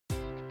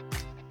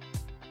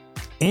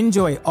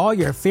Enjoy all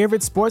your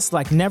favorite sports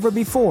like never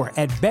before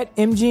at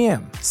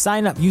BetMGM.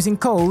 Sign up using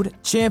code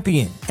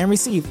CHAMPION and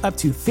receive up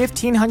to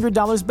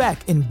 $1,500 back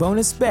in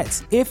bonus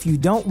bets if you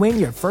don't win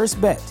your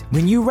first bet.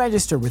 When you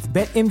register with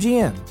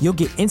BetMGM, you'll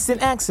get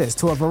instant access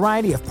to a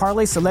variety of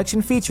parlay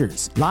selection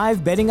features,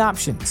 live betting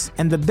options,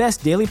 and the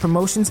best daily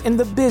promotions in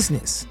the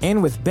business.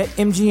 And with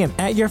BetMGM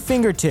at your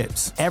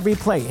fingertips, every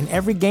play and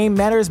every game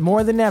matters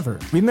more than ever.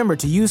 Remember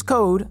to use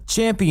code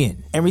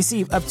CHAMPION and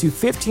receive up to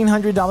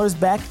 $1,500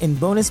 back in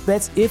bonus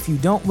bets if you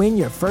don't win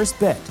your first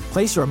bet.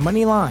 Place your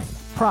money line,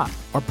 prop,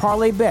 or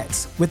parlay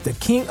bets with the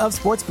king of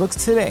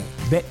sportsbooks today.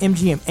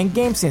 BetMGM and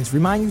GameSense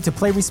remind you to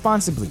play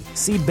responsibly.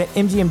 See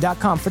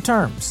BetMGM.com for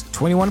terms.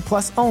 21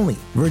 plus only.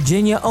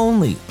 Virginia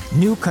only.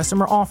 New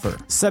customer offer.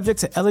 Subject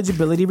to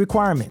eligibility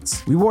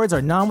requirements. Rewards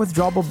are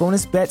non-withdrawable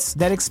bonus bets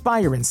that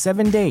expire in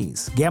 7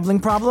 days. Gambling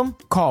problem?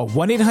 Call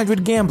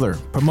 1-800-GAMBLER.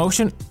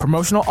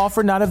 Promotional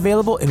offer not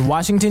available in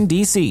Washington,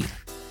 D.C.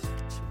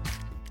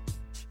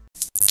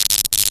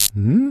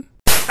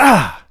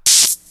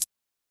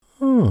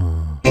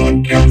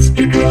 Podcast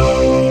to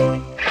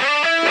go.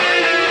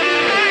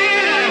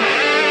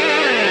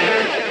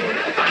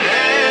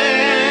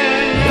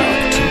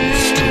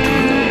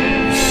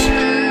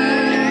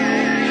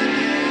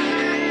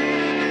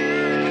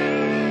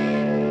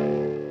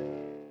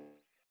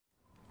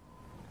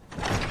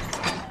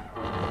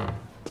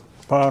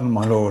 Pardon,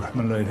 my lord,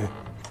 my lady.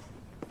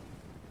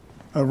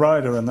 A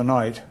rider in the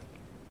night.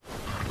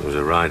 There was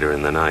a rider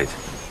in the night.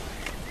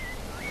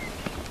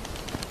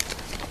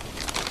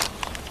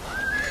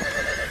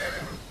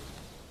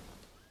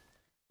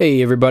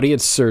 Hey everybody,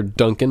 it's Sir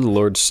Duncan,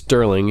 Lord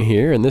Sterling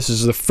here, and this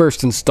is the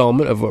first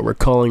installment of what we're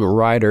calling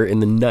Rider in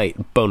the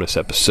Night bonus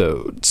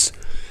episodes.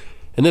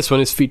 And this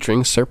one is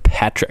featuring Sir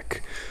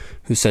Patrick,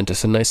 who sent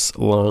us a nice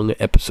long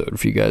episode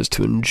for you guys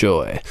to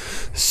enjoy.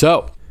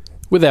 So,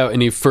 without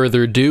any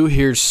further ado,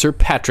 here's Sir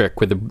Patrick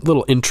with a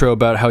little intro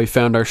about how he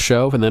found our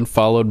show, and then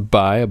followed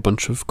by a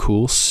bunch of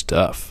cool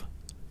stuff.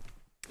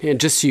 And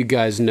just so you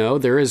guys know,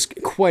 there is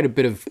quite a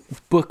bit of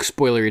book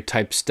spoilery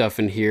type stuff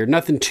in here.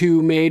 Nothing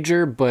too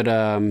major, but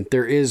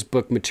there is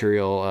book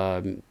material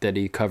that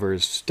he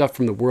covers. Stuff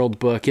from the World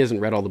Book. He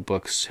hasn't read all the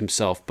books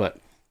himself, but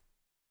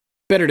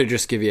better to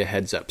just give you a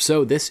heads up.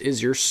 So this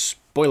is your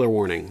spoiler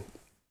warning.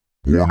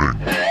 Warning.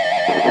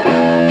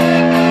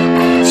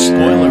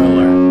 Spoiler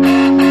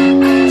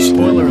alert.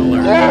 Spoiler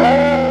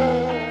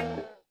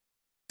alert.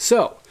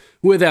 So,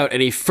 without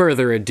any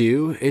further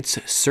ado, it's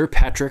Sir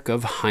Patrick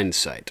of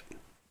Hindsight.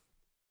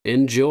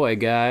 Enjoy,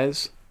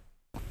 guys.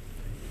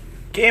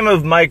 Game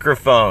of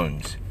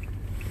Microphones.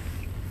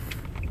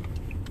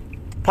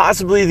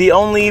 Possibly the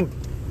only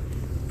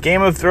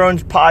Game of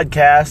Thrones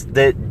podcast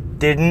that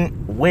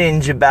didn't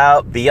whinge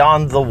about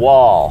Beyond the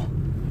Wall.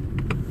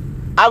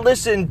 I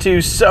listened to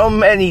so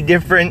many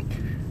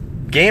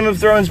different Game of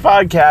Thrones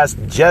podcasts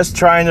just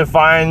trying to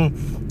find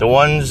the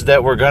ones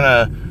that were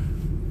gonna,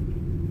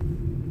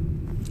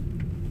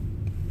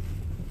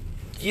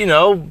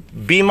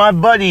 be my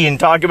buddy and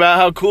talk about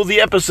how cool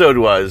the episode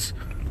was.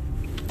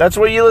 That's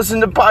what you listen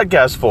to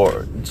podcasts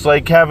for. It's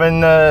like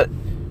having a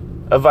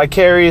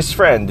vicarious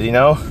friend,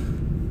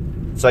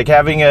 It's like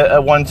having a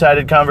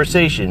one-sided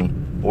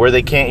conversation where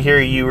they can't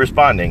hear you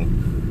responding.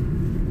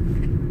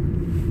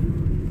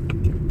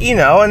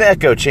 An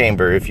echo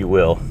chamber, if you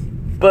will.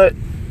 But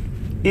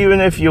even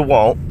if you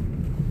won't,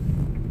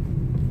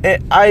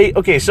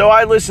 so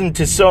I listened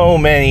to so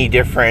many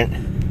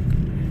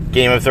different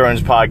Game of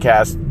Thrones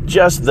podcasts,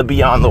 just the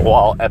Beyond the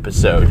Wall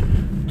episode,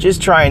 just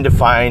trying to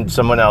find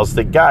someone else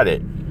that got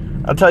it.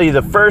 I'll tell you,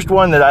 the first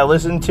one that I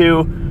listened to,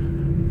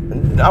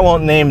 I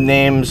won't name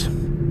names,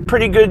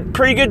 pretty good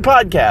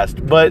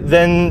podcast, but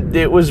then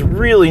it was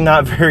really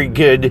not very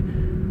good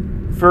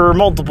for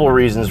multiple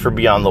reasons for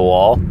Beyond the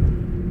Wall.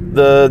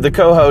 The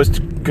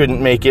co-host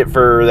couldn't make it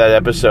for that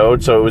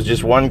episode, so it was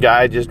just one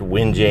guy just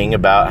whinging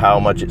about how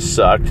much it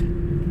sucked.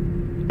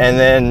 And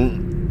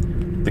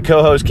then the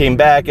co-host came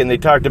back and they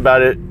talked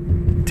about it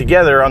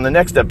together on the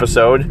next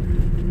episode,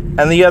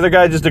 and the other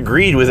guy just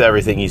agreed with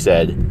everything he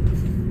said.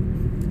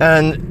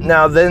 And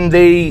now then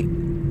they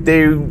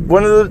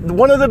one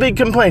of the big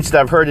complaints that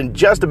I've heard in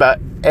just about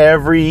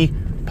every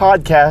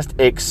podcast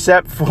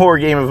except for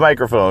Game of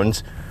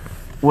Microphones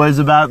was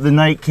about the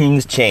Night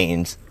King's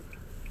chains.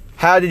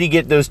 How did he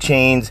get those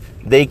chains?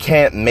 They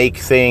can't make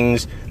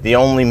things. The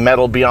only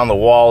metal beyond the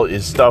wall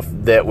is stuff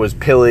that was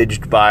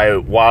pillaged by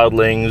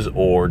wildlings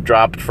or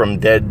dropped from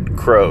dead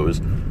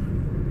crows.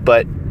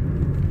 But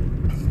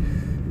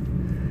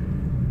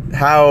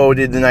how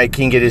did the Night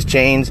King get his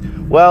chains?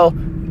 Well,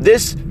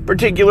 this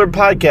particular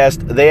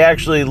podcast, they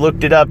actually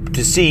looked it up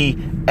to see,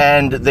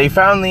 and they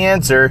found the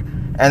answer,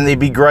 and they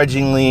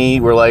begrudgingly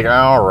were like,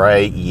 all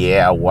right,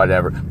 yeah,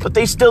 whatever. But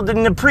they still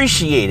didn't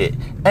appreciate it,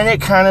 and it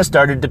kind of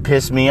started to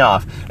piss me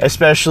off,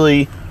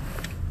 especially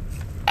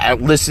at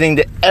listening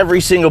to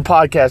every single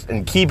podcast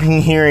and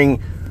keeping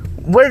hearing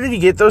where did he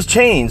get those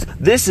chains?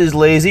 This is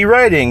lazy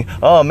writing.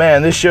 Oh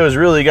man, this show's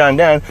really gone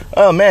down.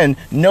 Oh man,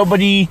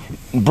 nobody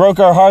broke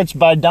our hearts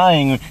by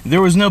dying.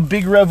 There was no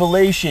big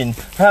revelation.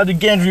 How did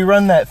Gendry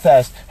run that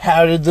fast?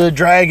 How did the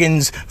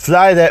dragons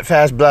fly that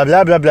fast? Blah,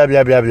 blah, blah, blah,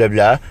 blah, blah, blah,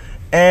 blah.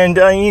 And,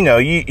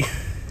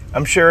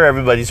 I'm sure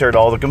everybody's heard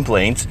all the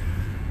complaints.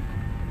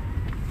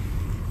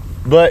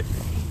 But,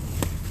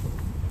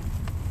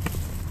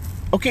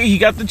 okay, he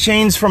got the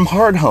chains from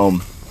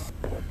Hardhome.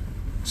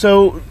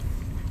 So,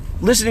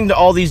 listening to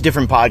all these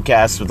different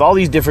podcasts with all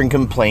these different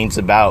complaints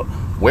about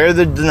where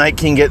did the Night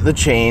King get the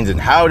chains and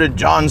how did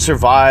Jon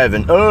survive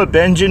and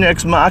Benjen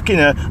ex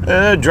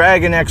machina,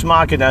 dragon ex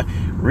machina,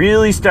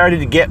 really started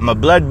to get my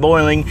blood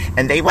boiling,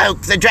 and they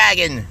woke the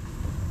dragon.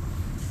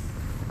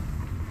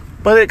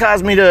 But it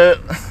caused me to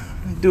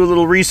do a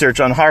little research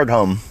on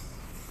Hardhome.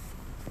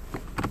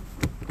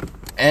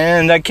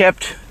 And I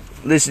kept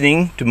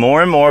listening to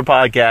more and more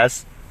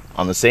podcasts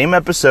on the same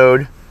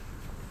episode,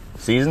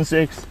 Season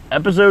 6,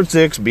 Episode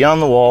 6,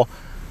 Beyond the Wall.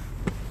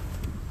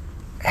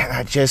 And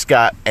I just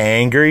got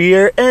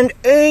angrier and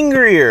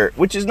angrier,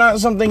 which is not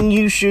something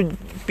you should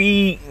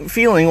be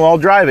feeling while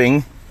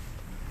driving.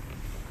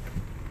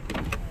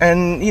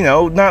 And,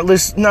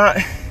 not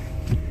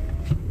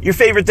your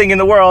favorite thing in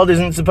the world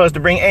isn't supposed to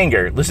bring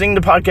anger. Listening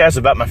to podcasts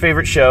about my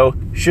favorite show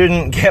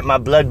shouldn't get my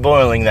blood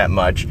boiling that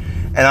much.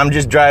 And I'm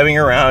just driving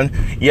around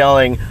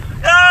yelling,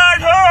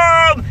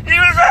 Hardhome! He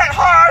was at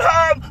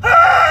Hardhome!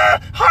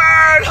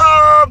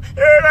 Hardhome!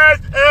 He was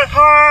at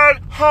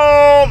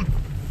Hardhome!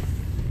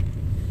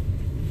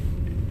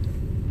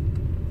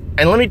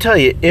 And let me tell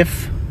you,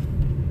 if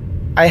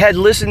I had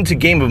listened to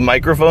Game of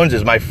Microphones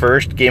as my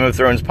first Game of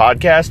Thrones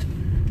podcast,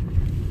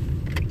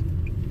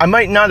 I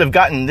might not have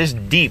gotten this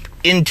deep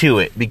into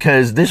it,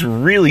 because this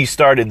really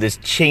started this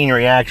chain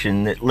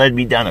reaction that led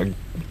me down a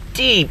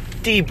deep,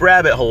 deep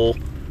rabbit hole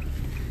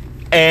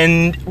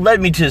and led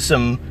me to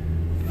some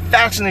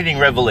fascinating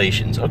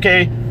revelations,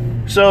 okay?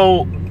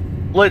 So,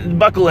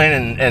 buckle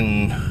in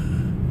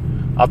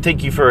and I'll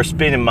take you for a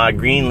spin in my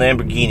green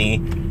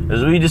Lamborghini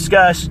as we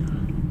discuss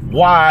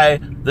why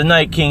the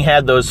Night King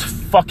had those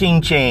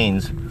fucking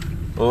chains.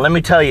 Let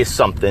me tell you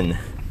something,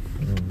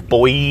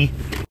 boy.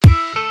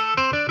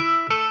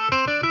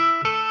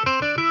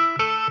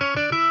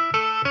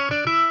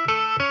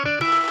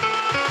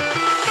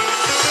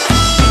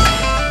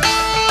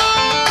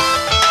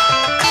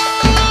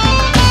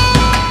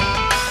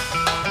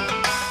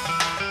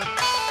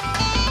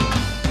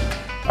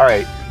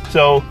 Alright,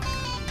 so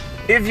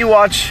if you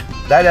watch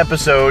that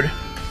episode,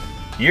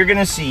 you're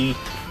gonna see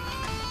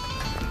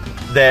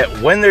that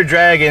when they're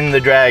dragging the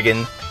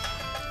dragon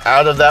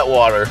out of that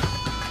water,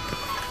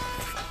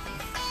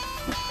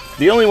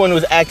 the only one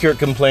with accurate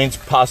complaints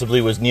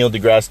possibly was Neil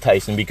deGrasse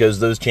Tyson,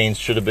 because those chains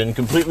should have been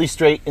completely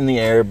straight in the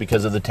air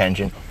because of the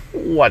tension.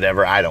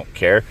 Whatever, I don't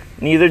care.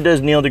 Neither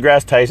does Neil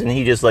deGrasse Tyson.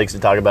 He just likes to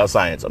talk about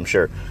science, I'm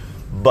sure.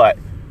 But,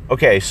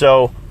 okay,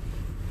 so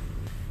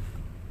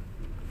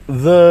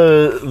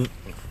the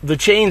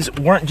chains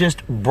weren't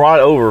just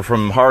brought over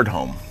from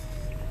Hardhome.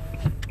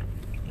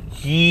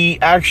 He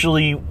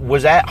actually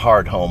was at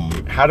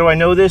Hardhome. How do I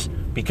know this?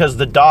 Because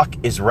the dock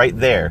is right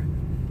there.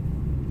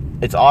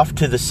 It's off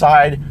to the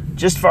side,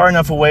 just far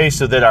enough away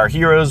so that our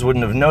heroes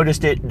wouldn't have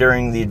noticed it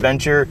during the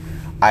adventure.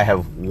 I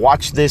have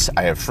watched this,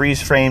 I have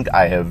freeze framed,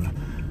 I have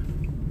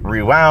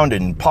rewound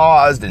and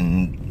paused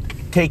and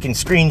taken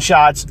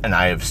screenshots, and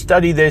I have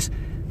studied this.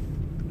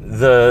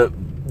 The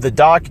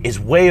dock is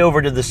way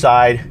over to the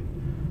side,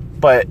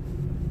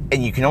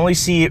 and you can only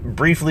see it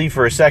briefly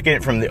for a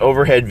second from the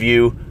overhead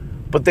view,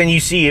 but then you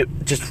see it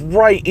just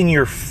right in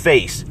your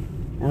face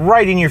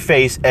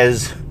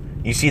as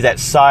you see that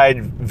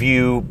side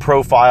view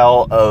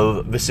profile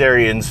of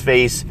Viserion's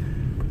face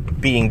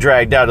being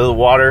dragged out of the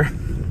water.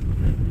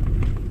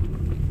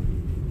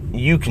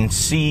 You can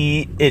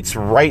see it's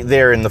right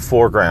there in the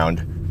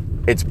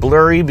foreground. It's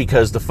blurry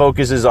because the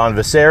focus is on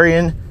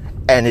Viserion,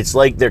 and it's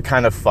like they're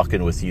kind of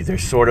fucking with you. They're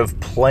sort of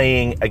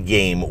playing a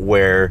game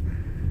where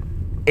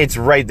it's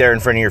right there in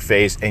front of your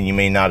face and you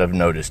may not have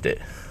noticed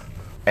it.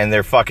 And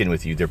they're fucking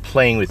with you. They're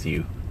playing with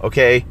you.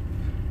 Okay?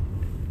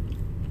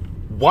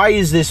 Why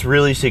is this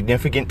really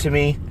significant to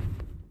me?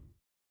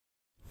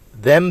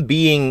 Them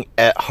being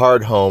at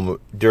Hardhome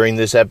during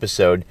this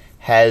episode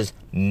has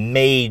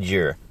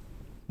major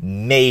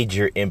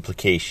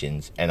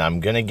implications. And I'm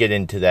going to get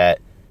into that.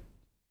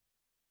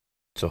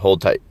 So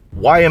hold tight.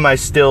 Why am I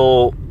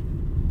still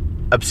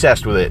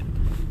obsessed with it?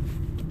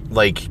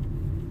 Like,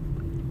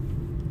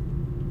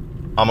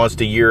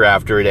 almost a year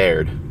after it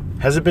aired.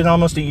 Has it been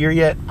almost a year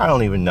yet? I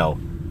don't even know.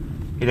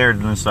 It aired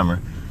in the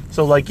summer.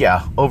 So,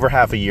 over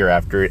half a year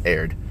after it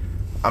aired.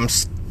 I'm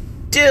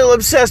still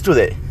obsessed with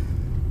it.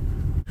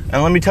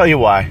 And let me tell you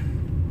why.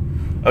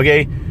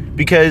 Okay?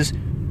 Because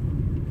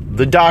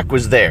the dock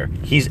was there.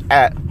 He's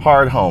at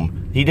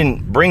Hardhome. He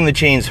didn't bring the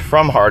chains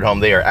from Hardhome.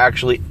 They are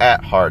actually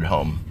at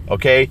Hardhome.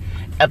 Okay?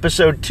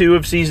 Episode 2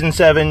 of Season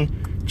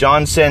 7,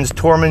 Jon sends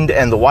Tormund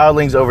and the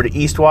Wildlings over to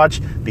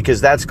Eastwatch because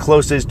that's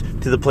closest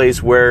to the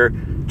place where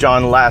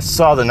Jon last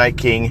saw the Night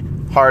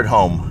King,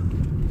 Hardhome.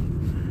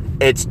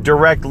 It's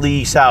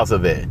directly south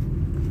of it.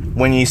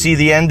 When you see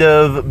the end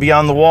of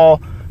Beyond the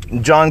Wall,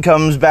 Jon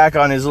comes back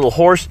on his little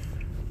horse.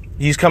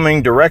 He's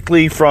coming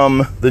directly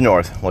from the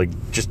north, like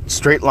just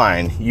straight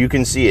line. You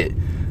can see it.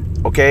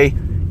 Okay?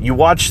 You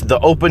watch the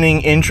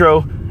opening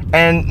intro,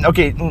 and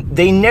okay,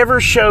 they never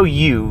show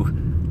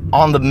you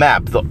on the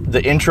map,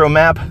 the intro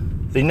map,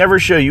 they never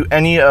show you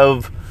any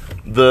of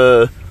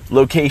the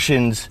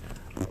locations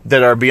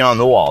that are beyond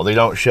the wall. They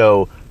don't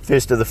show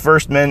Fist of the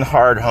First Men,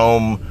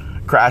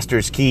 Hardhome,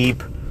 Craster's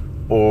Keep,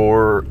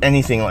 or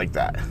anything like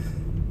that.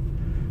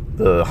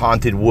 The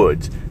Haunted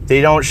Woods.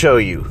 They don't show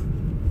you.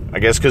 I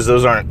guess because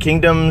those aren't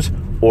kingdoms,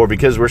 or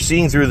because we're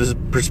seeing through the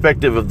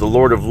perspective of the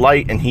Lord of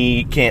Light and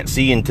he can't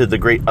see into the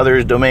Great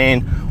Other's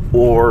domain,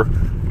 or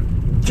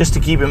just to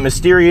keep it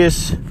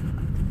mysterious,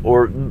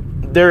 or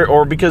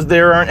because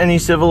there aren't any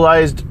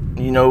civilized,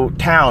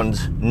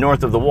 towns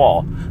north of the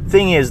wall.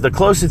 Thing is, the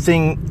closest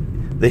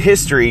thing, the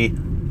history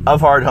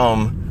of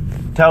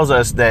Hardhome tells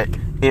us that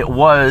it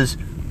was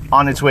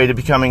on its way to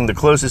becoming the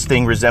closest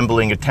thing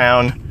resembling a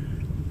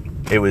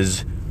town. It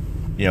was,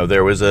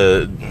 there was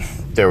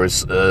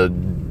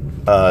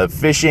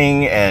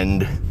fishing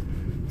and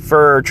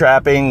fur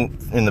trapping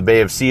in the Bay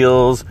of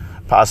Seals,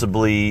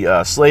 possibly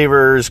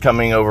slavers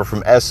coming over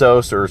from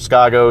Essos or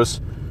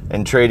Skagos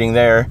and trading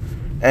there.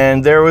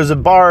 And there was a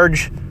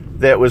barge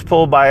that was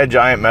pulled by a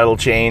giant metal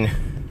chain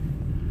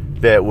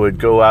that would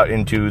go out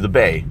into the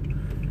bay.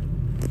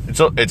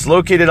 It's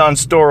located on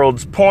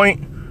Storald's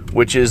Point,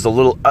 which is the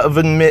little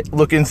oven mitt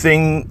looking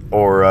thing,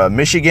 or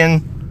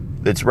Michigan,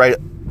 that's right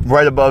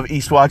above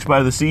Eastwatch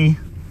by the Sea.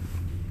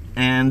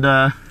 And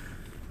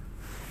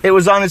it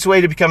was on its way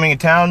to becoming a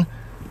town.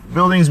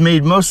 Buildings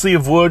made mostly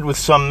of wood with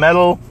some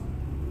metal.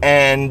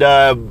 And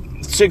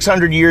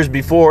 600 years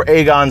before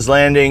Aegon's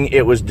landing,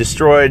 it was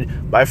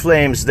destroyed by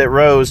flames that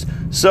rose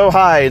so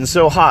high and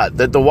so hot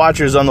that the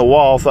watchers on the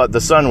wall thought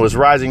the sun was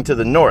rising to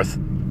the north.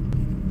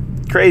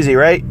 Crazy,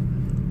 right?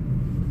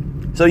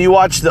 So you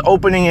watch the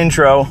opening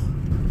intro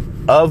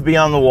of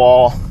Beyond the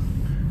Wall.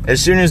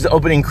 As soon as the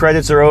opening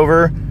credits are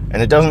over,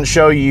 and it doesn't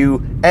show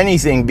you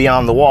anything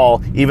beyond the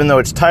wall, even though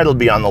it's titled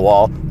Beyond the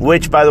Wall,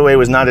 which, by the way,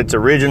 was not its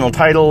original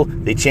title.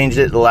 They changed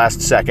it at the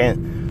last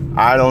second.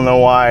 I don't know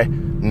why.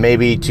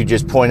 Maybe to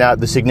just point out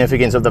the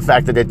significance of the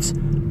fact that it's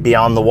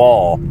beyond the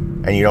wall,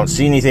 and you don't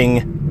see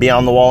anything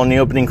beyond the wall in the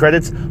opening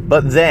credits.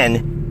 But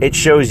then it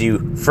shows you,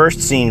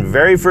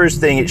 very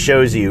first thing it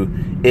shows you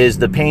is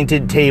the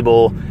painted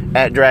table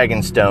at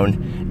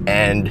Dragonstone,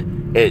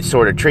 and it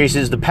sort of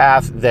traces the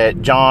path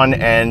that Jon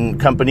and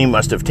company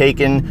must have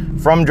taken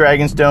from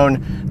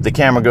Dragonstone. The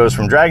camera goes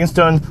from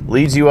Dragonstone,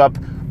 leads you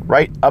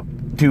right up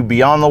to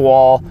Beyond the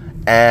Wall,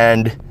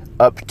 and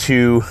up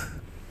through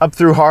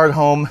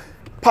Hardhome,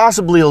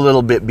 possibly a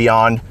little bit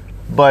beyond.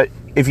 But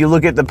if you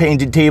look at the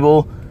painted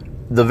table,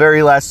 the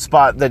very last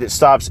spot that it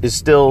stops is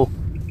still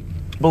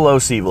below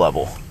sea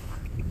level.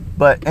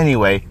 But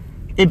anyway,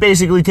 it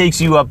basically takes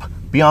you up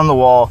Beyond the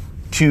Wall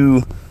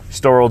to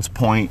Storald's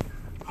Point,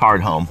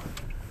 Hardhome.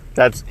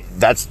 That's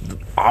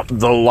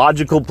the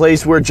logical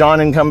place where Jon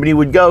and company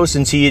would go,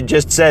 since he had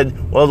just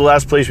said, well, the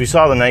last place we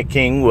saw the Night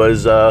King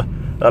was up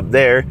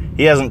there.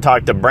 He hasn't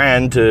talked to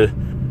Bran to,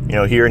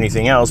 hear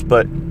anything else,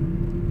 but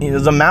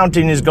the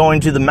mountain is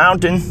going to the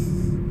mountain.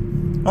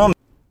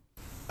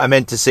 I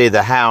meant to say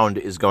the Hound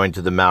is going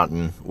to the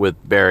mountain with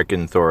Beric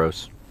and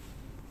Thoros.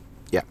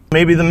 Yeah.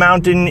 Maybe the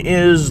mountain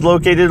is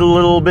located a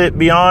little bit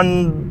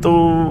beyond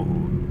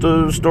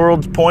the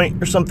Storald's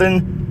Point or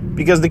something,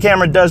 because the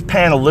camera does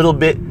pan a little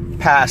bit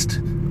past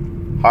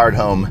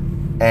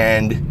Hardhome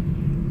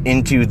and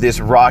into this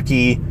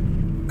rocky,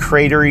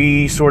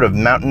 cratery, sort of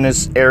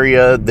mountainous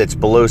area that's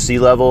below sea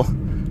level.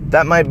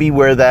 That might be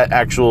where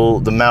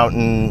the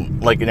mountain,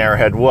 like an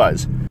arrowhead,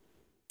 was.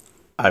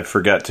 I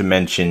forgot to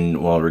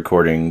mention while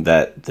recording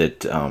that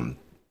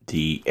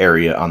the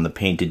area on the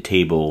painted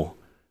table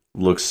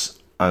looks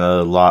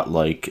a lot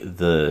like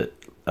the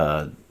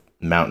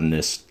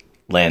mountainous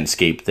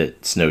landscape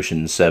that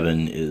Snowshin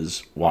 7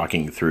 is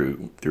walking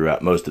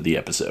throughout most of the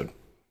episode.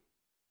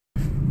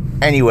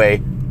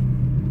 Anyway,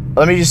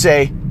 let me just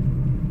say,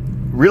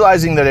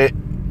 realizing that it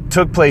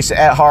took place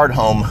at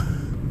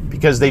Hardhome,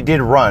 because they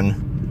did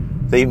run.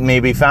 They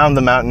maybe found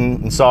the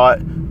mountain and saw it,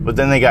 but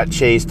then they got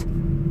chased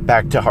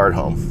back to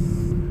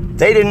Hardhome.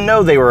 They didn't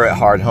know they were at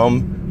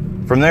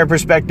Hardhome. From their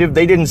perspective,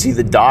 they didn't see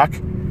the dock,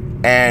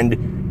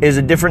 and is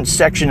a different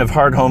section of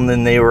Hardhome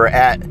than they were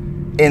at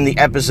in the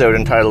episode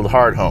entitled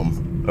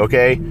Hardhome.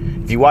 Okay?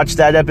 If you watch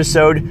that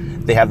episode,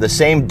 they have the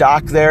same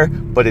dock there,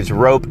 but it's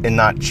rope and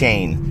not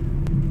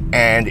chain.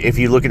 And if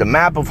you look at a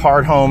map of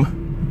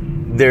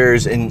Hardhome,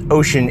 there's an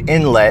ocean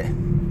inlet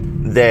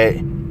that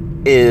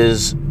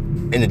is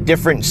in a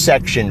different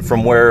section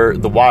from where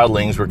the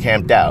wildlings were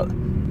camped out.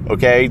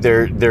 Okay,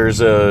 there's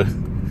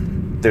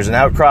an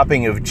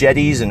outcropping of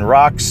jetties and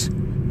rocks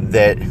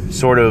that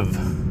sort of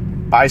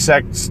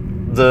bisects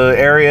the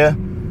area,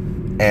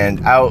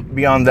 and out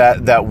beyond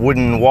that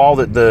wooden wall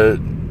that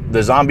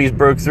the zombies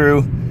broke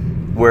through,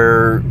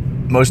 where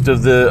most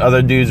of the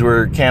other dudes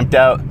were camped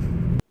out,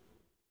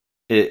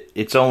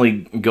 It's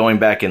only going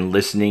back and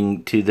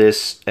listening to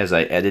this as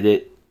I edit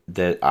it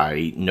that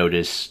I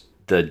notice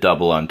the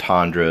double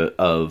entendre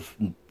of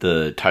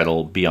the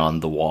title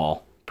Beyond the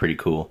Wall. Pretty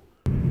cool.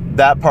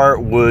 That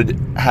part would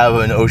have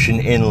an ocean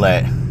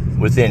inlet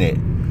within it.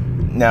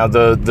 Now,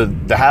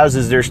 the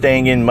houses they're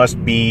staying in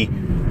must be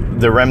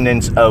the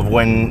remnants of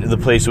when the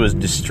place was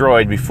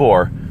destroyed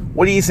before.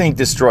 What do you think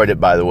destroyed it,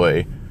 by the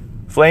way?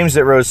 Flames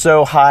that rose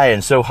so high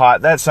and so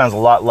hot, that sounds a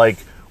lot like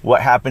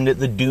what happened at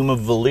the Doom of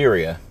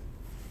Valyria.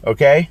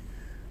 Okay?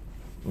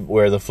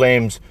 Where the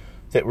flames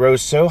that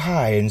rose so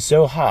high and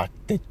so hot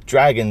that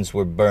dragons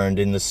were burned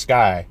in the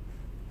sky.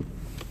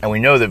 And we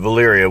know that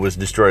Valyria was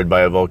destroyed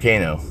by a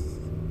volcano.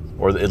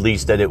 Or at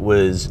least that it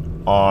was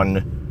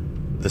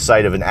on the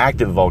site of an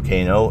active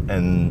volcano.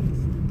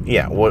 And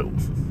yeah, what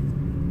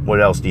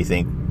else do you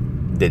think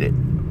did it?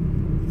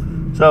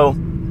 So,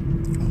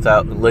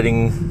 without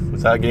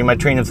getting my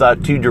train of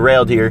thought too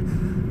derailed here,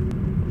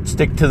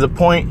 stick to the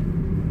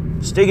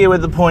point. Stick it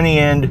with the pointy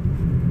end.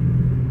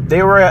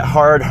 They were at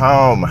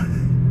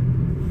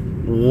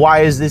Hardhome. Why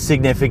is this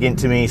significant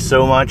to me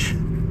so much?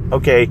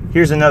 Okay,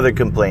 here's another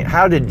complaint.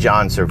 How did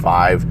Jon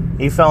survive?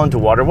 He fell into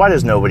water. Why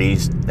does nobody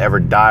ever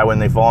die when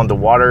they fall into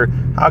water?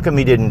 How come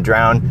he didn't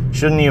drown?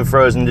 Shouldn't he have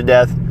frozen to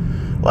death?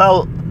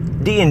 Well,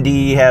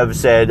 D&D have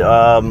said,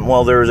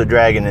 well, there was a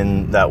dragon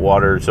in that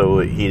water, so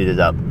it heated it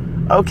up.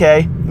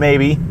 Okay,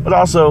 maybe. But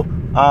also,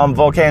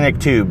 volcanic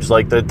tubes,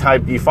 like the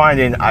type you find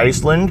in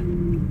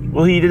Iceland,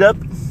 will heat it up.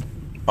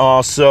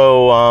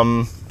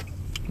 Also,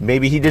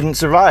 maybe he didn't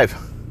survive.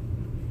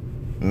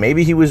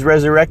 Maybe he was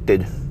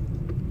resurrected.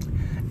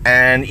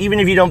 And even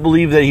if you don't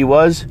believe that he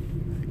was,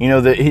 you know,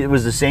 that it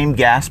was the same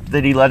gasp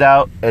that he let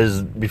out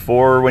as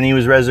before when he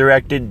was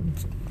resurrected,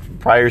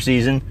 prior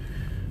season.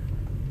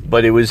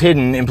 But it was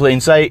hidden in plain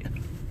sight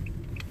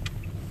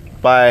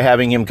by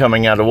having him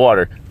coming out of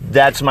water.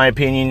 That's my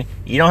opinion.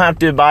 You don't have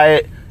to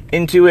buy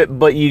into it,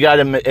 but you got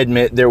to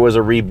admit there was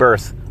a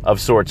rebirth of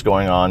sorts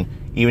going on,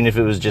 even if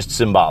it was just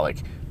symbolic.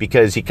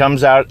 Because he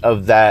comes out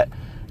of that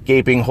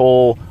gaping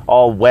hole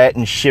all wet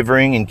and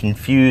shivering and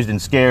confused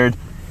and scared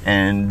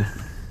and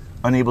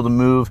unable to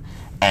move.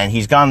 And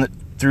he's gone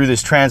through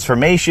this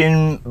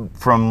transformation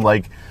from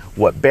like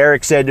what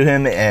Beric said to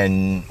him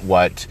and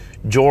what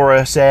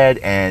Jorah said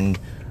and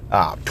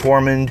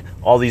Tormund,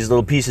 all these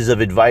little pieces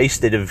of advice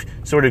that have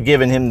sort of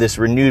given him this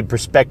renewed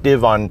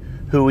perspective on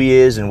who he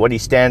is and what he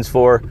stands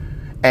for.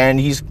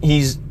 And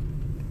he's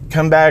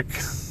come back.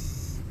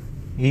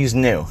 He's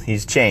new.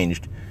 He's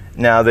changed.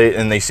 Now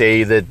they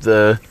say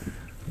that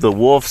the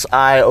wolf's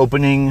eye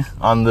opening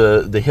on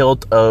the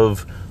hilt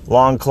of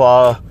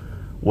Longclaw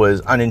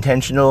was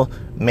unintentional.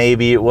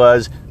 Maybe it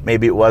was.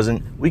 Maybe it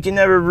wasn't. We can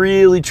never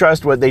really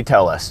trust what they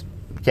tell us,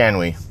 can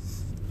we?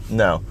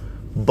 No.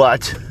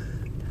 But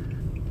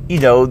you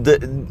know,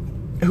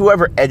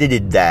 whoever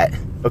edited that,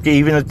 okay,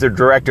 even if the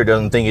director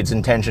doesn't think it's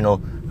intentional,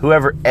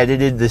 whoever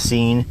edited the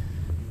scene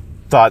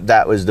thought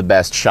that was the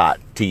best shot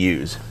to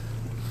use.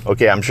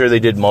 Okay, I'm sure they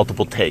did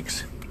multiple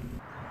takes.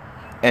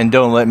 And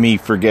don't let me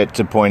forget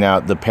to point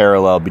out the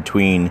parallel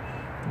between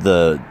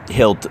the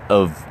hilt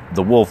of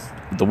the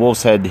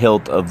wolf's head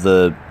hilt of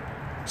the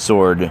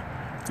sword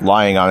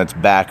lying on its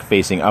back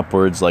facing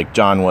upwards like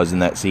Jon was in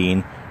that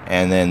scene,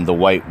 and then the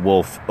white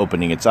wolf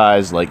opening its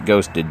eyes like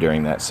Ghost did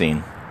during that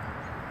scene.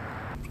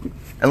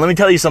 And let me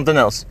tell you something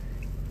else.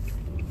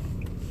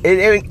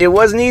 It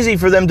wasn't easy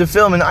for them to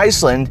film in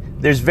Iceland.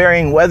 There's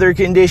varying weather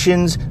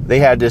conditions. They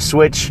had to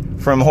switch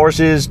from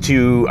horses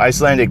to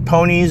Icelandic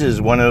ponies,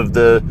 as one of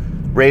the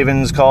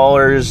Raven's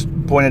callers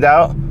pointed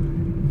out.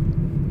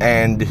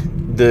 And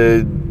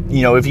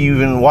if you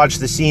even watch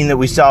the scene that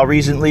we saw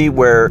recently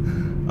where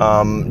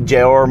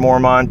Jeor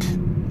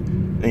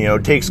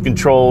Mormont, takes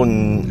control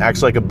and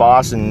acts like a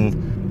boss and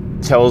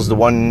tells the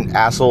one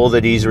asshole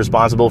that he's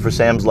responsible for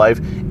Sam's life.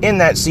 In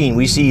that scene,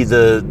 we see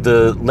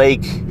the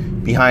lake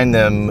behind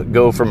them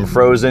go from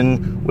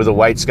frozen with a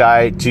white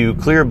sky to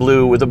clear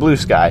blue with a blue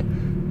sky,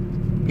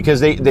 because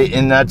they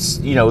and that's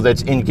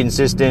that's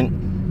inconsistent.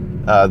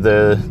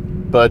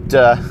 But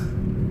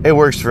it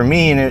works for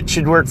me, and it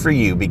should work for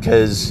you,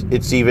 because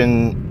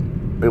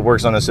it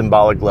works on a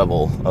symbolic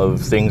level of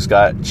things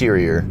got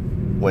cheerier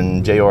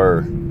when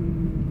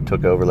Jeor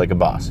took over like a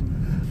boss.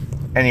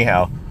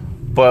 Anyhow.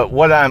 But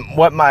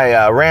what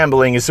my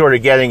rambling is sort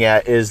of getting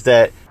at is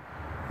that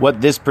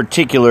what this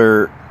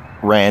particular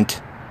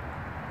rant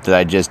that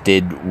I just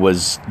did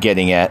was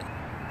getting at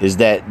is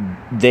that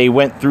they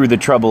went through the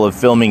trouble of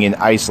filming in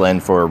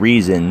Iceland for a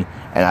reason,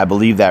 and I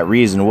believe that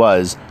reason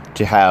was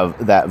to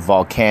have that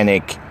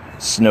volcanic,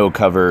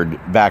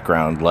 snow-covered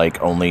background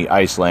like only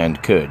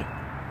Iceland could.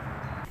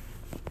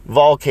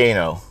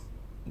 Volcano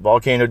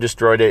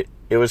destroyed it.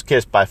 It was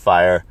kissed by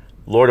fire.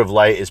 Lord of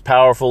Light is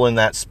powerful in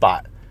that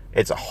spot.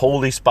 It's a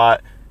holy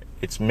spot.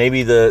 It's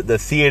maybe the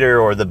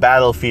theater or the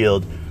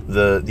battlefield,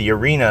 the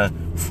arena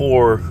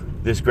for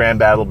this grand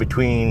battle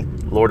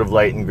between Lord of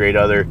Light and Great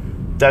Other.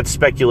 That's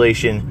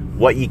speculation.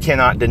 What you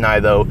cannot deny,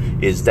 though,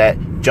 is that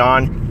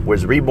Jon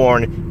was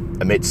reborn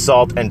amidst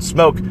salt and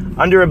smoke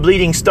under a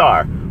bleeding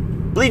star.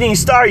 Bleeding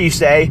star, you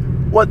say?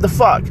 What the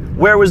fuck?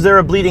 Where was there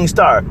a bleeding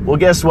star? Well,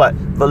 guess what?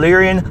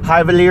 Valyrian,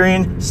 High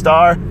Valyrian,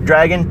 star,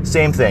 dragon,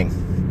 same thing.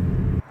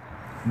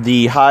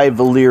 The High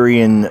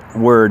Valyrian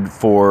word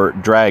for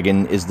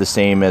dragon is the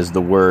same as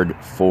the word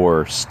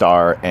for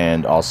star,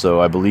 and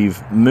also, I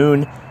believe,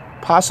 moon,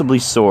 possibly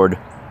sword.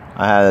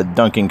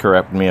 Duncan,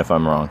 correct me if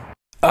I'm wrong.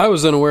 I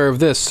was unaware of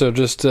this, so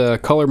just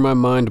color my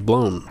mind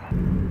blown.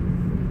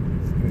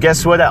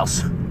 Guess what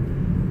else?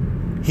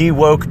 He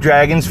woke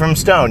dragons from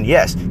stone.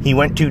 Yes, he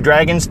went to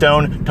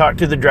Dragonstone, talked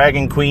to the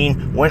Dragon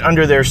Queen, went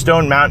under their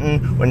stone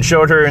mountain, and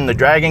showed her in the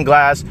dragon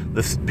glass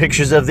the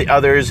pictures of the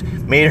others,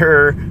 made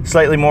her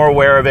slightly more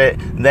aware of it,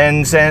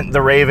 then sent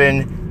the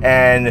raven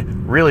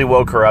and really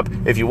woke her up.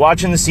 If you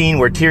watch in the scene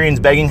where Tyrion's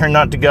begging her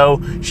not to go,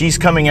 she's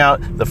coming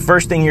out. The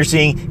first thing you're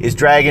seeing is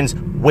dragons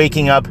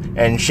waking up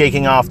and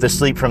shaking off the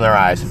sleep from their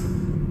eyes.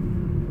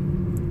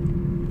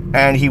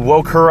 And he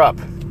woke her up.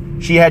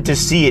 She had to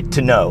see it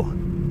to know.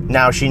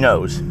 Now she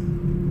knows.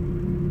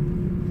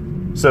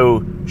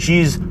 So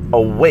she's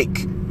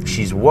awake.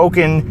 She's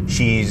woken.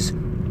 She's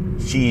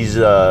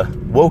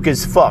woke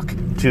as fuck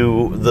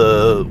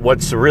to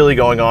what's really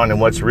going on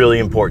and what's really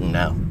important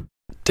now.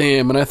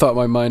 Damn, and I thought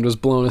my mind was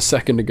blown a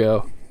second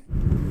ago.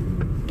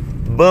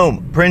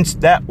 Boom. Prince,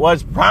 that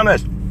was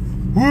promised.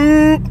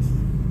 Whoop.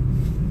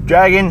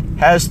 Dragon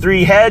has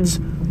 3 heads.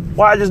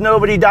 Why does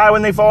nobody die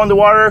when they fall into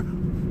water?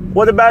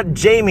 What about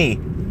Jaime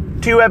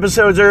 2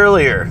 episodes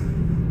earlier?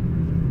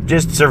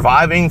 Just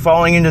surviving,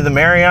 falling into the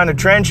Mariana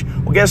Trench?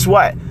 Well, guess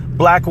what?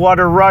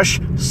 Blackwater rush,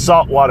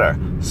 saltwater.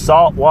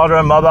 Saltwater,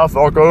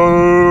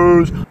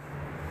 motherfuckers.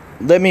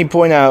 Let me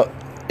point out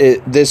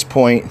at this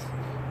point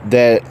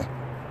that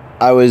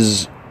I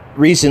was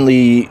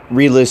recently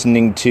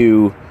re-listening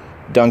to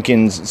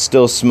Duncan's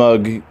Still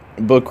Smug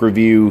book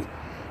review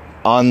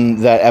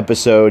on that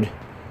episode,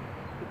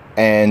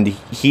 and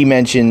he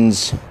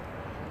mentions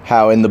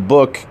how in the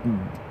book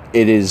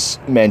it is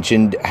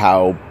mentioned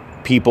how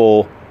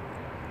people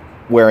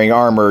wearing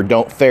armor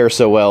don't fare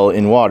so well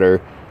in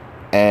water,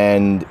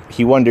 and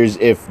he wonders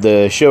if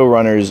the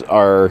showrunners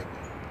are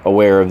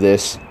aware of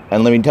this.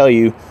 And let me tell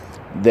you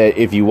that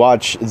if you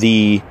watch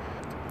the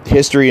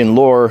history and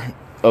lore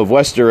of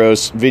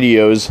Westeros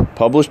videos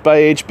published by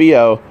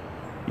HBO,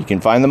 you can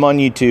find them on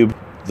YouTube.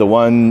 The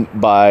one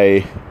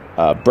by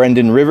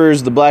Brendan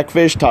Rivers, the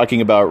Blackfish,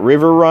 talking about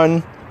River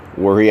Run,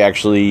 where he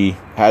actually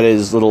had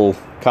his little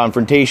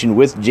confrontation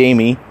with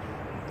Jaime.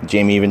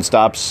 Jaime even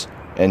stops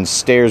and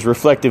stares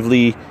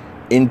reflectively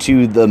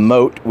into the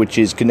moat, which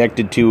is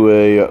connected to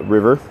a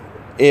river.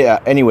 Yeah,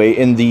 anyway,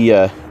 in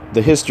the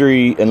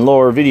history and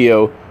lore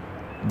video,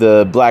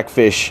 the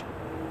Blackfish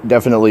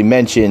definitely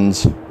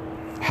mentions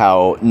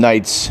how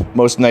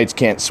most knights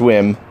can't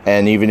swim,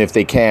 and even if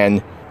they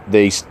can,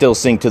 they still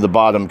sink to the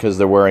bottom because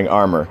they're wearing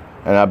armor.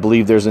 And I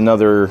believe there's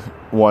another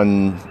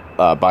one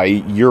by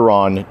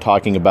Euron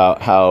talking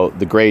about how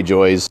the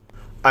Greyjoys,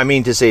 I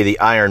mean to say the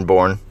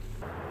Ironborn,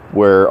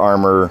 wear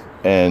armor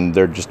and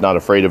they're just not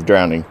afraid of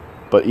drowning.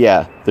 But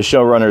yeah, the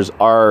showrunners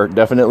are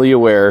definitely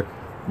aware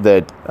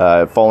that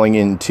falling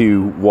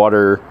into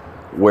water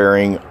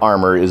wearing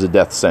armor is a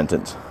death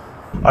sentence.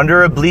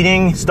 Under a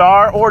bleeding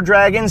star or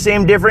dragon,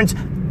 same difference.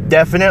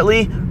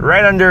 Definitely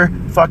right under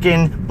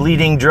fucking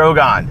bleeding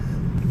Drogon.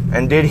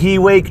 And did he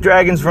wake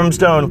dragons from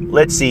stone?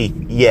 Let's see.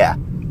 Yeah.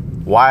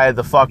 Why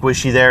the fuck was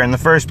she there in the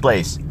first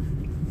place?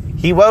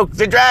 He woke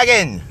the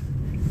dragon.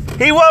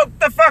 He woke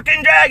the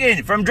fucking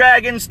dragon from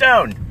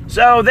Dragonstone.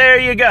 So there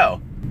you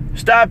go.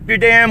 Stop your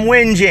damn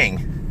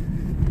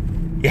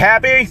whinging. You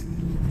happy?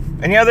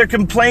 Any other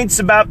complaints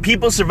about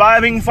people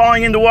surviving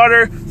falling into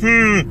water?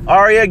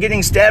 Arya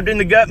getting stabbed in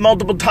the gut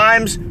multiple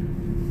times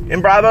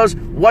in Bravos?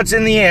 What's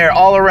in the air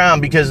all around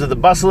because of the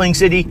bustling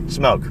city?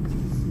 Smoke.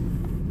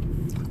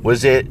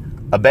 Was it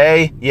a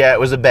bay? Yeah, it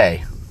was a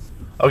bay.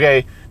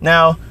 Okay,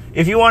 now,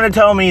 if you want to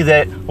tell me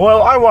that,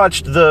 well, I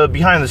watched the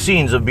behind the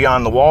scenes of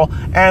Beyond the Wall,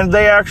 and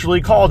they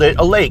actually called it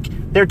a lake.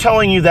 They're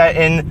telling you that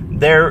in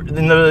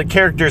the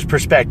character's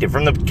perspective.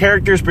 From the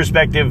character's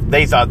perspective,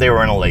 they thought they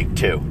were in a lake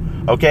too.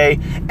 Okay?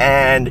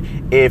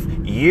 And if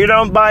you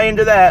don't buy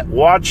into that,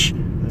 watch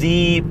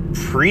the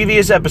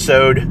previous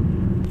episode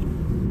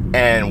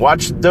and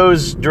watch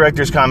those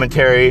director's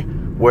commentary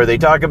where they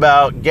talk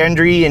about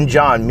Gendry and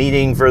Jon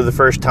meeting for the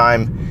first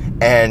time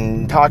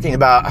and talking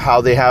about how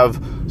they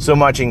have so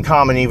much in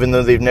common even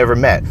though they've never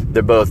met.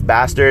 They're both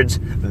bastards.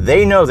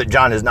 They know that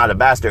Jon is not a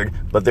bastard,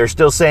 but they're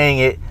still saying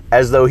it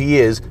as though he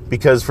is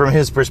because from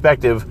his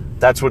perspective,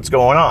 that's what's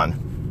going on.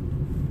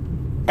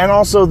 And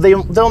also,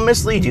 they'll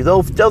mislead you.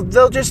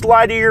 They'll just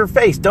lie to your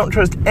face. Don't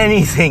trust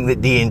anything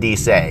that D&D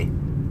say.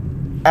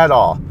 At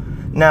all.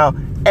 Now,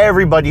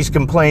 everybody's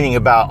complaining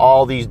about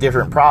all these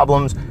different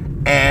problems,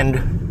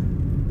 and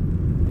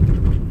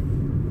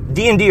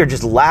D&D are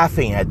just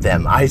laughing at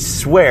them. I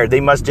swear,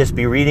 they must just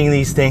be reading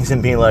these things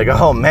and being like,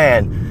 oh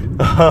man,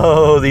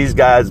 these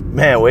guys,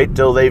 man, wait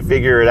till they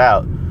figure it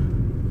out.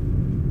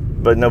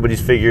 But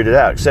nobody's figured it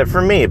out, except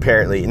for me,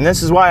 apparently. And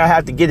this is why I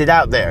have to get it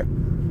out there.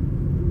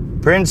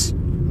 Prince,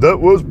 that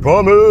was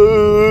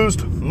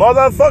promised,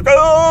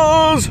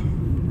 motherfuckers!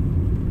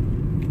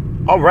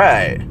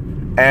 Alright.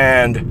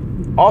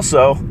 And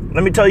also,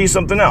 let me tell you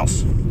something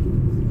else.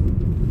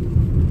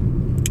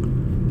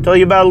 Tell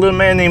you about a little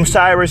man named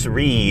Cyrus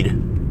Reed.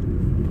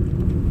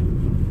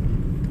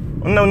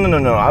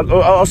 No.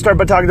 I'll start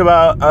by talking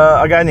about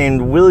a guy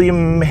named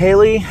William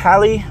Halley,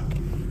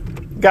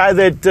 guy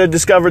that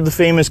discovered the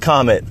famous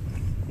comet.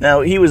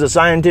 Now, he was a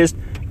scientist,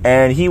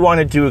 and he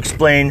wanted to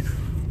explain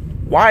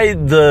why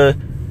the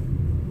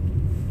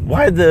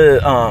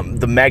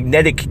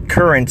magnetic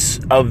currents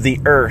of the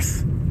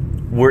Earth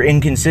were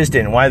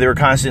inconsistent, why they were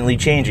constantly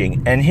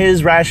changing. And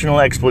his rational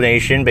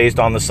explanation, based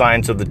on the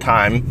science of the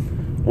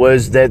time,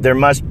 was that there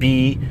must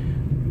be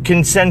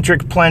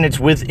concentric planets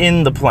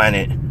within the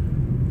planet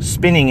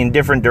spinning in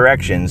different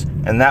directions,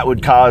 and that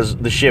would cause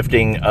the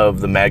shifting of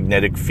the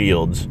magnetic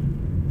fields.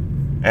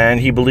 And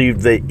he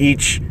believed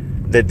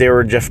that there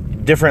were just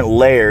different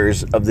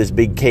layers of this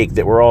big cake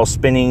that were all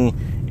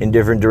spinning in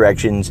different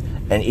directions,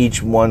 and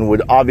each one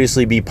would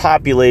obviously be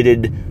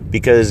populated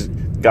because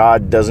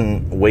God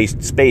doesn't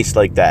waste space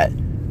like that.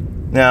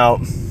 Now,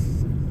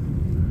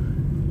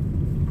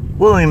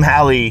 William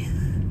Halley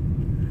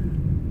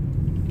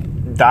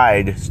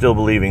died still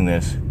believing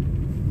this,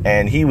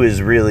 and he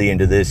was really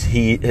into this.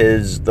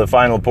 The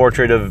final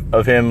portrait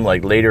of him,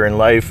 like later in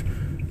life,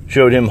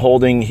 showed him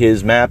holding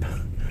his map.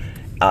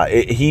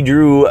 He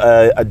drew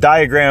a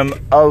diagram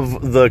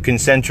of the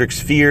concentric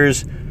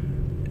spheres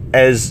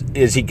as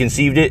he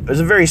conceived it. It was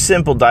a very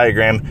simple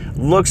diagram.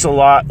 Looks a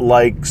lot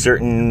like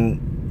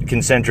certain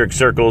concentric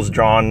circles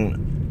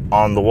drawn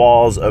on the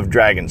walls of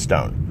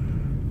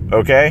Dragonstone.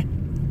 Okay?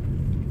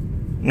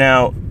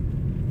 Now,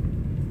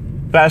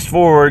 fast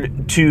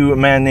forward to a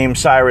man named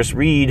Cyrus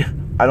Reed.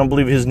 I don't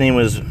believe his name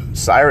was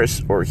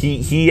Cyrus, or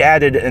he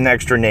added an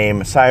extra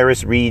name,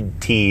 Cyrus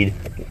Reed Teed.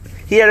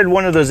 He added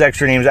one of those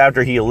extra names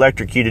after he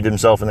electrocuted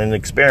himself in an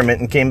experiment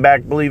and came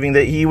back believing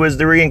that he was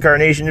the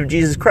reincarnation of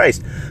Jesus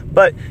Christ.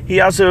 But he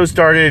also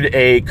started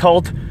a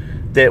cult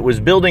that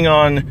was building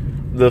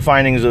on the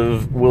findings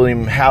of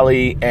William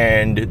Halley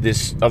and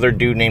this other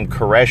dude named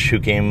Koresh, who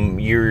came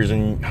years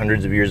and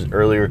hundreds of years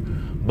earlier.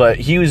 But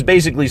he was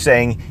basically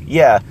saying,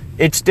 yeah,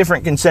 it's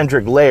different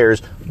concentric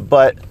layers,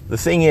 but the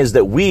thing is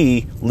that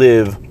we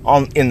live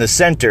in the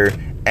center,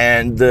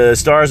 and the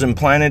stars and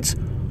planets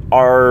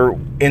are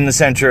in the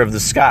center of the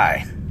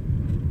sky.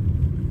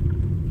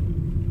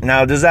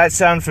 Now, does that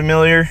sound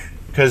familiar?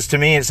 Because to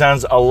me, it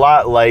sounds a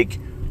lot like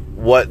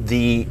what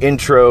the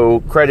intro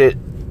credit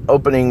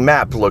opening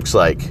map looks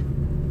like.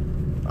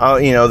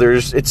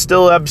 It's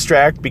still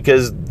abstract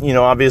because,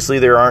 obviously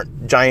there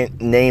aren't giant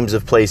names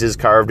of places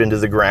carved into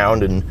the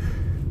ground, and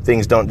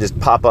things don't just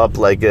pop up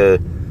like a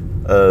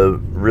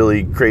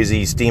really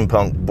crazy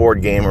steampunk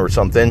board game or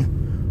something.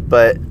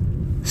 But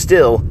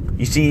still,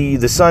 you see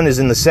the sun is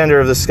in the center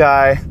of the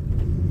sky,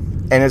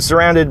 and it's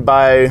surrounded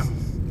by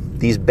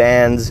these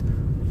bands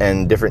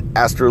and different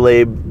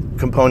astrolabe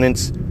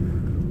components.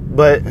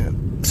 But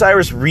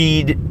Cyrus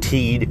Reed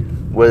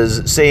Teed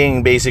was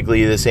saying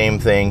basically the same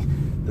thing,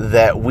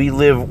 that we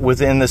live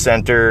within the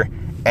center,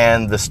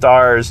 and the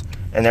stars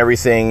and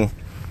everything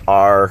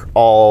are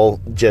all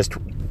just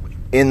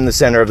in the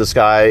center of the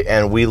sky,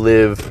 and we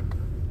live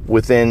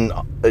within,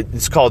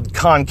 it's called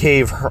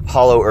concave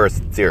hollow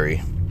earth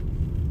theory.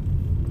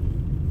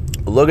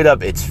 Look it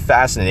up, it's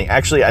fascinating.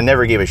 Actually, I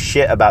never gave a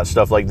shit about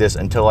stuff like this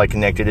until I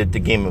connected it to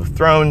Game of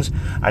Thrones.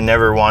 I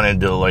never wanted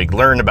to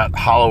learn about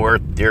hollow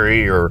earth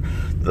theory or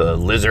the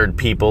lizard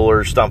people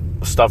or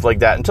stuff like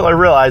that until I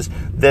realized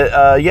that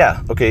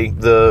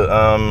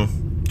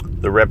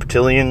the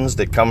reptilians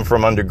that come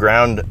from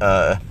underground.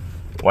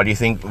 Why do you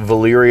think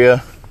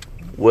Valyria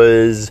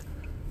was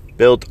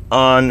built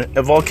on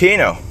a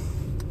volcano?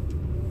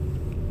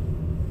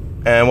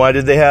 And why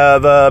did they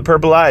have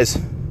purple eyes?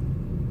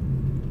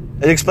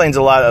 It explains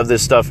a lot of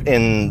this stuff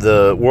in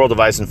the World of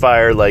Ice and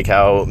Fire, like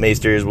how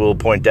Maesters will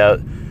point out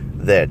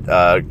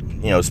that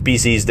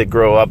species that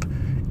grow up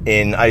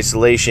in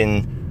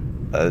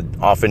isolation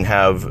often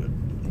have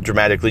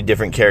dramatically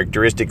different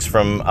characteristics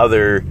from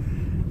other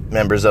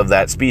members of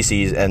that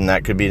species, and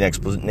that could be an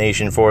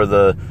explanation for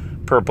the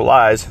purple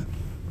eyes.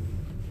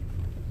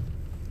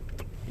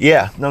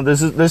 Yeah, no,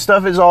 this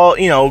stuff is all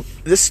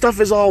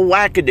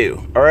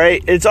wackadoo, all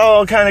right? It's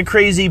all kind of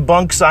crazy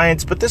bunk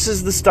science, but this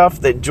is the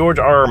stuff that George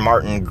R.R.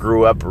 Martin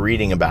grew up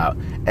reading about.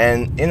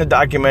 And in a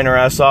documentary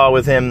I saw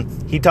with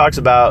him, he talks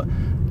about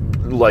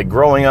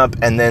growing up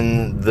and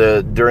then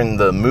during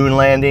the moon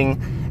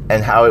landing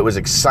and how it was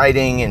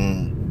exciting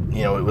and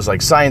it was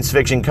like science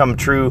fiction come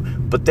true,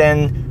 but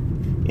then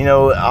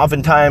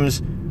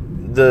oftentimes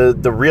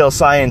the real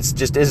science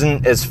just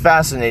isn't as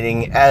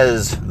fascinating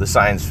as the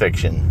science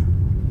fiction.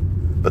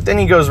 But then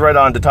he goes right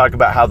on to talk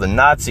about how the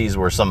Nazis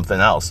were something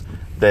else.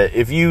 That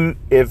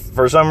if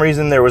for some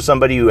reason there was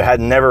somebody who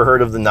had never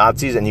heard of the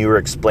Nazis and you were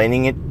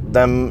explaining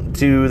them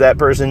to that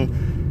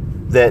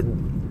person, that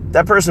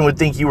person would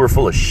think you were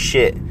full of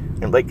shit.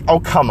 And like,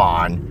 oh, come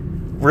on.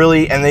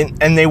 Really?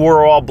 And they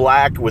were all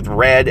black with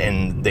red,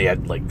 and they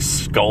had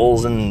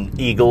skulls and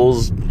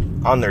eagles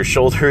on their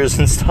shoulders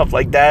and stuff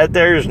like that.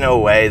 There's no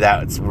way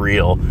that's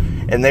real.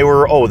 And they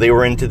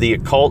were into the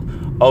occult.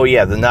 Oh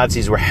yeah, the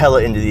Nazis were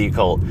hella into the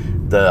occult.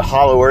 The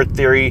Hollow Earth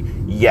theory,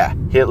 yeah,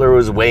 Hitler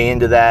was way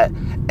into that.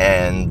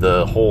 And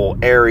the whole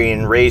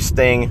Aryan race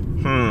thing,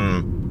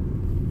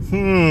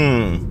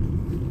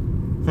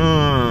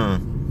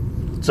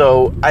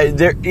 So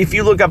if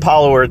you look up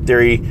Hollow Earth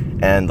theory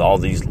and all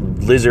these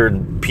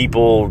lizard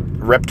people,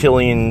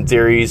 reptilian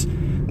theories,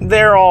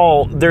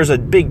 there's a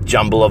big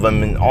jumble of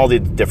them, and all the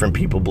different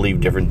people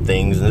believe different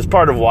things. And it's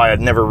part of why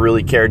I'd never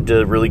really cared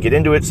to really get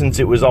into it, since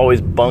it was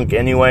always bunk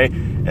anyway,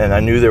 and I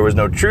knew there was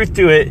no truth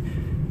to it.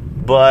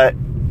 But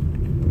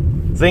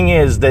thing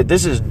is that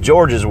this is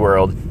George's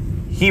world.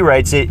 He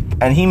writes it,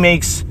 and he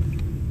makes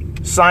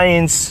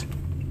science,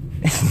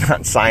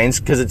 not science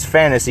because it's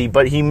fantasy,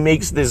 but he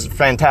makes this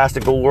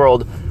fantastical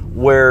world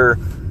where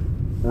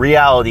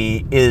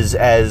reality is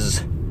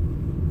as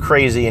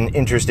crazy and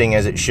interesting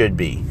as it should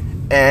be.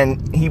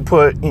 And he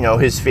put,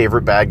 his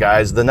favorite bad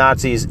guys, the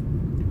Nazis,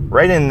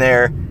 right in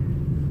there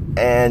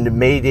and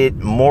made it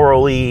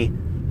morally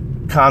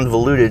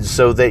convoluted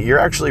so that you're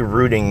actually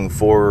rooting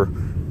for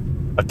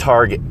a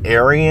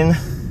Targaryen.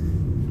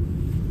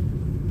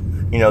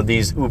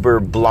 These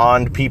uber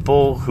blonde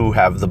people who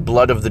have the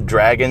blood of the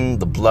dragon,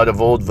 the blood of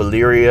old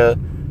Valyria.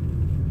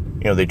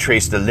 They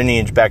trace the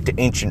lineage back to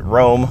ancient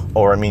Rome,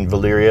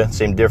 Valyria,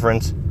 same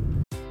difference.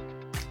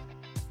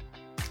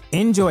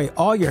 Enjoy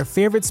all your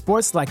favorite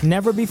sports like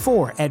never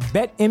before at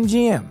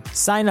BetMGM.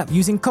 Sign up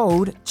using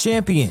code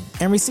CHAMPION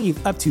and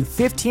receive up to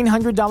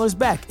 $1,500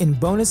 back in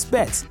bonus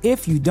bets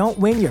if you don't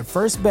win your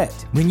first bet.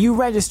 When you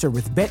register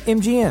with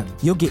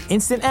BetMGM, you'll get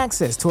instant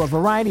access to a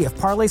variety of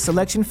parlay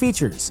selection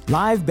features,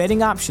 live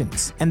betting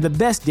options, and the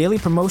best daily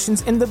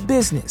promotions in the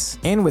business.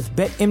 And with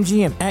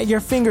BetMGM at your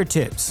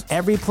fingertips,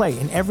 every play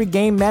and every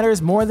game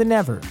matters more than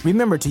ever.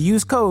 Remember to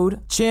use code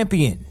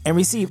CHAMPION and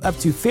receive up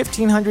to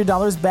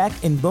 $1,500 back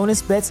in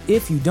bonus bets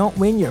if you don't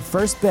win your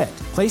first bet.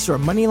 Place your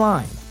money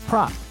line,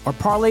 prop, or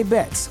parlay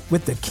bets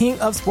with the king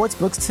of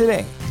sportsbooks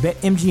today.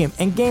 BetMGM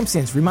and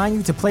GameSense remind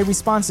you to play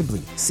responsibly.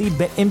 See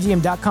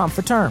BetMGM.com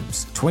for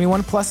terms.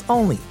 21 plus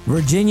only.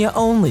 Virginia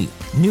only.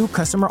 New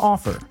customer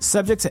offer.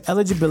 Subject to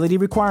eligibility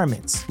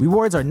requirements.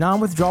 Rewards are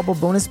non-withdrawable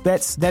bonus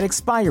bets that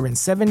expire in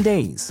 7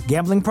 days.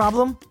 Gambling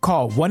problem?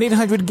 Call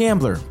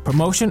 1-800-GAMBLER.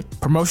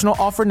 Promotional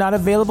offer not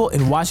available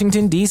in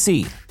Washington,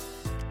 D.C.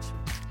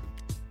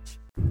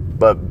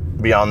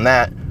 But beyond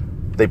that,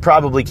 they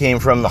probably came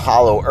from the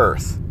Hollow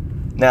Earth.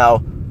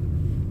 Now,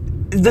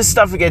 this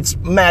stuff gets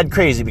mad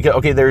crazy because,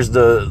 okay, there's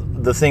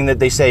the thing that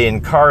they say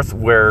in Karth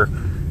where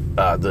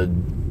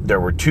there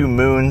were 2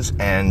 moons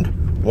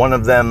and one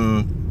of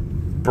them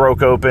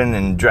broke open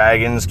and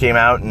dragons came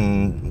out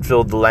and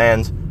filled the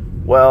land.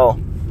 Well,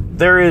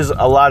 there's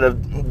a lot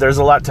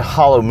to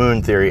Hollow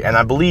Moon theory, and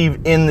I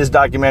believe in this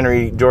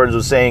documentary George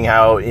was saying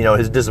how,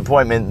 his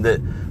disappointment that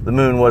the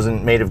moon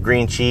wasn't made of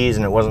green cheese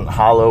and it wasn't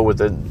hollow with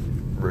the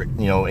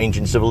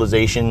ancient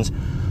civilizations.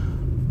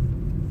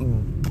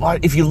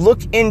 But if you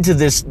look into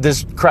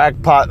this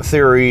crackpot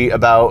theory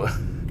about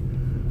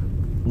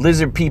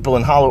lizard people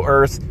and Hollow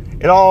Earth,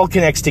 it all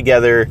connects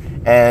together,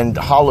 and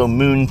Hollow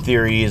Moon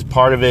theory is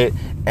part of it,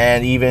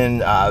 and even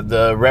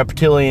the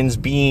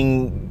reptilians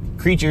being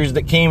creatures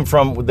that came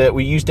from, that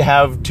we used to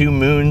have 2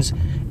 moons,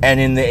 and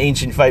in the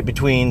ancient fight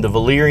between the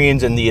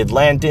Valyrians and the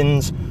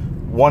Atlantans,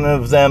 one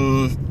of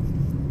them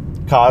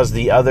caused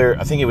the other,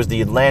 I think it was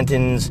the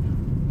Atlantans,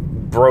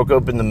 broke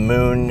open the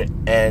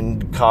moon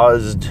and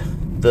caused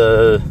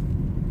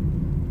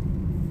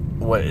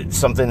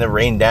something to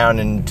rain down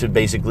and to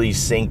basically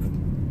sink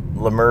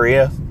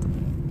Lemuria.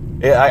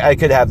 I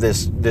could have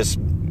this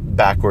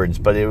backwards,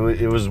 but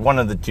it was one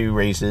of the 2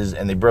 races,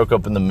 and they broke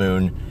open the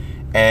moon.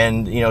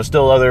 And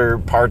still other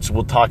parts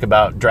will talk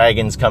about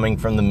dragons coming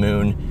from the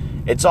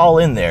moon. It's all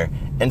in there.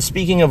 And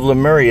speaking of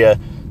Lemuria,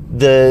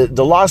 the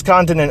lost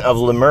continent of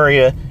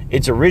Lemuria,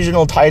 its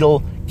original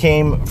title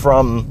came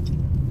from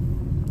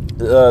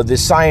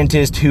this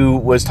scientist who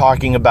was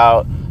talking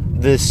about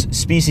this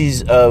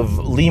species of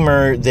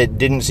lemur that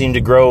didn't seem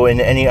to grow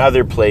in any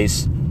other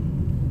place,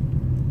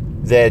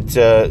 that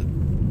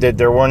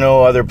there were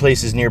no other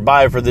places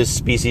nearby for this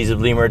species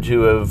of lemur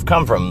to have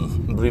come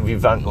from. I believe he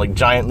found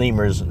giant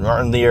lemurs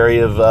in the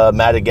area of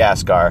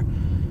Madagascar.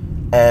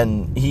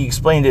 And he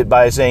explained it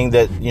by saying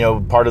that,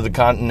 part of the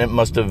continent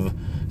must have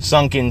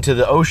sunk into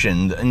the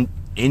ocean, the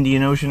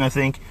Indian Ocean, I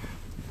think.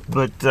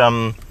 But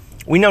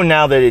we know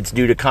now that it's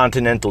due to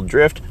continental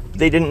drift.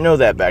 They didn't know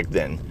that back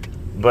then.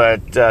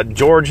 But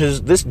George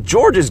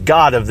is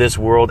God of this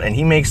world, and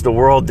he makes the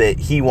world that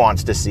he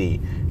wants to see,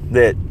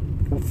 that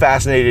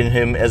fascinated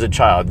him as a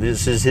child.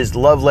 This is his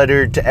love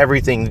letter to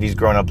everything that he's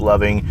grown up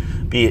loving,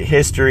 be it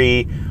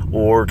history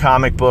or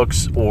comic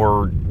books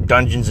or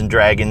Dungeons and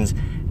Dragons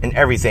and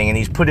everything. And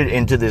he's put it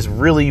into this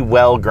really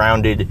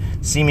well-grounded,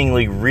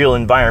 seemingly real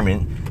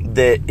environment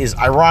that is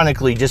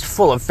ironically just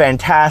full of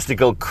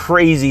fantastical,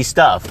 crazy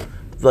stuff.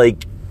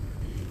 But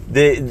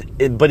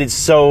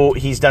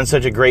he's done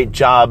such a great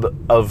job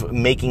of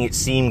making it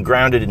seem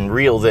grounded and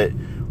real that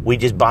we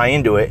just buy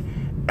into it.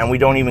 and we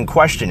don't even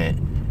question it.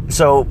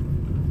 So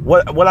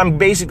what I'm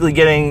basically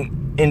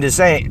getting into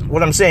saying,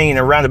 what I'm saying in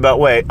a roundabout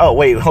way,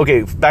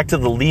 back to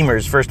the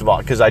lemurs first of all,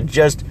 because I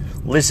just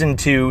listened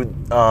to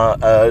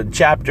a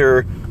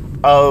chapter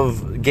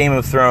of Game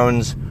of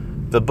Thrones,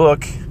 the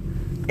book,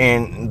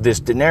 and this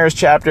Daenerys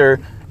chapter.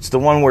 It's the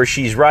one where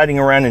she's riding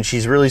around and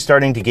she's really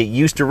starting to get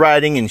used to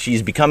riding, and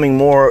she's becoming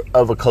more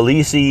of a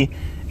Khaleesi,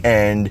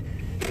 and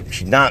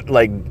she's not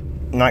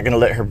going to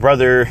let her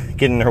brother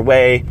get in her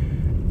way,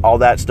 all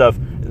that stuff.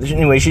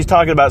 Anyway, she's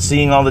talking about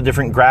seeing all the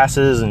different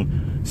grasses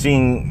and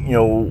seeing,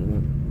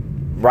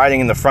 riding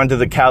in the front of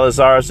the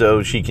Khalasar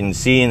so she can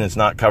see and it's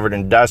not covered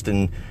in dust,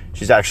 and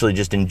she's actually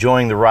just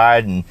enjoying the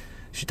ride. And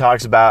she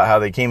talks about how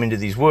they came into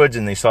these woods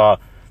and they saw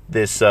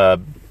this,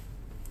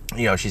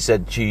 she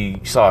said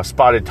she saw a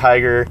spotted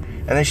tiger,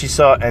 and then she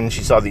saw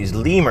these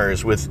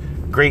lemurs with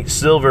great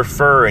silver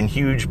fur and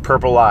huge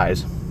purple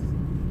eyes.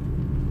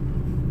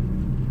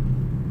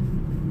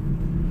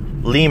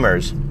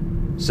 Lemurs,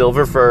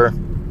 silver fur,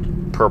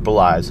 purple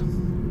eyes.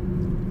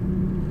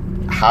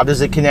 How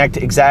does it connect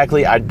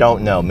exactly? I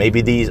don't know.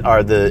 Maybe these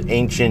are the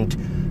ancient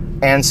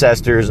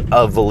ancestors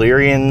of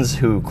Valyrians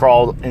who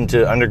crawled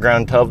into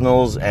underground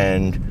tunnels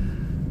and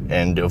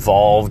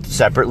evolved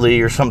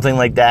separately or something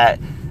like that.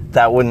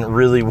 That wouldn't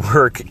really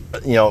work,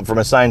 from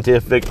a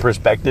scientific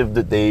perspective,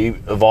 that they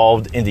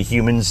evolved into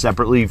humans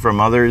separately from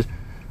others.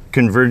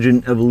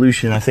 Convergent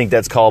evolution, I think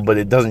that's called, but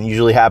it doesn't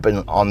usually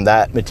happen on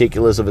that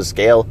meticulous of a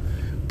scale.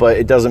 But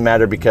it doesn't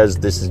matter because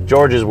this is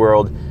George's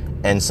world,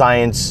 and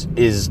science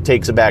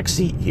takes a back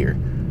seat here.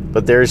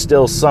 But there's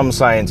still some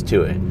science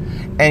to it.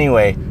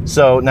 Anyway,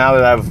 so now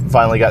that I've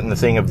finally gotten the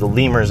thing of the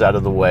lemurs out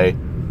of the way,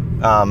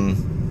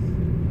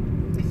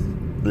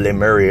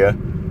 Lemuria.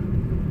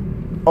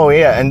 Oh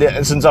yeah, and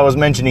since I was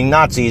mentioning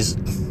Nazis,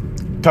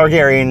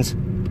 Targaryen,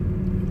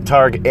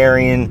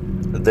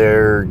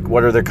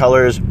 what are their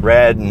colors?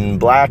 Red and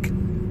black.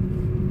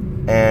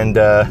 And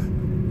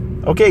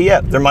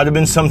there might have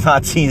been some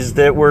Nazis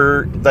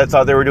that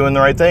thought they were doing the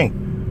right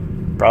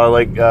thing.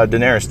 Probably like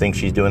Daenerys thinks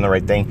she's doing the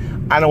right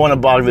thing. I don't want to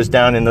bog this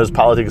down in those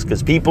politics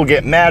because people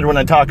get mad when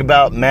I talk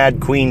about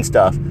Mad Queen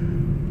stuff.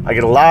 I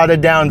get a lot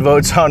of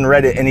downvotes on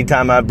Reddit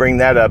anytime I bring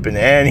that up in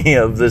any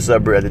of the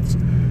subreddits.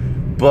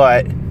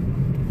 But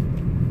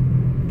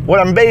what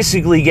I'm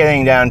basically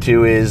getting down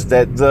to is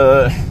that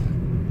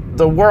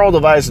the world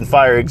of Ice and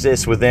Fire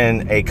exists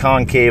within a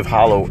concave,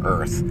 hollow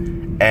Earth.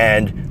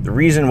 And the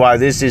reason why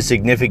this is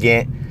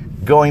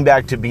significant, going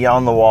back to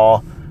Beyond the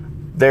Wall,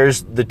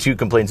 there's the two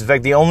complaints. In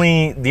fact, the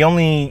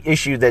only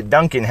issue that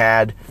Duncan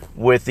had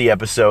with the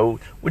episode,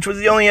 which was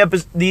the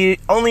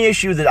only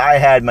issue that I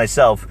had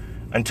myself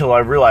until I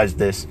realized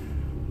this,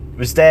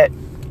 was that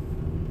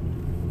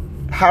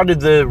how did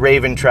the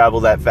Raven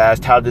travel that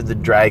fast? How did the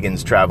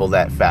dragons travel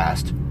that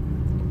fast?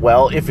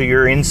 Well, if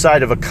you're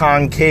inside of a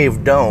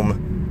concave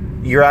dome,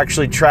 you're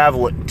actually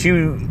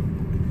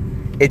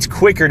it's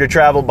quicker to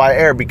travel by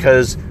air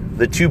because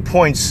the 2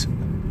 points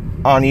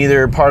on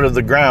either part of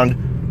the ground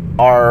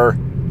are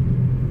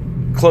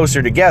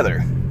closer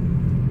together.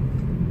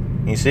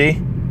 You see?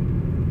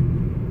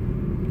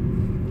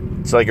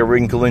 It's like a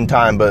wrinkle in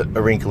time, but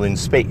a wrinkle in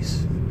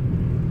space.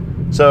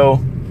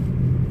 So,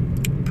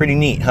 pretty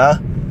neat, huh?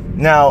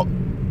 Now,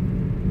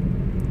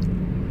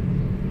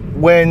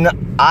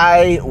 when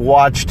I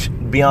watched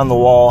Beyond the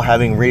Wall,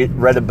 having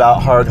read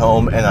about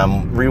Hardhome, and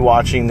I'm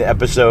rewatching the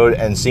episode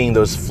and seeing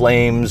those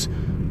flames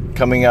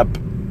coming up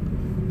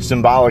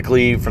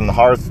symbolically from the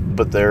hearth,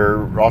 but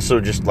they're also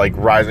just like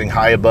rising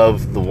high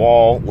above the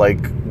wall,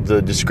 like the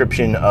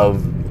description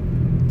of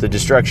the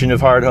destruction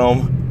of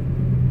Hardhome.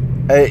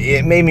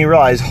 It made me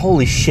realize,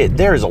 holy shit,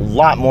 there's a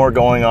lot more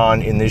going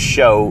on in this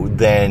show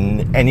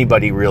than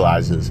anybody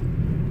realizes.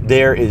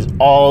 There is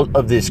all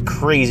of this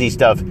crazy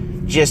stuff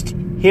just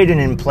hidden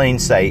in plain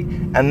sight,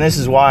 and this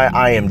is why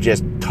I am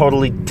just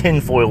totally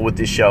tinfoil with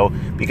this show,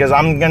 because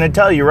I'm going to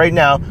tell you right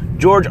now,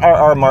 George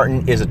R.R.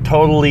 Martin is a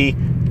totally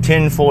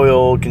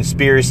tinfoil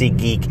conspiracy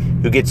geek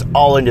who gets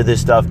all into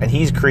this stuff, and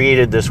he's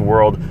created this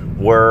world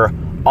where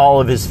all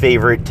of his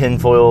favorite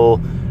tinfoil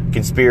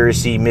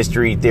conspiracy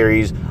mystery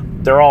theories,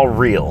 they're all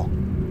real,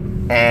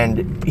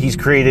 and he's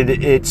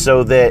created it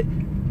so that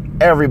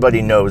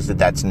everybody knows that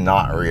that's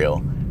not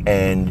real.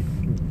 And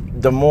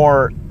the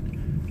more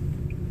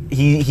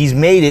he's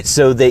made it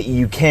so that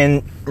you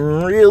can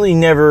really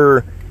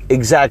never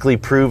exactly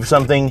prove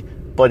something,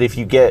 but if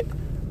you get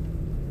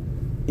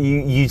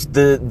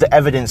the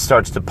evidence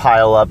starts to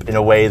pile up in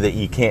a way that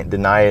you can't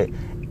deny it,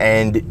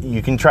 and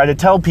you can try to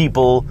tell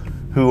people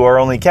who are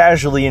only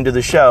casually into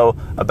the show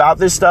about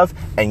this stuff,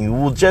 and you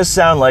will just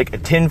sound like a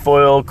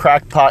tinfoil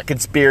crackpot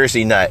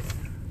conspiracy nut,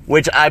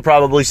 which I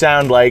probably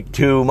sound like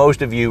to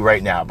most of you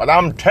right now. But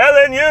I'm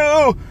telling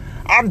you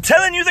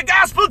the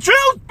gospel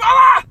truth,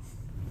 brother!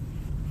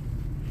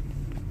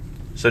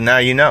 So now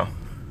you know.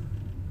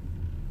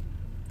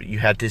 But you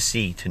had to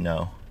see to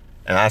know.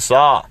 And I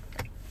saw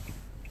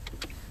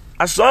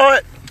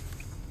it.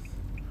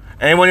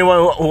 Anyone who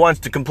wants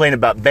to complain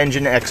about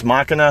Benjen Ex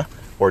Machina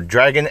or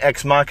Dragon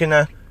Ex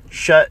Machina,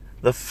 shut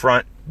the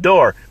front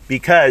door,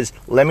 because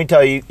let me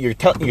tell you,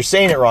 you're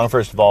saying it wrong.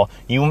 First of all,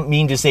 you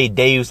mean to say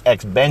Deus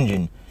ex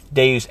Benjen,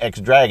 Deus ex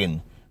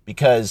Dragon,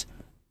 because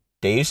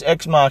Deus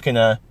ex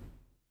Machina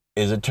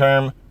is a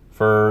term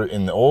for,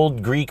 in the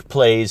old Greek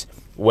plays,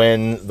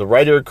 when the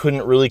writer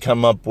couldn't really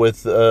come up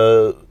with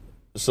a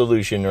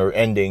solution or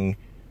ending,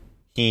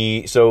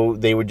 so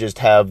they would just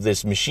have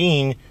this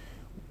machine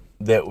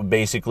that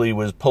basically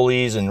was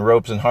pulleys and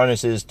ropes and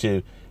harnesses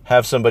to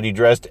have somebody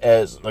dressed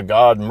as the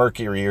god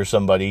Mercury or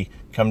somebody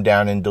come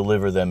down and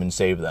deliver them and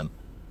save them.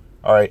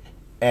 All right.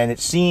 And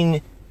it's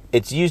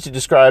used to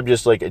describe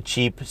just like a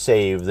cheap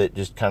save that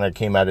just kind of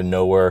came out of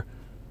nowhere,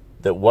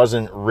 that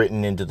wasn't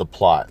written into the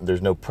plot.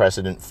 There's no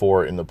precedent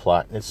for it in the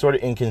plot. It's sort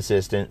of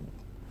inconsistent,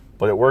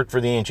 but it worked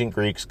for the ancient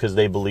Greeks because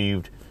they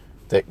believed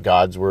that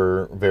gods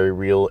were very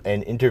real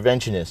and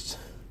interventionists,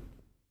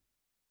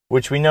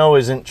 which we know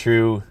isn't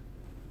true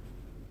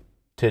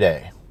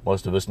today.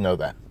 Most of us know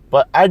that.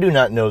 But I do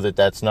not know that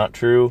that's not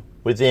true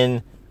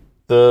within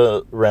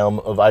the realm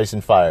of Ice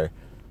and Fire.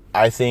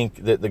 I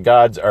think that the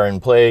gods are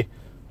in play,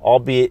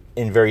 albeit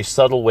in very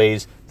subtle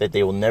ways, that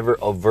they will never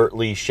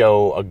overtly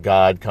show a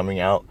god coming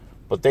out,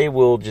 but they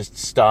will just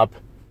stop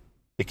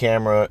the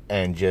camera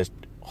and just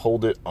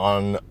hold it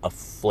on a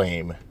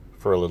flame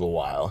for a little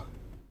while.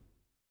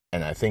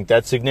 And I think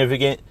that's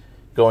significant.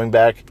 Going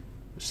back,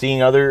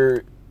 seeing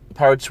other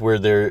parts where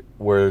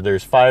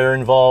there's fire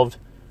involved.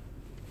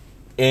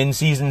 In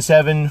season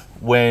 7,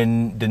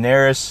 when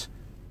Daenerys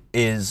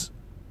is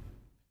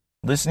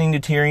listening to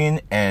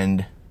Tyrion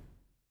and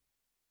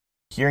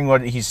hearing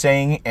what he's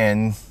saying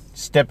and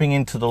stepping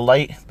into the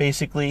light,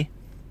 basically.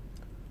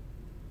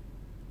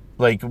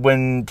 Like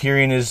when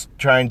Tyrion is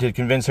trying to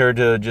convince her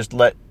to just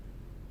let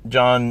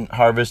Jon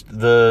harvest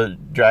the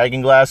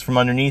dragon glass from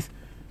underneath,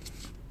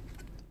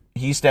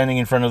 he's standing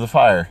in front of the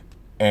fire.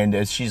 And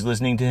as she's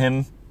listening to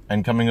him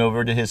and coming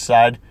over to his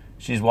side,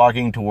 she's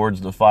walking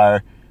towards the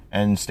fire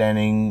and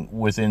standing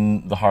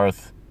within the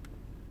hearth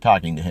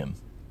talking to him.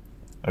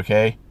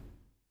 Okay?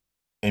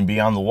 And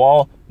Beyond the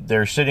Wall,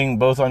 they're sitting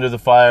both under the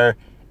fire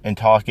and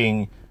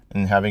talking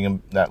and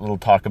having that little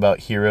talk about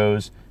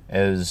heroes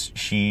as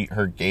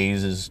her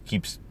gaze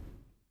keeps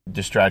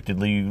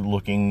distractedly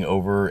looking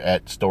over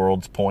at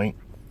Storald's Point.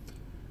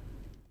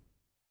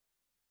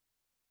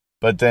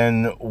 But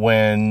then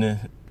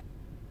when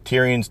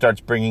Tyrion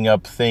starts bringing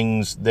up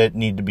things that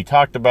need to be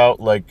talked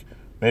about, like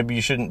maybe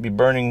you shouldn't be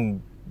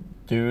burning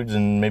dudes,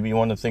 and maybe you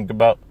want to think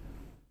about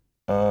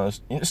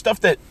stuff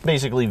that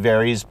basically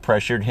Varys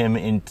pressured him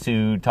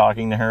into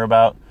talking to her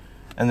about.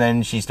 And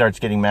then she starts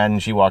getting mad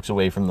and she walks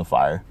away from the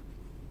fire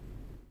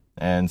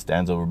and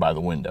stands over by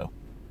the window.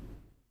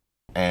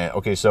 And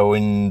okay, so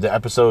in the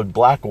episode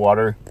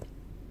Blackwater,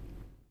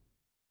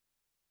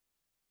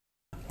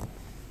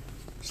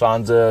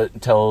 Sansa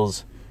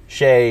tells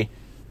Shae,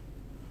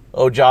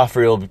 "Oh,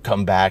 Joffrey will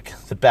come back.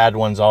 The bad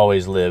ones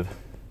always live."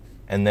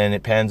 And then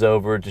it pans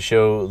over to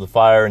show the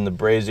fire and the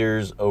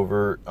braziers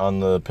over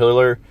on the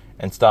pillar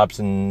and stops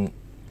and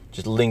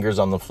just lingers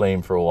on the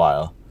flame for a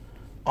while.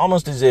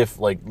 Almost as if,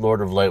 like,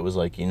 Lord of Light was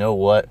like, you know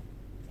what?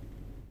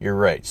 You're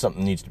right.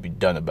 Something needs to be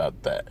done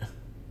about that.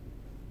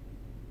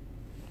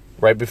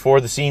 Right before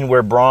the scene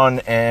where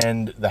Bronn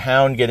and the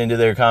Hound get into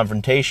their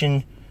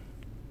confrontation,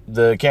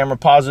 the camera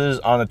pauses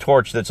on a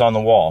torch that's on the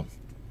wall.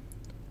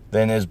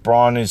 Then as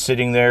Bronn is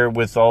sitting there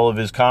with all of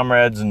his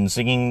comrades and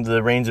singing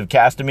the Rains of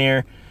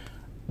Castamere,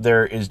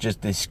 there is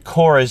just this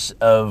chorus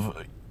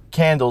of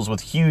candles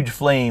with huge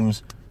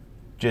flames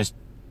just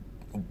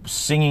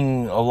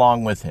singing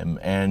along with him.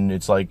 And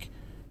it's like,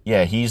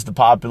 yeah, he's the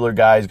popular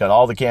guy. He's got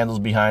all the candles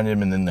behind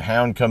him. And then the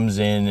Hound comes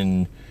in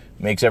and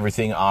makes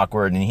everything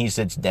awkward. And he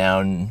sits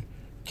down,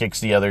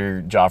 kicks the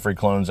other Joffrey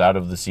clones out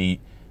of the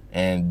seat.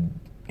 And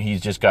he's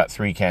just got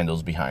 3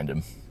 candles behind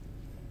him.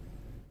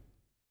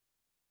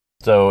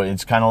 So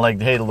it's kind of like,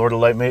 hey, the Lord of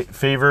Light may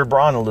favor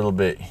Bronn a little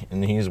bit,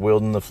 and he's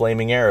wielding the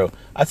flaming arrow.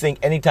 I think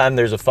anytime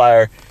there's a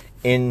fire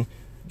in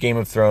Game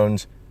of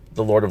Thrones,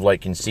 the Lord of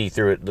Light can see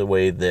through it the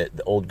way that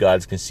the old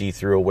gods can see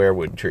through a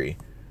weirwood tree.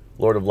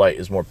 Lord of Light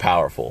is more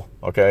powerful,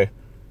 okay?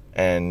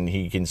 And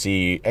he can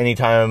see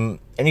anytime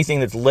anything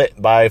that's lit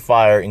by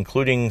fire,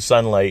 including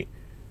sunlight,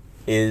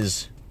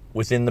 is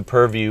within the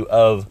purview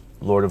of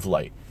Lord of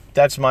Light.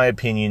 That's my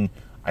opinion.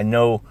 I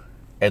know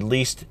at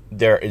least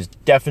there is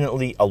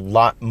definitely a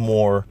lot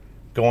more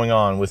going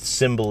on with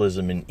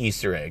symbolism and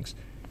Easter eggs.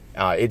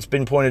 It's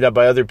been pointed out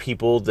by other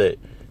people that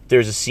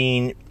there's a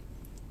scene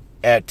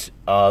at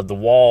the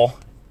wall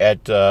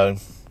at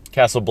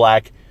Castle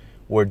Black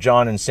where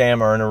Jon and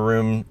Sam are in a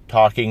room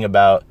talking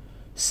about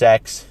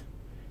sex,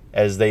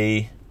 as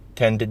they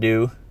tend to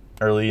do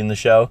early in the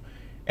show.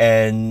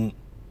 And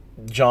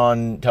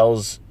Jon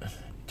tells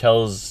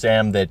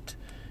Sam that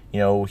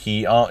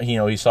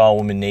he saw a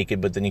woman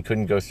naked, but then he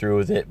couldn't go through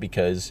with it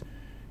because,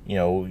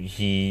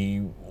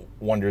 he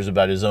wonders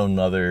about his own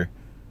mother.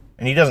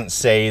 And he doesn't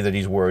say that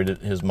he's worried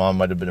that his mom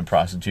might have been a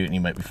prostitute and he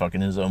might be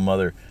fucking his own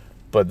mother,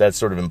 but that's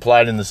sort of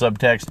implied in the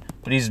subtext.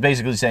 But he's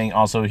basically saying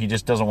also he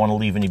just doesn't want to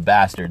leave any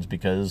bastards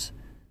because,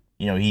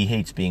 he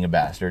hates being a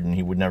bastard and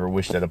he would never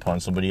wish that upon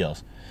somebody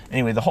else.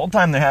 Anyway, the whole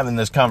time they're having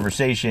this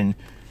conversation,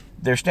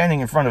 they're standing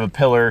in front of a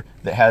pillar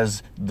that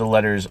has the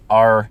letters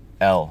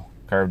RL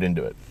carved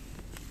into it.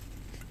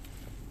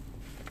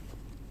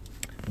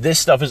 This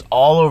stuff is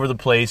all over the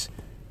place,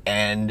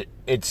 and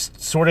it's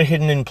sort of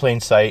hidden in plain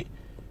sight.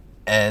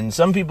 And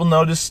some people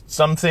notice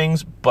some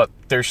things, but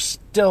there's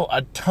still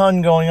a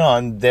ton going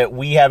on that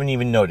we haven't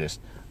even noticed.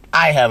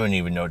 I haven't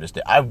even noticed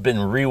it. I've been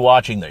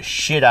rewatching the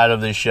shit out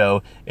of this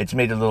show. It's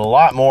made it a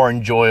lot more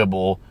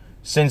enjoyable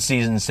since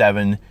season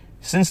 7,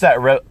 since that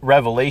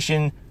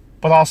revelation,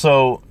 but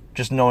also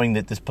just knowing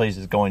that this place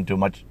is going to a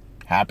much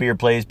happier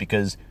place.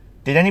 Because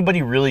did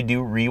anybody really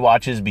do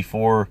rewatches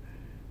before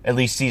at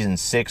least season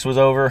 6 was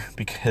over?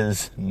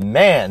 Because,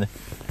 man,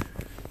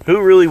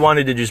 who really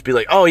wanted to just be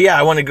like, oh yeah,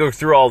 I want to go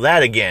through all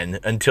that again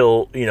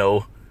until,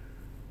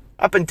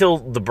 up until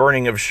the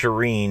burning of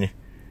Shireen,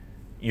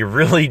 you're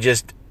really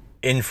just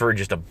in for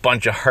just a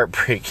bunch of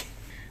heartbreak.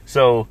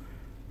 So,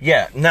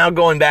 yeah, now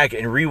going back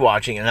and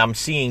rewatching, and I'm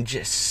seeing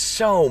just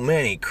so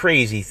many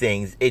crazy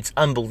things. It's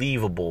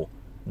unbelievable.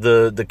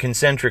 The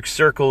concentric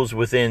circles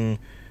within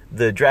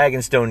the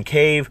Dragonstone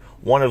Cave,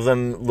 one of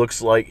them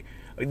looks like,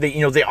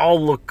 they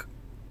all look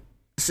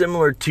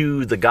similar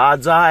to the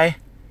God's Eye.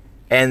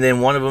 And then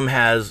one of them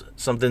has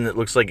something that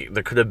looks like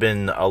there could have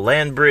been a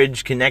land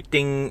bridge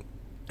connecting.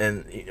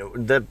 And,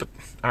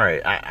 all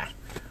right,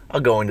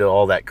 I'll go into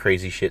all that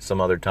crazy shit some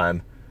other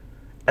time.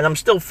 And I'm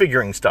still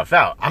figuring stuff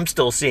out. I'm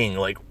still seeing,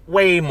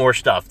 way more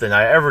stuff than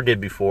I ever did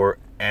before.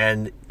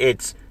 And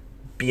it's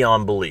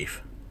beyond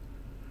belief.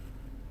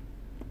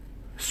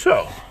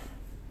 So,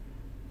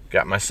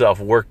 got myself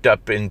worked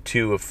up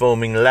into a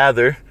foaming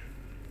lather.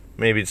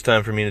 Maybe it's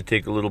time for me to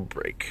take a little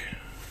break.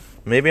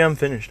 Maybe I'm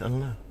finished. I don't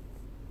know.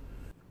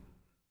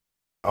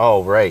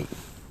 All right.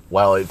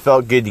 Well, it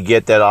felt good to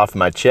get that off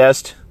my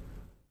chest.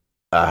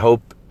 I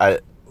hope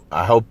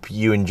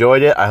you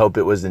enjoyed it. I hope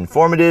it was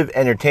informative,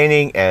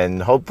 entertaining,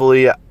 and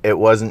hopefully it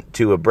wasn't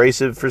too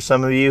abrasive for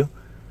some of you.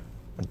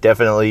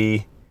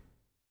 Definitely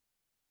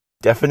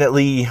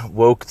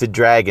woke the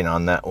dragon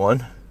on that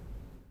one.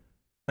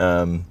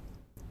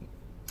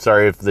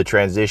 Sorry if the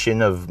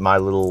transition of my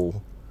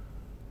little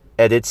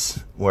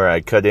edits where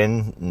I cut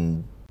in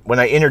and when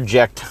I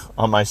interject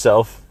on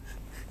myself.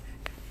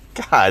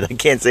 God, I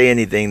can't say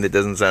anything that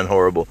doesn't sound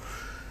horrible.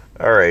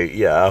 All right,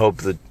 yeah, I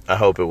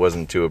hope it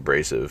wasn't too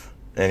abrasive.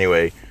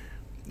 Anyway,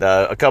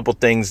 a couple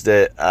things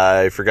that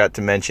I forgot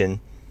to mention.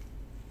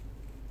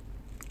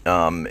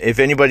 If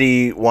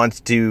anybody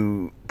wants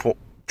to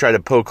try to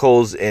poke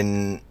holes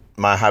in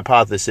my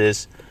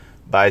hypothesis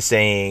by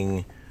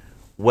saying,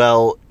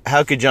 well,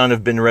 how could Jon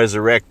have been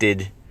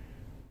resurrected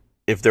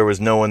if there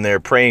was no one there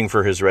praying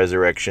for his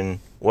resurrection?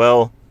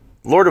 Well,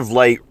 Lord of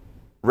Light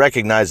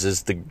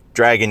recognizes the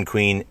Dragon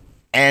Queen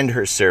and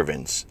her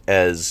servants,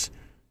 as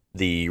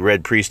the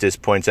Red Priestess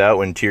points out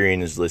when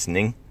Tyrion is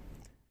listening.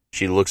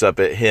 She looks up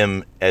at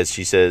him as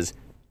she says,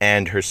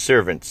 and her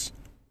servants.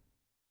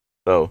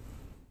 So,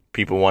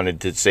 people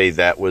wanted to say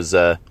that was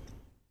a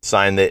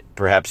sign that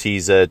perhaps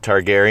he's a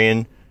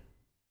Targaryen.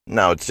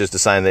 No, it's just a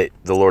sign that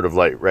the Lord of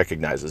Light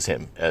recognizes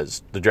him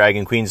as the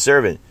Dragon Queen's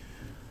servant,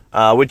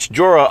 which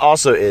Jorah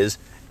also is.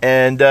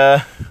 And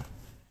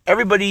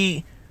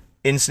everybody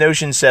in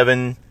Snowshin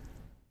 7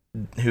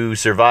 who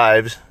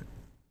survives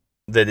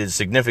that is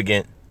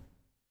significant,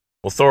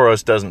 well,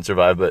 Thoros doesn't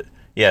survive, but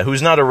yeah,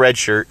 who's not a red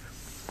shirt,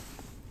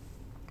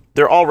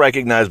 they're all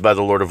recognized by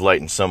the Lord of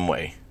Light in some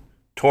way.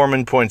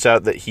 Tormund points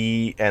out that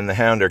he and the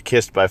Hound are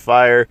kissed by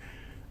fire.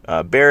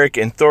 Beric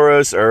and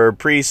Thoros are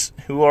priests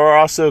who are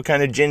also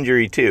kind of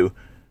gingery too,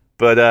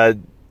 but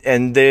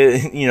and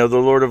the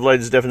Lord of Light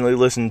has definitely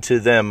listened to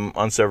them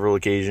on several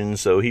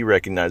occasions, so he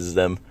recognizes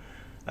them.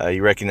 He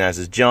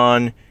recognizes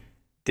Jon.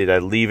 Did I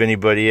leave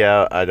anybody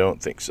out? I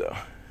don't think so.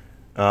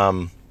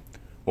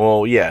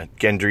 Well, yeah,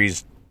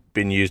 Gendry's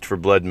been used for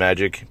blood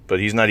magic, but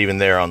he's not even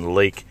there on the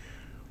lake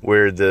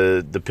where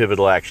the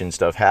pivotal action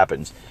stuff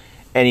happens.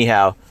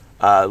 Anyhow,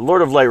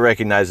 Lord of Light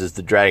recognizes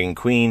the Dragon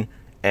Queen,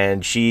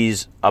 and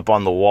she's up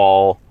on the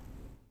wall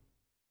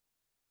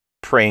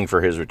praying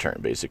for his return,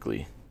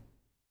 basically.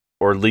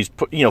 Or at least,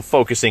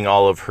 focusing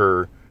all of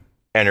her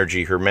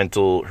energy, her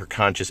mental, her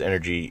conscious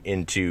energy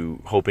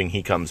into hoping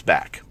he comes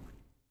back.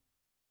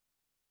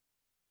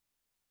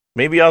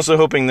 Maybe also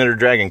hoping that her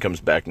dragon comes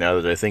back now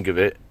that I think of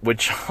it,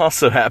 which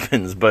also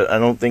happens, but I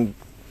don't think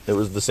it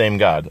was the same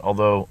god,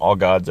 although all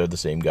gods are the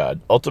same god.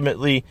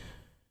 Ultimately,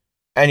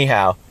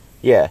 anyhow,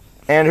 yeah,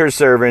 and her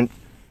servant,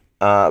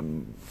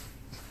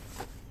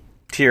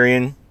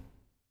 Tyrion,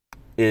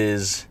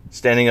 is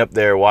standing up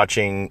there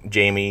watching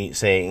Jaime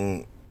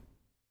saying,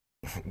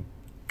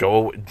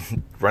 "Go,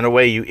 run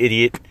away, you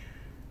idiot."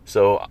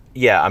 So,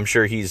 yeah, I'm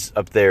sure he's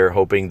up there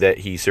hoping that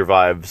he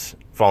survives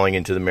falling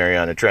into the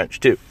Mariana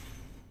Trench, too.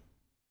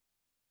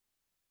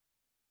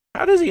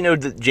 How does he know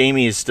that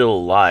Jaime is still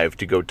alive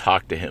to go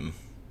talk to him?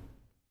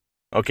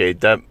 Okay,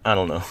 I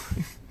don't know.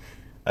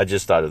 I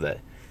just thought of that.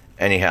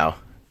 Anyhow,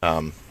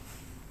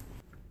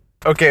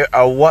 okay,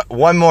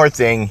 one more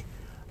thing.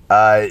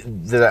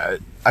 that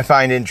I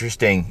find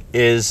interesting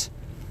is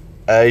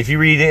if you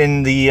read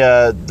in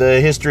the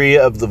history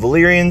of the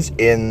Valyrians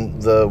in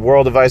the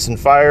World of Ice and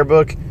Fire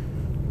book,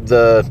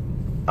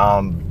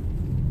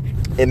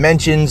 it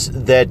mentions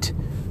that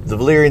the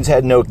Valyrians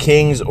had no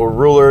kings or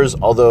rulers,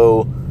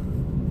 although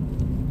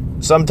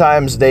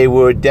sometimes they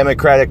would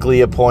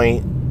democratically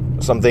appoint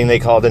something they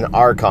called an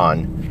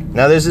archon.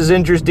 Now this is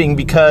interesting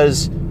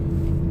because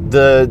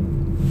the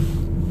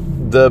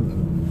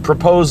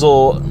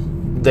proposal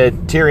that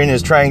Tyrion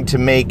is trying to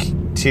make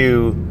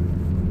to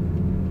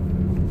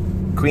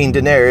Queen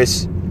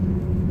Daenerys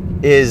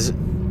is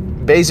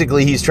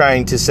basically he's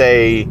trying to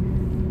say,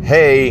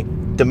 hey,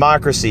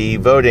 democracy,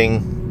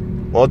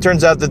 voting. Well, it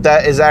turns out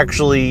that is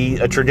actually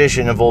a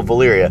tradition of old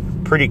Valyria.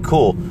 Pretty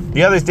cool.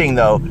 The other thing,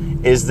 though,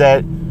 is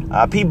that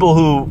people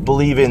who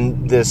believe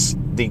in these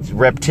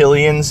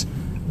reptilians,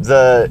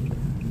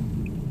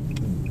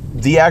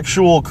 the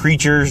actual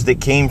creatures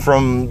that came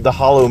from the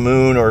Hollow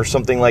Moon or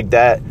something like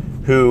that,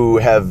 who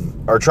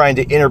are trying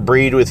to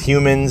interbreed with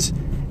humans,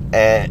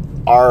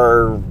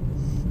 are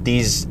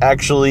these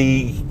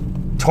actually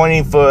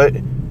 20-foot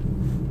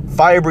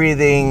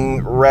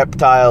fire-breathing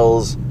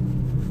reptiles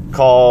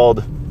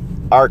called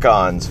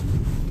archons.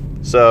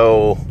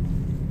 So,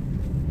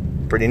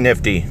 pretty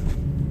nifty.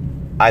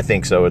 I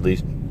think so, at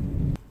least.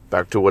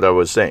 Back to what I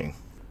was saying.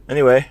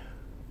 Anyway,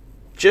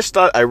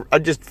 I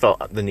just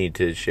felt the need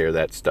to share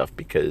that stuff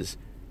because,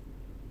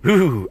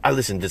 I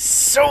listened to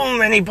so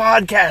many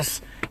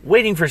podcasts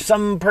waiting for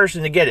some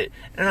person to get it.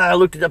 And I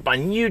looked it up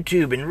on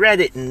YouTube and read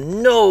it,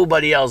 and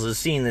nobody else has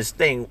seen this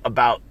thing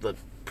about the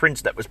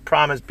prince that was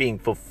promised being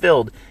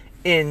fulfilled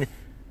in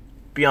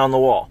Beyond the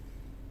Wall.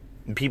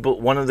 And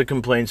one of the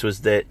complaints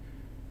was that,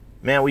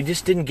 man, we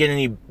just didn't get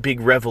any big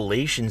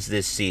revelations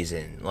this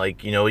season.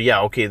 Like,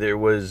 okay, there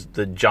was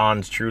the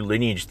Jon's true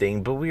lineage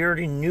thing, but we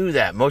already knew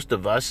that. Most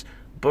of us,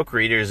 book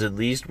readers at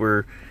least,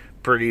 were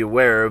pretty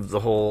aware of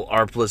the whole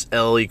R plus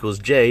L equals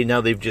J.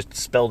 Now they've just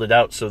spelled it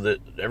out so that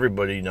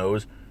everybody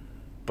knows.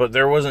 But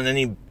there wasn't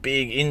any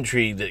big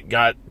intrigue that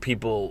got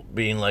people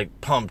being,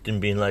 pumped and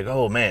being like,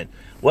 oh, man.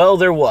 Well,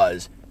 there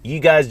was. You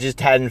guys just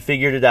hadn't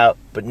figured it out,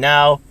 but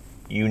now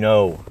you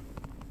know.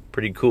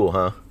 Pretty cool,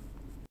 huh?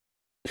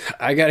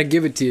 I gotta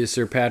give it to you,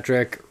 Sir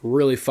Patrick.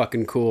 Really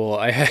fucking cool.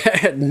 I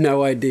had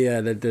no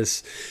idea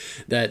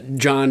that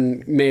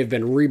Jon may have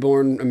been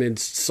reborn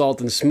amidst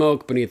salt and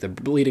smoke beneath a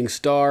bleeding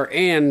star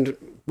and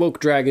woke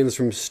dragons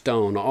from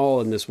stone,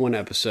 all in this one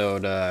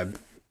episode.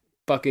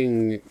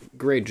 Fucking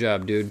great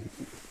job, dude.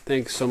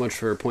 Thanks so much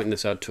for pointing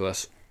this out to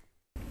us.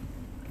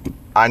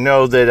 I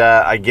know that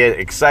I get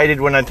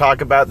excited when I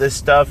talk about this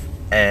stuff,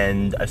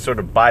 and I sort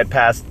of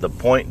bypassed the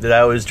point that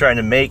I was trying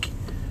to make.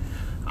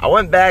 I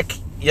went back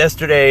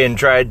yesterday and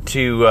tried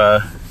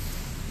to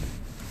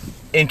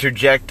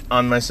interject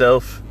on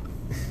myself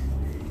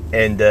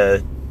and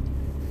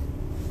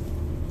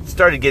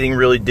started getting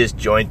really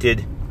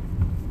disjointed,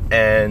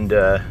 and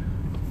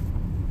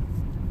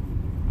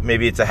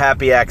maybe it's a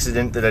happy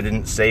accident that I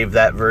didn't save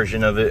that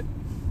version of it,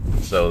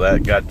 so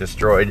that got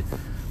destroyed.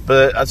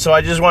 But so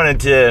I just wanted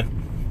to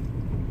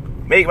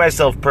make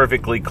myself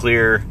perfectly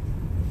clear.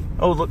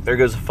 Oh, look, there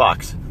goes a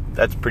fox.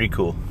 That's pretty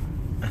cool.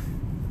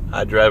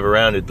 I drive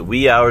around at the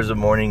wee hours of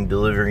morning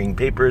delivering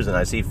papers, and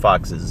I see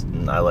foxes,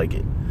 and I like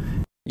it.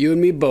 You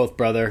and me both,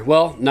 brother.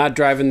 Well, not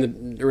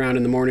driving around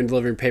in the morning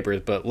delivering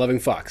papers, but loving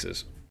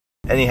foxes.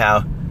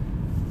 Anyhow,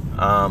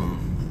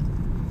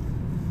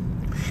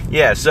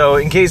 yeah, so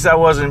in case I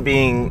wasn't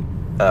being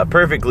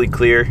perfectly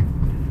clear,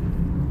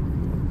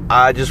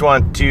 I just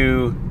want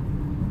to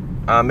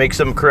make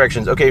some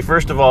corrections. Okay,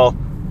 first of all,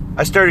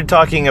 I started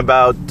talking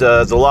about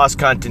the lost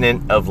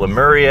continent of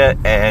Lemuria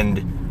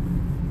and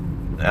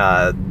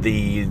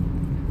the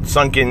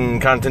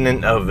sunken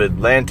continent of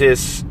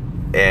Atlantis,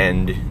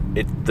 and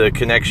the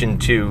connection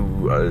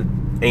to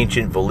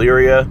ancient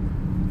Valyria.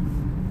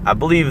 I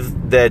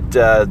believe that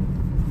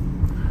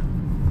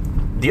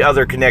the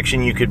other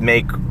connection you could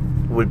make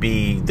would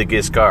be the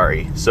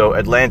Giscari. So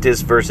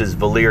Atlantis versus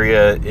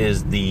Valyria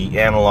is the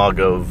analog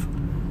of...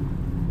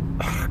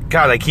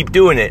 God, I keep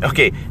doing it.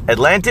 Okay,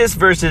 Atlantis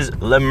versus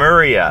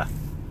Lemuria.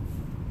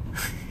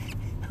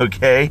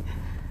 Okay?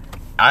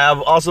 I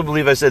also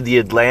believe I said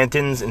the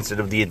Atlantans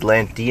instead of the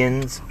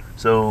Atlanteans,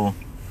 so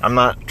I'm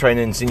not trying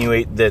to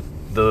insinuate that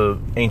the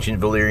ancient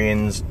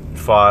Valyrians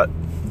fought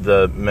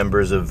the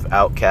members of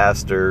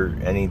Outcast or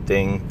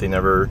anything. They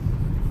never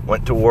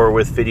went to war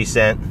with 50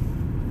 Cent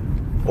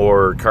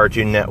or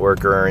Cartoon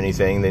Network or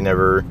anything. They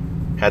never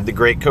had the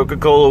Great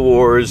Coca-Cola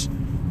Wars.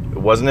 It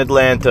wasn't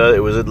Atlanta,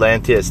 it was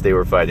Atlantis they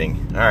were fighting.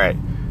 Alright,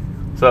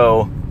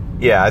 so,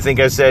 yeah, I think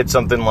I said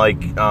something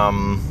like,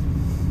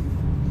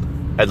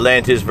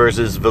 Atlantis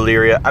versus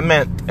Valyria. I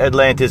meant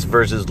Atlantis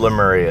versus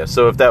Lemuria.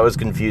 So if that was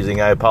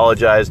confusing, I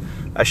apologize.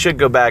 I should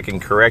go back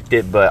and correct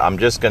it, but I'm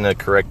just going to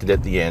correct it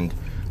at the end.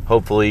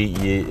 Hopefully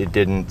it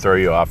didn't throw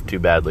you off too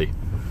badly.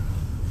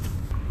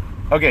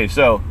 Okay,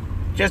 so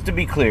just to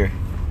be clear,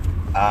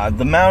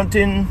 the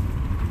mountain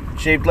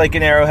shaped like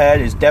an arrowhead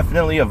is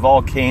definitely a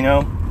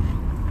volcano.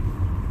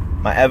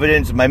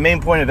 My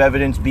main point of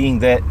evidence being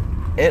that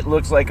it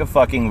looks like a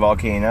fucking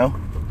volcano,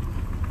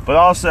 but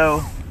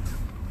also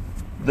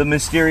the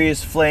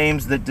mysterious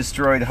flames that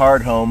destroyed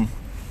Hardhome.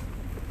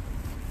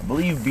 I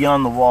believe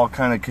Beyond the Wall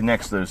kind of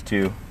connects those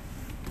two.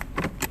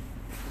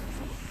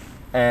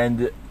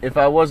 And if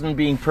I wasn't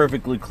being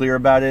perfectly clear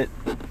about it,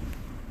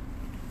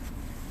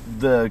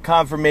 the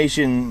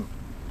confirmation,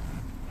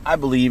 I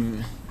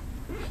believe,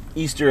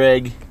 Easter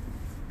egg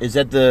is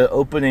at the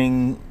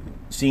opening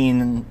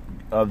scene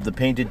of the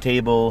painted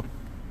table,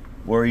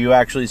 where you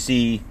actually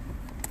see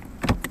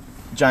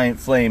giant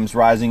flames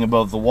rising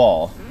above the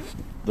wall,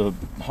 the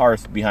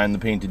hearth behind the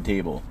painted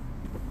table.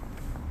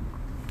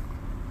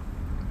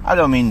 I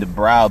don't mean to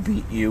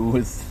browbeat you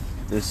with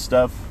this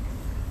stuff.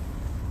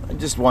 I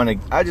just want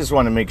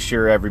to make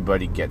sure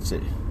everybody gets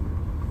it.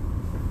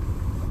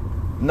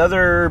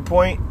 Another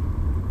point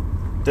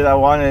that I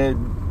want to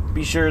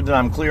be sure that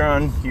I'm clear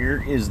on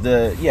here is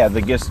the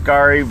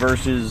Giscari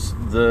versus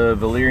the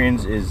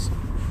Valyrians is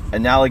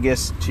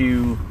analogous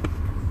to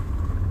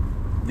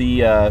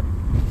the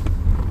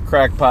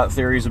crackpot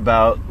theories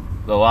about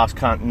the lost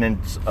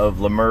continents of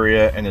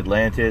Lemuria and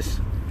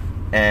Atlantis,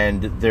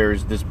 and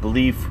there's this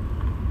belief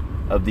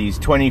of these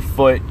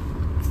 20-foot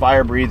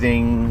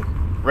fire-breathing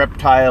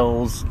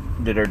reptiles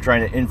that are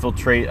trying to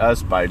infiltrate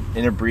us by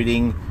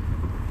interbreeding.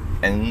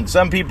 And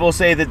some people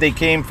say that they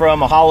came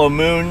from a hollow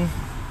moon,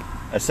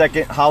 a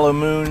second hollow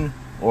moon,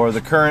 or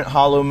the current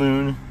hollow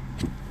moon.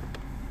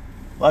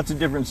 Lots of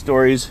different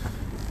stories.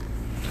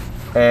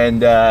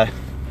 And I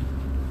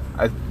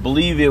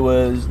believe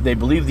they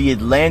believe the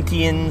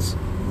Atlanteans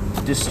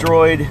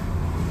destroyed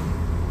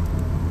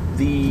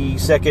the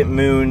second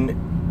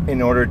moon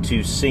in order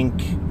to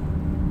sink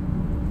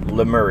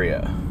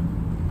Lemuria.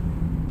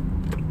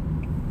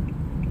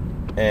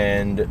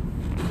 And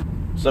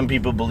some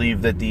people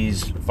believe that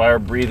these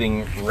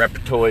fire-breathing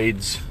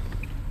reptoids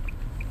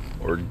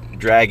or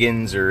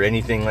dragons or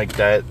anything like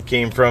that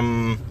came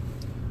from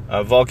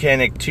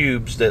volcanic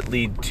tubes that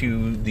lead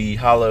to the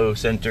hollow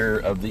center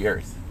of the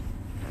earth.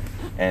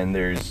 And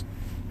there's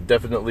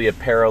definitely a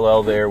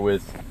parallel there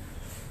with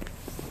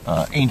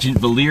ancient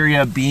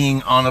Valyria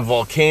being on a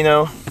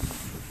volcano,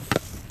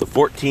 the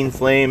 14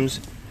 flames.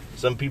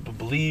 Some people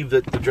believe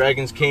that the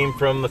dragons came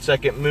from the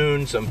second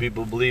moon. Some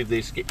people believe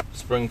they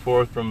sprung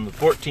forth from the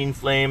 14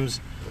 flames.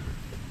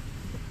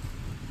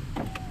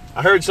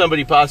 I heard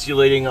somebody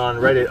postulating on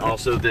Reddit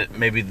also that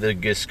maybe the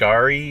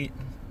Giscari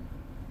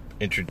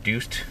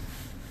introduced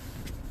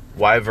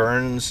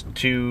wyverns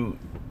to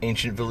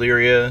ancient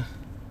Valyria,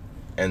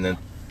 and then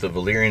the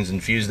Valyrians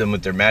infused them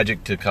with their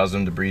magic to cause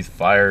them to breathe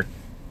fire,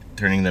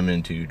 turning them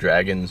into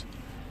dragons.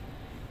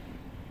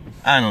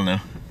 I don't know,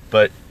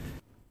 but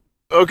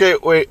okay,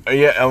 wait,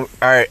 yeah,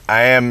 alright,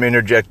 I am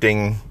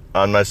interjecting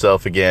on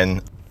myself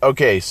again.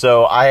 Okay,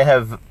 so I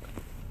have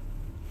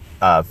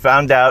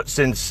found out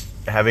since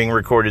having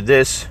recorded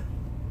this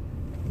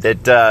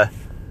that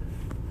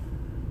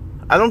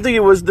I don't think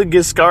it was the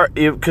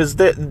Giscari, because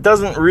that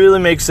doesn't really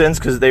make sense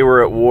because they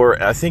were at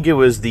war. I think it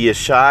was the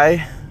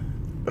Ashai.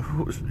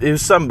 It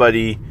was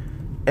somebody.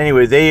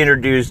 Anyway, they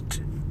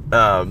introduced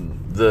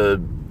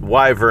the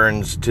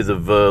wyverns to the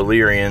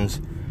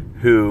Valyrians,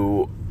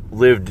 who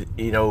lived,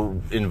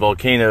 in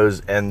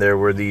volcanoes, and there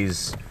were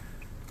these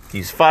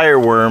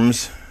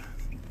fireworms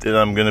that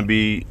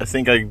I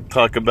think I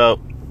talk about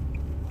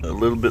a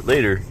little bit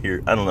later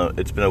here. I don't know.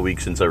 It's been a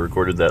week since I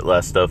recorded that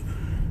last stuff.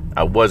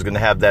 I was going to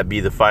have that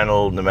be the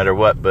final no matter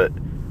what, but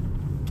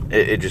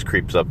it just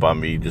creeps up on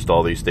me, just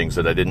all these things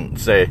that I didn't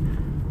say.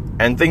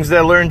 And things that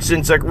I learned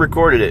since I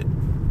recorded it.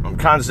 I'm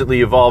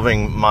constantly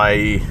evolving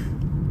my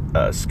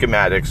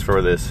schematics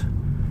for this.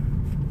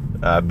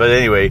 But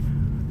anyway,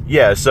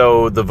 yeah,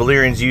 so the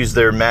Valyrians use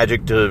their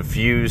magic to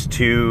fuse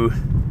two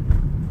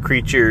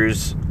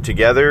creatures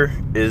together,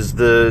 is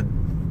the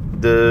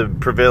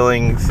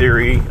prevailing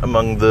theory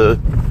among the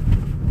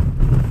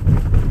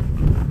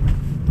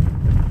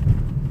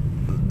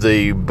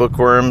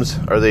bookworms.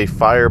 Are they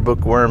fire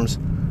bookworms?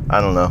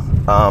 I don't know.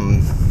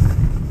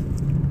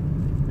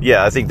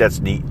 Yeah, I think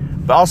that's neat.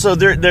 But also,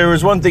 there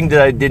was one thing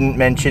that I didn't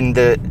mention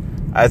that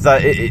I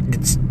thought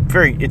it's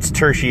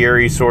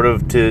tertiary sort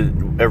of to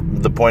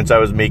the points I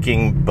was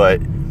making, but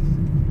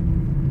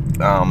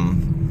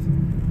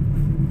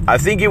I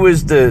think it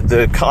was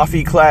the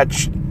Coffee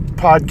Clatch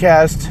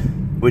podcast,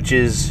 which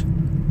is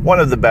one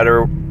of the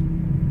better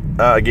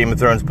Game of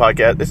Thrones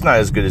podcast. It's not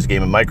as good as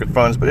Game of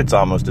Microphones, but it's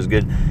almost as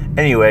good.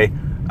 Anyway,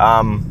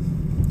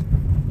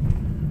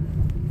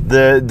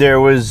 there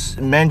was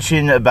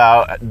mention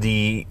about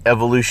the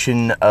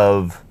evolution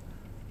of,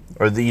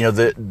 or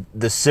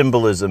the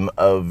symbolism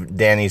of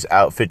Dany's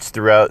outfits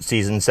throughout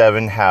season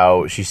 7.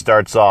 How she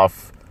starts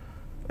off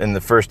in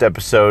the first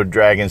episode,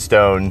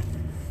 Dragonstone,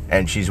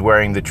 and she's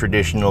wearing the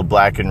traditional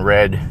black and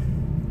red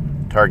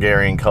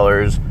Targaryen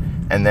colors,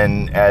 and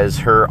then as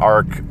her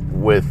arc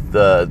with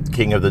the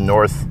King of the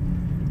North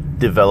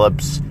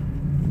develops,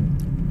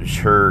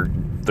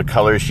 the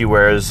colors she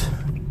wears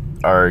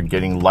are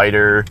getting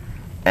lighter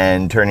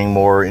and turning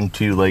more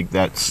into like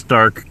that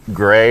stark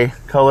gray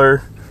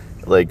color,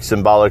 like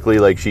symbolically,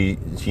 like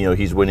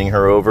he's winning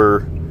her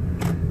over.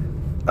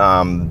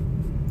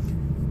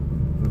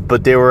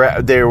 But they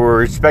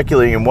were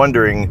speculating and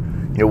wondering,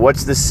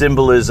 what's the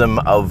symbolism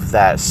of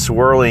that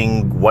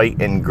swirling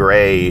white and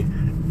gray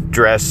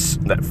dress,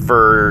 that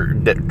fur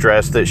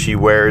dress that she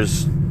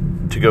wears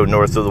to go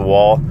north of the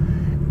wall.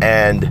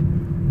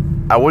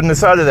 And I wouldn't have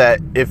thought of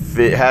that if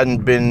it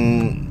hadn't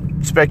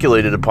been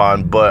speculated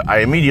upon, but I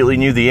immediately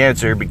knew the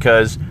answer,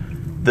 because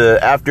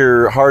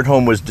after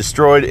Hardhome was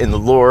destroyed in the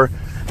lore,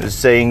 it was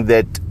saying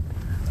that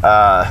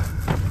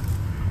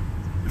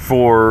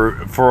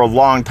for a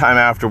long time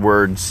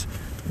afterwards,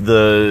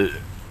 the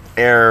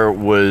air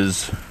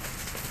was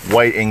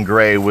white and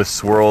gray with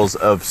swirls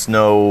of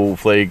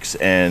snowflakes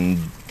and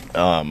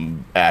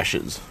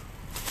ashes.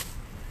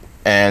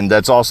 And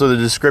that's also the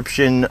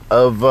description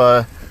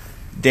of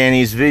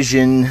Dany's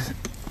vision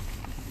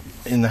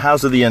in the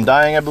House of the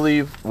Undying, I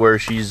believe, where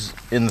she's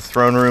in the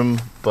throne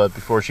room, but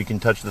before she can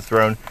touch the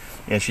throne,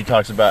 and she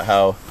talks about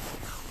how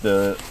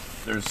there's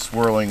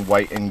swirling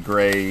white and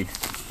gray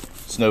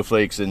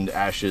snowflakes and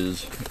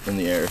ashes in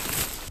the air.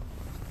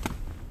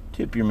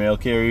 Tip your mail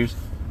carriers.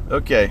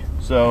 Okay,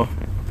 so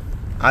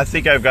I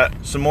think I've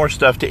got some more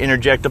stuff to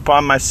interject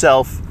upon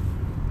myself,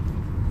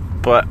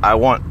 but I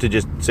want to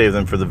just save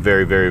them for the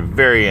very, very,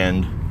 very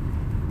end.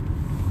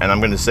 And I'm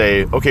going to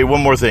say, okay,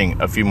 one more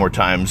thing a few more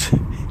times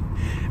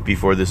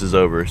before this is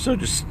over, so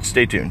just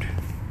stay tuned.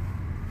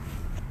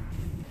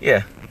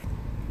 Yeah.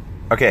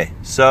 Okay,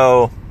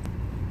 so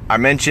I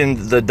mentioned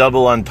the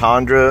double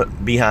entendre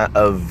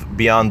of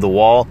Beyond the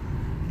Wall.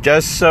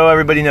 Just so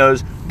everybody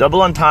knows,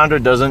 double entendre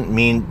doesn't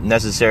mean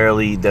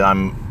necessarily that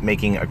I'm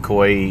making a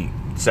coy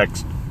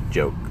sex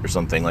joke or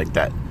something like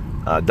that.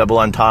 Double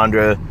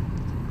entendre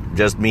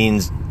just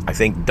means, I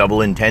think,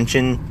 double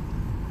intention.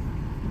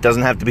 It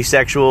doesn't have to be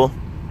sexual.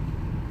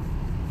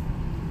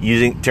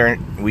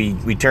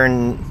 We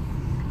turn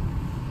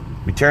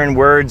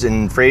words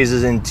and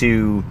phrases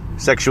into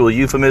sexual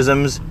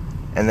euphemisms,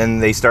 and then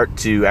they start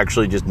to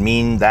actually just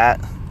mean that.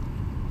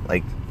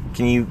 Like,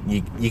 you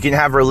can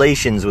have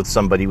relations with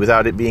somebody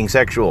without it being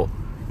sexual.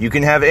 You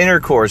can have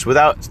intercourse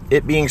without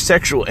it being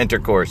sexual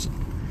intercourse.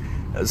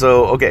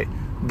 So, okay.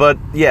 But,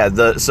 yeah,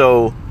 the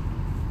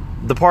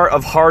part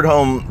of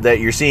Hardhome that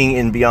you're seeing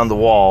in Beyond the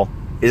Wall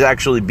is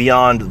actually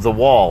beyond the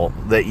wall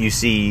that you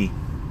see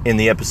in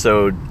the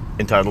episode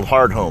entitled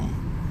Hardhome.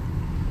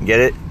 Get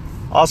it?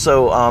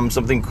 Also,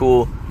 something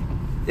cool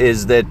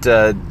is that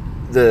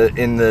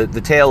in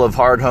the tale of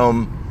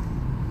Hardhome,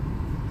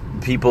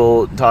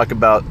 people talk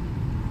about,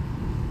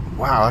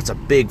 wow, that's a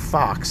big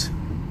fox.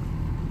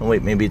 Oh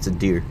wait, maybe it's a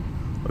deer.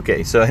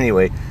 Okay, so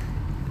anyway,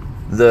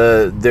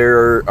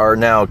 there are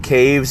now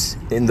caves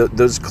in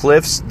those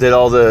cliffs that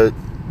all the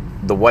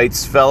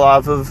whites fell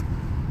off of.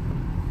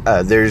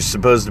 There's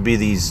supposed to be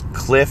these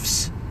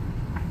cliffs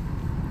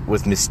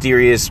with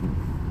mysterious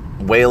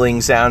wailing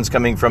sounds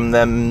coming from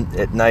them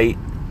at night.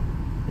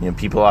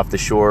 People off the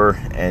shore,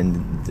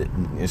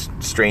 and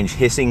strange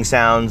hissing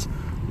sounds,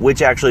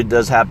 which actually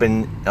does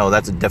happen. Oh,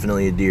 that's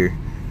definitely a deer.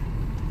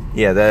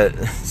 Yeah,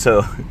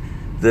 so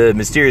the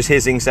mysterious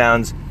hissing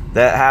sounds,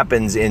 that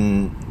happens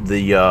in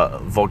the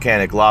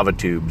volcanic lava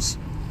tubes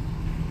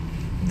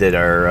that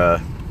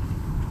are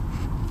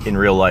in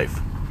real life.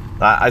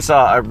 I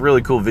saw a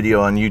really cool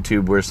video on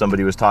YouTube where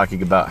somebody was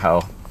talking about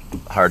how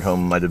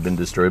Hardhome might have been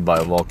destroyed by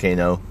a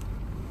volcano.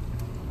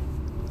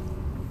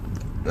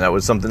 That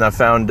was something I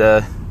found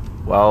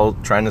while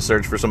trying to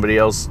search for somebody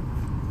else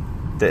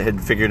that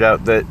had figured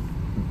out that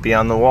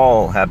Beyond the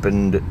Wall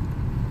happened.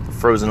 The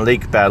frozen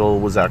lake battle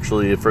was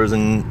actually a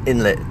frozen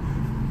inlet.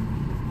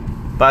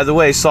 By the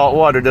way, salt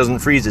water doesn't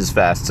freeze as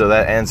fast, so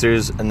that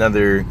answers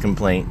another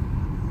complaint.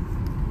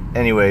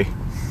 Anyway,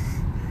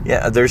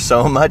 yeah, there's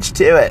so much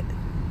to it.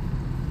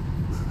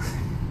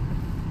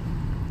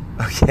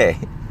 Okay,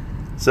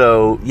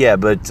 so yeah,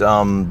 but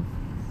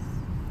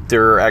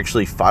there are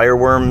actually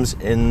fireworms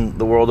in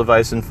the world of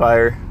Ice and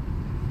Fire.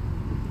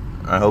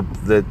 I hope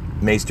that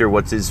Maester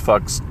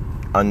What's-His-Fuck's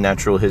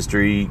Unnatural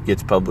History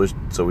gets published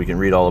so we can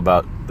read all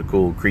about the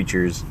cool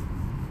creatures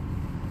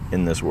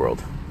in this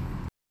world.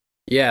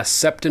 Yeah,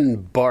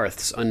 Septon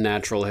Barth's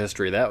Unnatural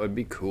History. That would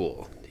be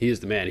cool. He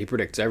is the man. He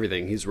predicts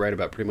everything. He's right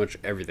about pretty much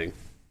everything.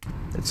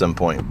 At some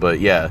point. But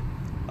yeah,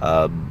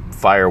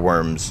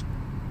 fireworms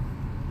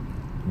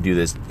do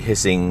this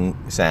hissing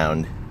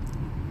sound.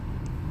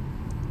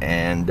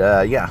 And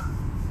yeah.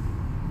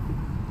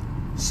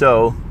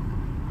 So,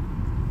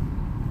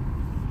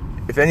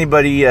 if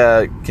anybody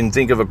can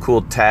think of a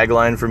cool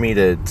tagline for me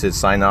to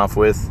sign off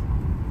with,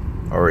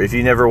 or if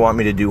you never want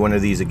me to do one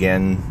of these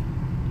again,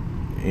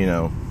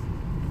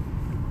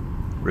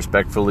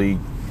 respectfully,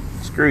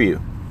 screw you.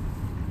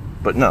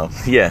 But no,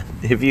 yeah,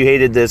 if you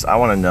hated this, I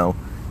want to know.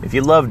 If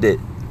you loved it,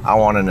 I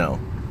want to know.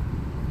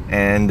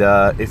 And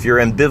if you're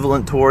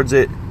ambivalent towards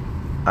it,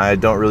 I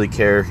don't really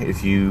care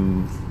if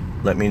you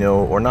let me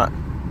know or not.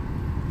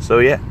 So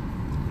yeah.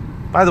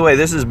 By the way,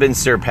 this has been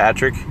Sir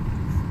Patrick.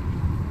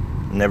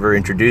 Never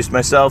introduced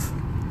myself.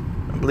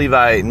 I believe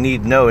I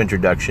need no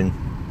introduction.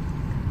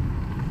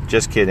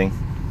 Just kidding.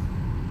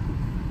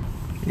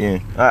 Yeah,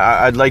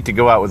 I'd like to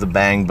go out with a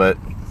bang, but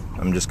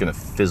I'm just gonna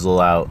fizzle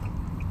out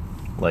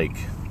like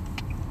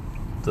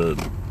the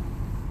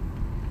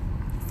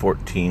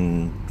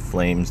 14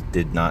 Flames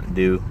did not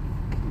do.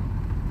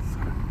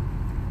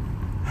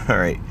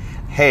 Alright.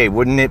 Hey,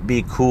 wouldn't it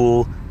be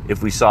cool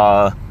if we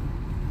saw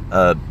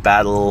a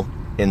battle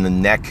in the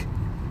neck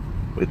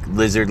with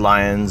lizard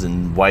lions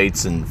and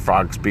whites and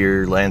frog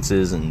spear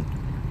lances and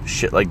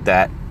shit like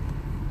that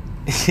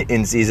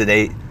in season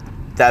 8?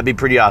 That'd be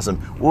pretty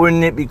awesome.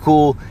 Wouldn't it be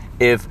cool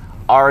if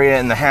Arya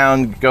and the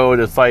Hound go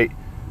to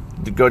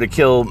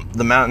kill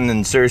the Mountain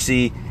and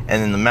Cersei,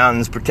 and then the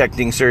Mountain's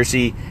protecting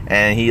Cersei,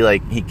 and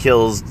he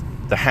kills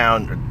the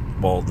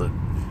Hound. Well,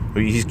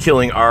 he's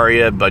killing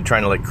Arya by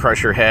trying to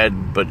crush her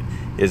head, but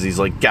as he's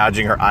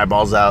gouging her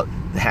eyeballs out,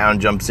 the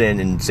Hound jumps in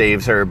and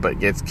saves her, but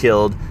gets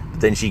killed.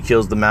 But then she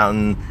kills the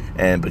Mountain,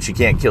 but she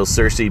can't kill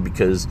Cersei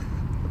because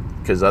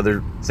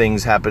other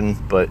things happen.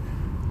 But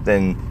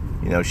then,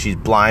 she's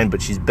blind,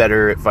 but she's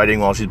better at fighting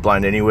while she's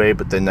blind anyway.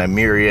 But then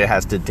Nymeria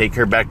has to take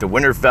her back to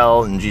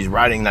Winterfell, and she's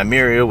riding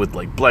Nymeria with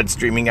blood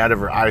streaming out of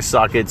her eye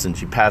sockets, and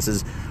she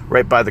passes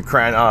right by the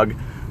Cranog,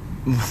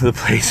 the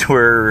place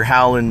where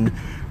Howland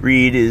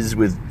Reed is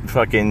with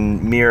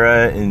fucking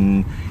Mira,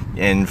 and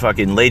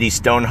fucking Lady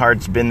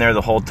Stoneheart's been there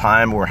the whole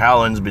time, where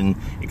Howland's been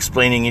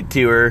explaining it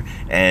to her.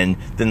 And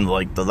then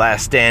the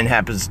last stand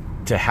happens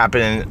to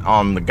happen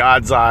on the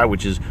God's Eye,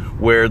 which is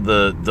where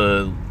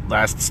the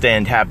last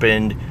stand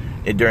happened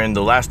during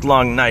the last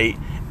long night.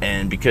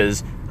 And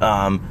because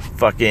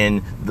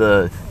fucking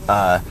the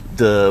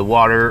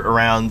water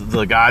around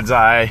the God's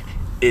Eye,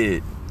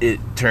 it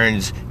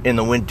turns in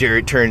the winter,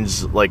 it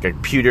turns like a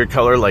pewter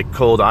color, like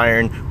cold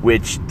iron,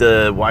 which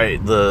the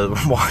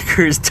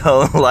walkers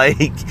don't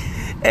like.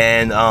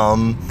 And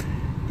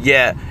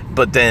yeah,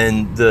 but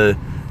then the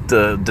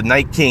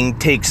Night King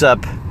takes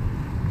up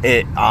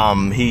it.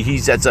 He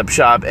sets up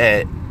shop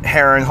at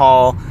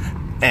Harrenhal,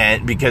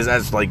 and because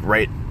that's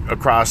right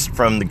across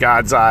from the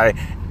God's Eye,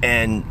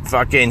 and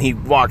fucking he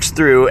walks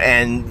through,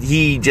 and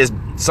he just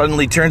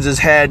suddenly turns his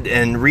head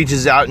and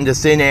reaches out into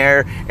thin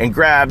air and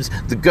grabs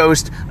the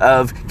ghost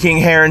of King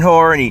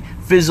Harrenhal, and he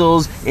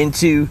fizzles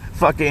into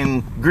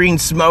fucking green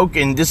smoke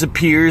and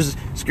disappears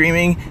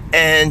screaming.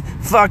 And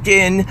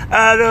fucking,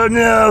 I don't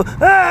know,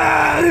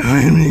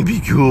 wouldn't it be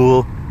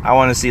cool? I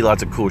want to see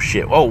lots of cool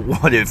shit. Oh,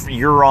 what if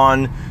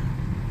Euron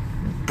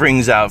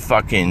brings out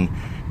fucking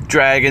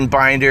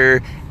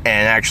Dragonbinder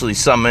and actually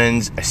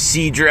summons a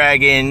sea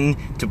dragon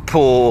to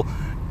pull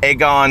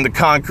Aegon the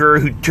Conqueror,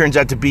 who turns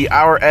out to be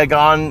our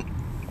Aegon,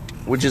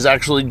 which is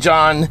actually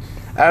Jon,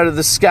 out of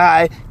the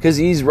sky, because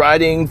he's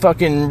riding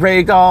fucking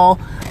Rhaegal,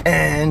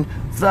 and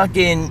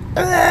fucking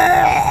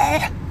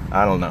I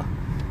don't know.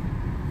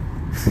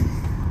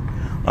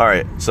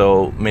 Alright,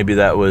 so maybe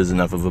that was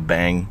enough of a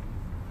bang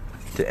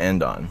to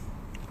end on.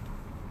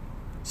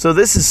 So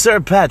this is Sir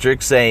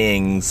Patrick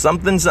saying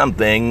something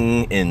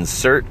something,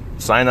 insert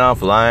sign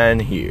off line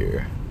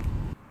here.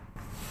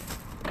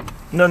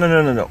 No.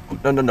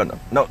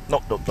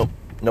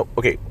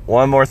 Okay,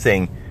 one more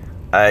thing.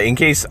 In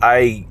case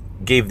I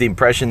gave the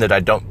impression that I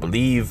don't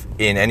believe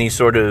in any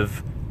sort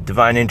of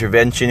divine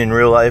intervention in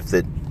real life,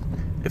 that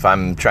if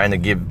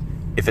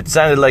it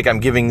sounded like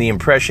I'm giving the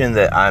impression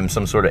that I'm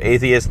some sort of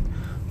atheist,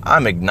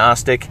 I'm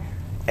agnostic,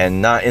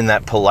 and not in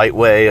that polite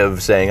way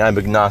of saying I'm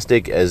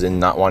agnostic, as in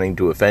not wanting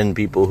to offend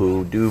people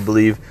who do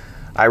believe.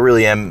 I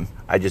really am,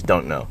 I just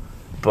don't know.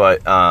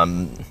 But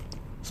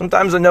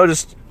sometimes I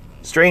noticed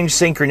strange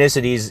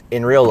synchronicities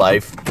in real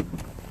life,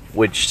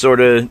 which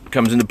sort of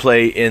comes into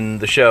play in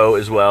the show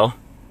as well,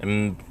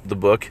 in the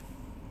book.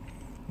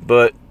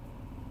 But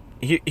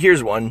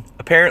here's one.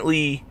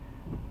 Apparently,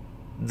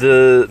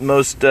 the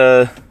most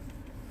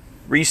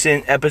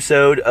recent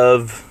episode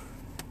of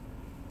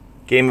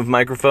Game of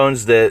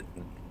Microphones that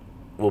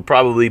will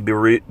probably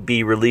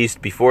be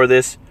released before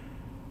this,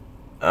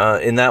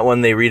 in that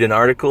one they read an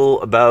article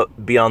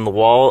about Beyond the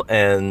Wall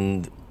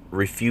and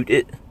refute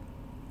it.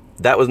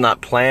 That was not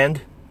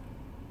planned.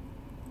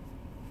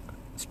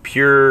 It's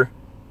pure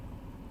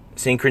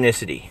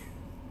synchronicity.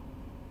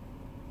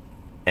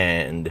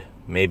 And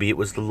maybe it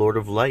was the Lord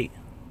of Light.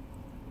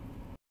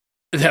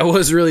 That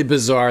was really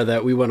bizarre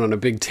that we went on a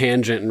big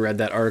tangent and read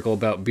that article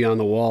about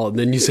Beyond the Wall, and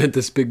then you sent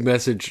this big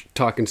message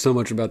talking so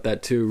much about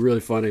that too.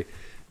 Really funny.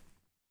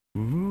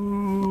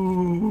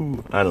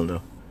 Ooh, I don't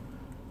know.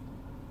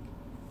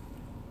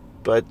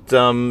 But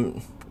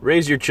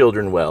raise your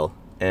children well,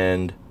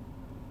 and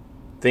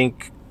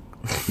think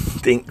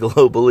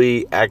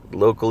globally, act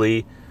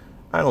locally.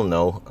 I don't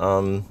know.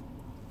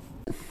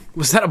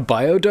 Was that a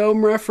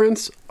Biodome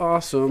reference?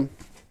 Awesome.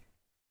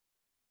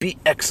 Be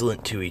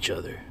excellent to each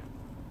other.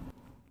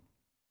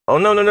 Oh,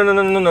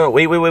 no.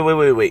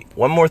 Wait.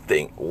 One more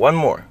thing. One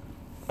more.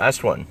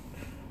 Last one.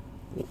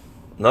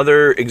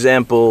 Another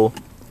example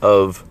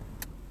of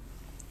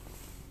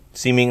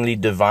seemingly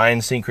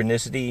divine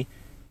synchronicity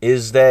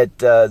is that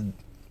the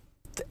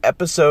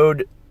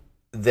episode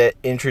that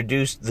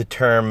introduced the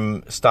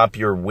term "stop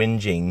your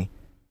whinging"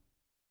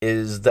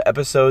 is the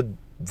episode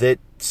that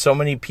so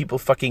many people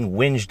fucking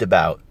whinged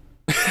about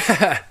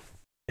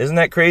Isn't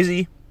that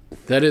crazy?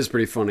 That is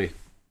pretty funny.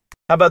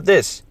 How about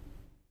this?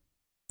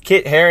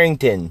 Kit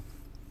Harington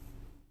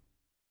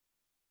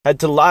had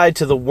to lie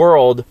to the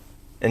world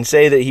and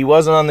say that he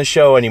wasn't on the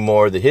show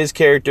anymore, that his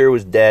character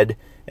was dead,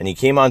 and he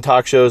came on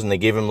talk shows and they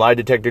gave him lie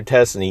detector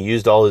tests and he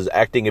used all his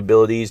acting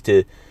abilities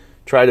to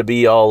try to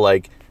be all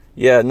like,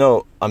 yeah,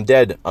 no, I'm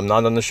dead. I'm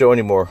not on the show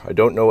anymore. I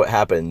don't know what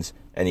happens.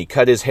 And he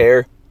cut his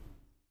hair.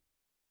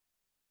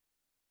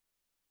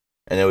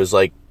 And it was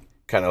like,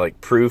 kind of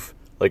like proof.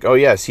 Like, oh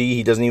yeah, see,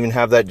 he doesn't even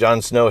have that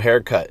Jon Snow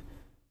haircut.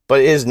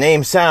 But his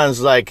name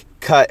sounds like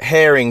Cut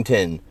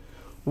Harington.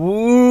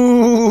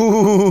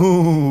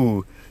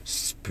 Ooh,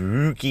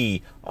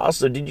 spooky.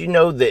 Also, did you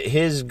know that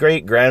his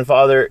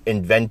great-grandfather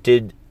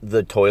invented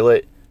the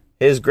toilet?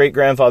 His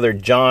great-grandfather,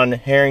 John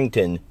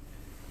Harington.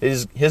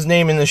 His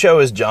name in the show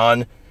is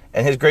John,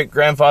 and his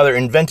great-grandfather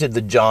invented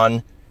the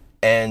John,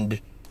 and...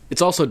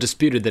 It's also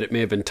disputed that it may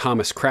have been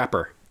Thomas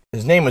Crapper.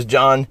 His name was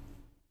John.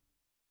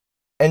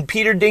 And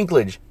Peter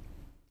Dinklage.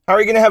 How are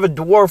you going to have a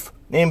dwarf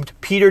named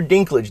Peter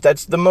Dinklage?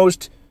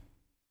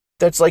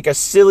 That's like a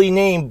silly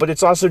name, but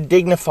it's also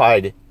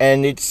dignified,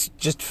 and it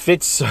just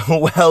fits so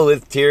well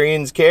with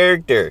Tyrion's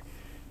character.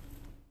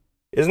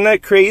 Isn't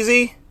that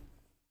crazy?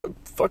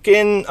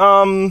 Fucking,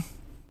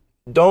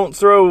 don't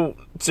throw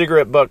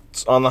cigarette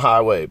butts on the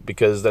highway,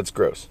 because that's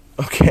gross.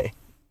 Okay.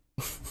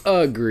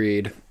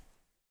 Agreed.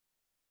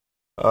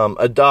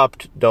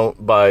 Adopt,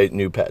 don't buy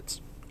new pets.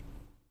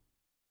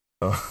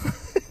 Oh.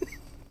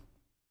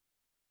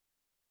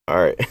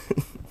 Alright.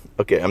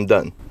 Okay, I'm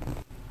done.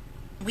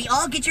 We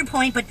all get your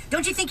point, but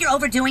don't you think you're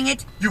overdoing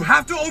it? You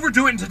have to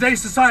overdo it in today's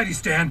society,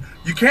 Stan.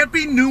 You can't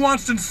be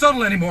nuanced and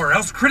subtle anymore,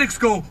 else critics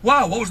go,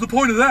 wow, what was the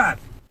point of that?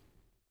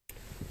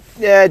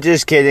 Yeah,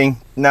 just kidding.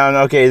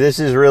 No, okay, this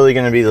is really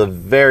going to be the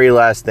very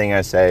last thing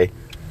I say.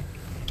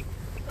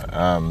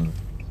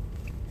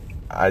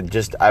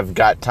 I've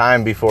got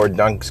time before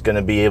Dunk's going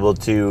to be able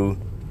to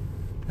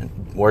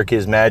work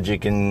his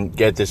magic and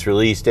get this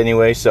released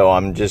anyway, so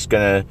I'm just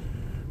going to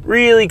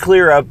really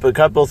clear up a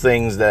couple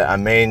things that I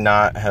may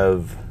not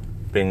have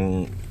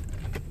been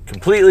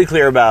completely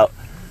clear about.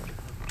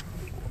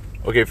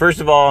 Okay, first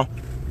of all,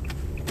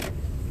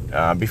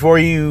 before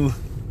you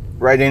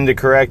write in to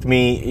correct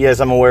me, yes,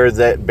 I'm aware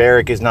that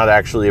Beric is not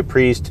actually a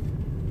priest.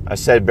 I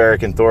said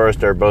Beric and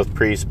Thoros are both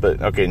priests,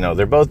 but okay, no,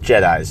 they're both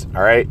Jedis,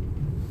 all right?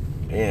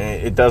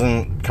 It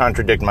doesn't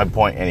contradict my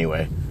point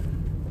anyway.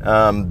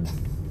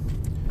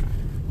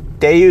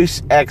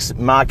 Deus Ex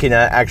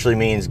Machina actually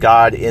means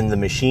God in the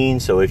machine.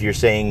 So if you're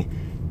saying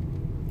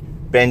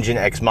Benjen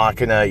Ex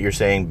Machina, you're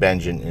saying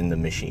Benjen in the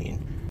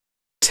machine.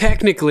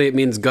 Technically, it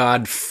means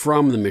God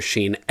from the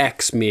machine,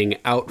 ex being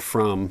out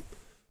from.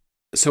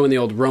 So in the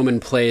old Roman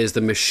plays,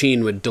 the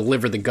machine would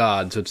deliver the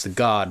god, so it's the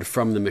god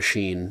from the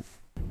machine.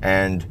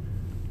 And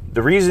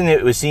the reason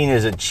it was seen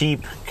as a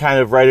cheap kind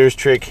of writer's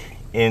trick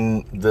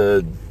in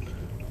the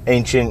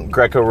ancient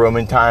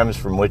Greco-Roman times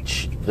from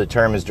which the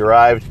term is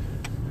derived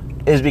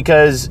is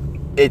because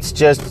it's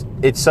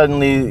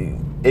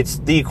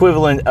the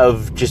equivalent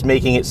of just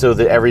making it so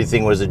that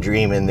everything was a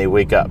dream and they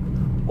wake up,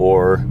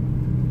 or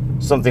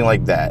something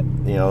like that,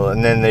 you know,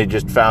 and then they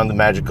just found the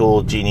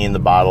magical genie in the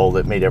bottle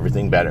that made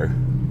everything better,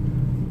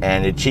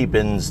 and it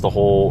cheapens the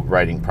whole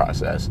writing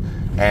process.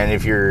 And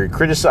if you're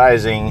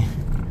criticizing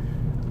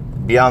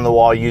Beyond the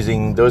Wall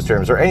using those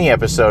terms, or any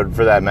episode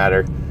for that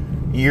matter,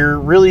 you're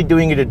really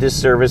doing it a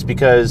disservice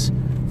because,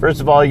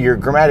 first of all, you're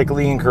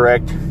grammatically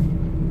incorrect.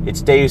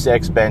 It's Deus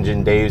Ex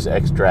Benjen, Deus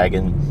Ex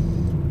Dragon.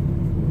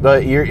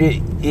 But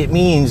it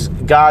means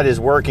God is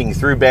working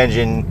through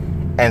Benjen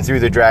and through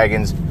the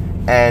dragons,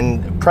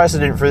 and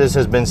precedent for this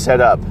has been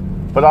set up.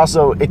 But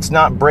also, it's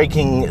not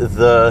breaking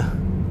the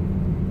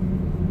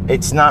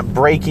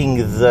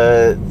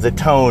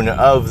tone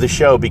of the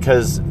show,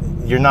 because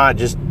you're not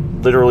just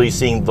literally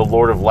seeing the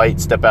Lord of Light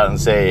step out and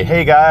say,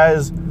 hey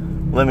guys,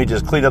 let me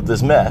just clean up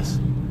this mess.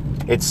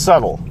 It's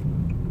subtle.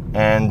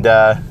 And,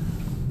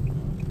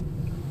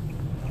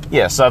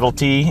 yeah,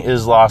 subtlety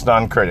is lost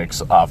on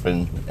critics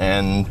often,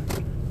 and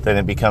then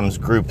it becomes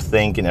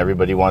groupthink and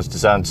everybody wants to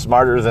sound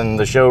smarter than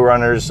the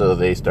showrunners, so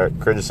they start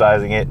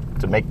criticizing it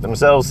to make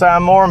themselves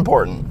sound more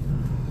important.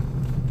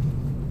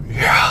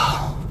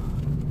 Yeah.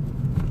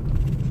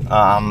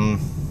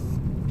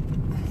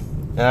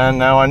 And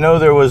now I know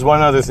there was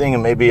one other thing,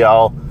 and maybe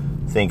I'll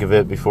think of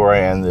it before I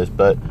end this,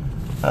 but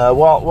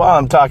while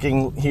I'm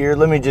talking here,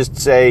 let me just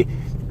say,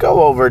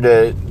 go over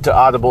to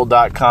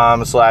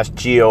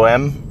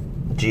audible.com/GOM,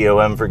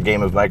 GOM for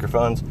Game of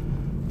Microphones.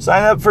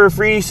 Sign up for a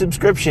free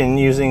subscription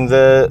using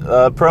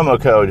the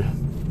promo code.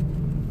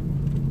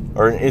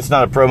 Or it's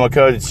not a promo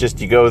code, it's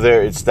just you go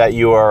there, it's that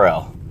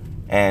URL.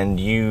 And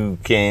you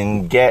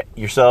can get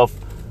yourself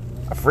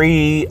a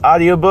free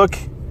audiobook,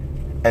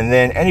 and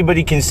then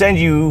anybody can send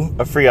you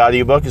a free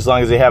audiobook as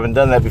long as they haven't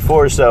done that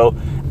before. So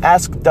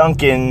ask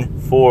Duncan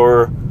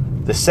for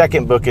the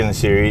second book in the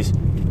series,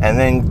 and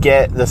then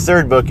get the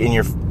third book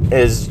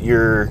as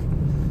your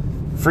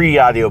free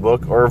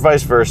audiobook, or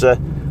vice versa.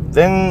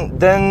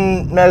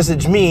 Then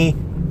message me,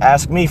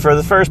 ask me for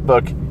the first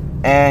book,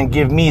 and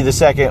give me the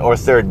second or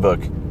third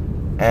book.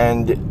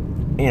 And,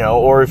 you know,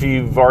 or if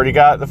you've already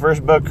got the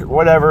first book or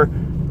whatever,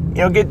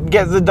 you know,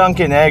 get the Dunk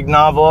and Egg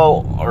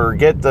novel, or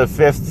get the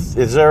fifth.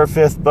 Is there a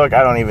fifth book?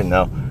 I don't even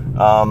know.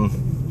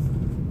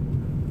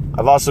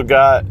 I've also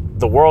got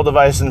The World of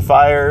Ice and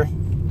Fire,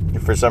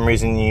 if for some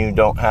reason you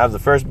don't have the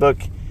first book.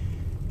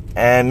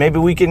 And maybe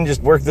we can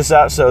just work this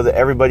out so that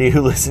everybody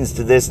who listens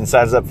to this and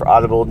signs up for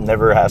Audible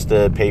never has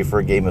to pay for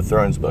a Game of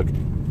Thrones book.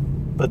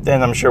 But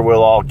then I'm sure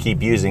we'll all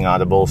keep using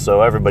Audible,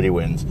 so everybody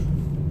wins.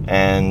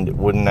 And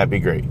wouldn't that be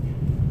great?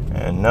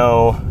 And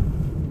no,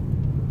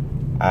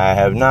 I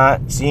have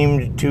not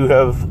seemed to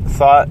have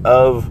thought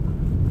of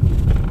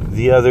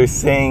the other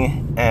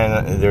thing,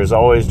 and there's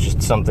always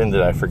just something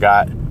that I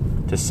forgot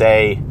to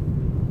say.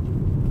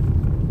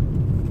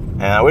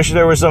 And I wish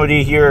there was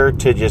somebody here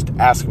to just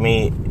ask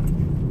me,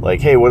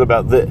 like, hey, what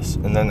about this?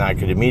 And then I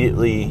could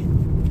immediately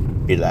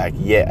be like,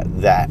 yeah,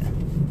 that.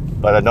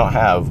 But I don't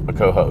have a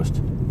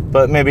co-host.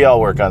 But maybe I'll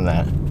work on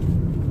that.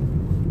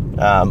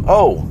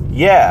 Oh,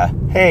 yeah,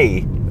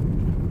 hey,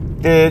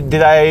 did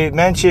I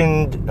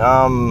mention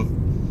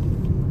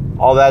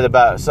all that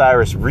about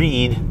Cyrus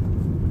Reed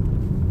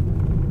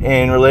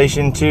in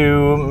relation to,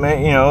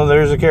 you know,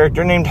 there's a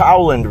character named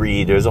Howland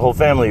Reed. There's a whole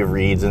family of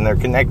Reeds, and they're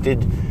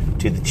connected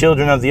to the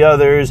children of the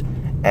others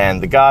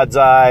and the God's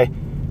Eye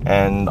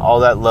and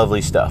all that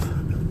lovely stuff.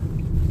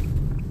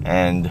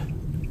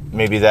 And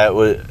maybe that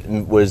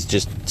was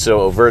just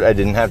so overt I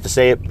didn't have to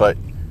say it, but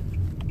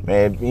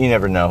maybe, you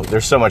never know.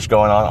 There's so much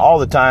going on all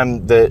the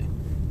time that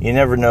you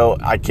never know.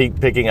 I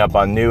keep picking up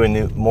on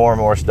more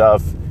and more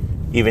stuff,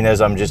 even as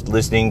I'm just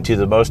listening to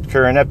the most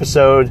current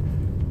episode.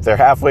 They're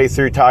halfway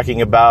through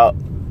talking about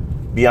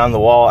Beyond the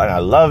Wall, and I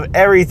love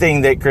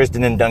everything that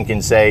Kristen and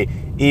Duncan say,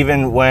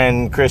 even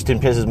when Kristen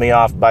pisses me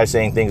off by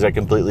saying things I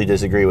completely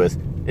disagree with.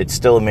 It's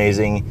still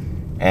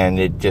amazing, and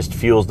it just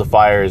fuels the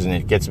fires, and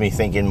it gets me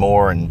thinking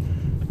more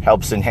and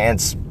helps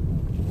enhance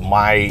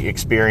my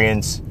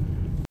experience.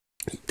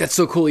 That's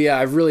so cool. Yeah,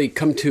 I've really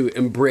come to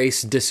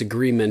embrace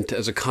disagreement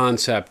as a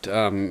concept,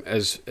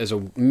 as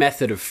a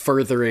method of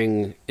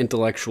furthering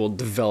intellectual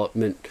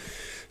development.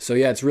 So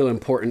yeah, it's really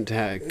important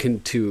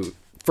to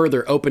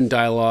further open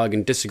dialogue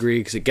and disagree,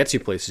 because it gets you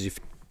places.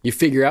 You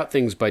figure out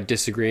things by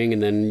disagreeing,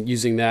 and then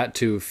using that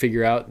to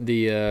figure out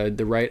the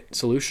right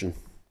solution.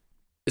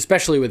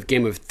 Especially with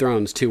Game of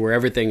Thrones too, where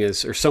everything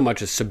is, or so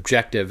much is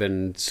subjective,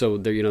 and so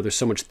there, you know, there's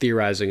so much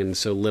theorizing and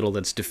so little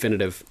that's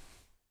definitive.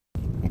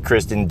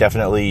 Kristen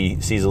definitely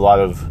sees a lot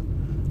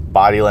of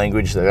body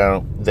language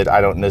that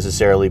I don't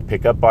necessarily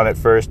pick up on at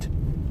first,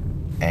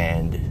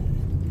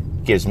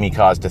 and gives me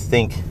cause to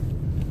think.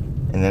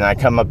 And then I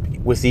come up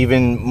with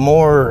even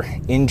more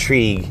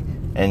intrigue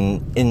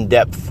and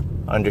in-depth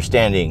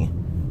understanding,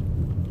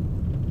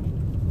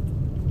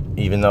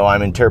 even though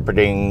I'm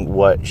interpreting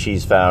what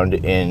she's found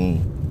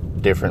in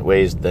different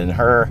ways than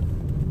her,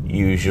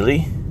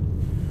 usually.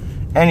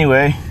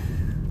 Anyway,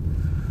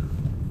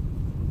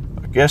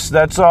 I guess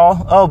that's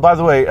all. Oh, by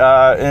the way,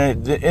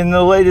 in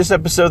the latest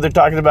episode, they're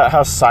talking about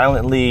how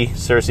silently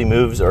Cersei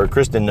moves, or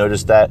Kristen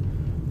noticed that,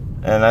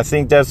 and I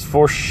think that's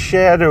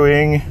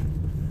foreshadowing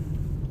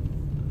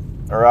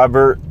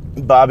Robert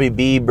Bobby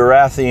B.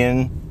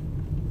 Baratheon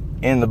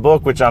in the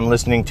book, which I'm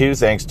listening to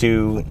thanks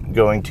to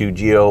going to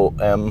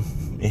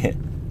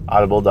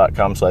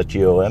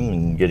audible.com/GOM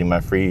and getting my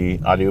free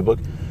audiobook.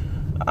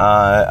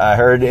 I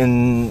heard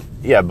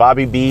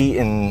Bobby B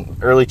in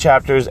early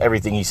chapters,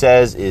 everything he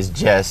says is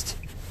just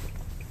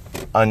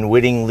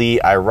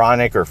unwittingly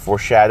ironic or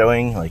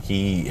foreshadowing. Like,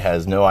 he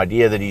has no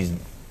idea that he's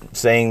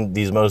saying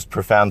these most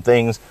profound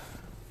things,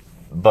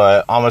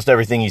 but almost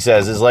everything he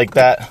says is like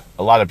that.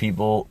 A lot of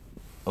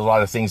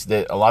things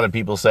that a lot of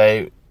people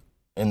say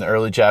in the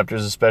early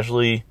chapters,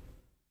 especially,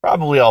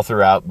 probably all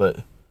throughout, but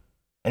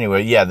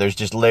anyway, yeah, there's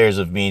just layers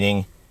of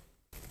meaning,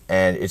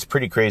 and it's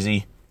pretty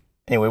crazy.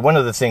 Anyway, one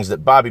of the things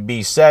that Bobby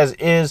B says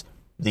is,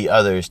 "The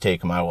others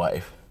take my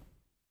wife."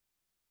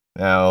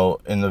 Now,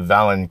 in the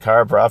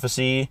Valonqar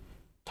prophecy,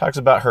 talks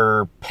about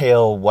her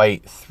pale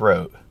white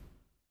throat.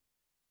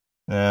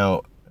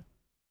 Now,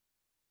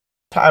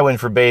 Tywin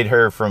forbade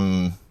her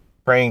from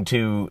praying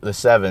to the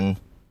Seven,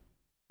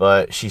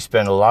 but she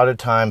spent a lot of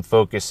time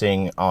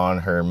focusing on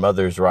her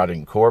mother's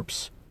rotting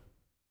corpse,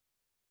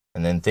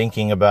 and then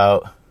thinking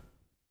about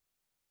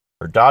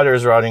her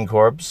daughter's rotting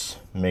corpse,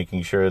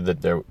 making sure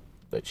that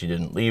she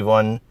didn't leave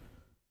one,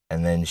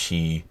 and then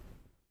she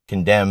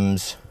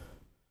condemns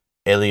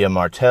Elia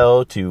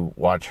Martell to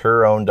watch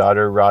her own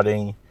daughter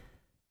rotting,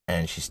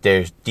 and she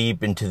stares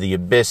deep into the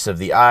abyss of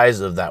the eyes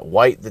of that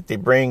white that they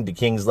bring to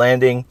King's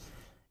Landing.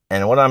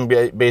 And what I'm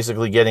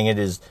basically getting at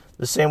is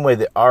the same way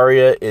that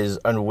Arya is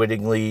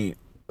unwittingly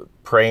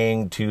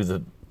praying to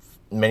the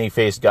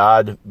many-faced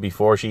God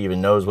before she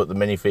even knows what the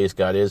many-faced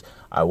God is.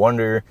 I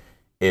wonder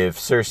if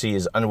Cersei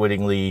is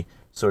unwittingly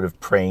sort of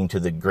praying to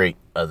the Great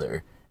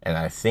Other. And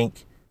I'm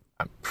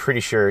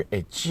pretty sure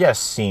it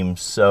just seems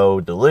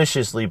so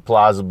deliciously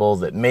plausible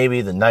that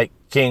maybe the Night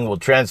King will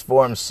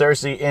transform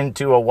Cersei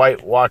into a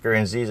White Walker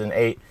in Season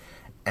 8,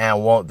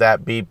 and won't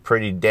that be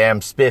pretty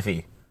damn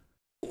spiffy?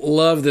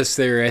 Love this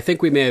theory. I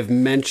think we may have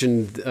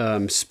mentioned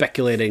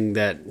speculating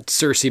that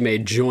Cersei may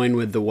join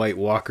with the White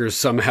Walkers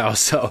somehow,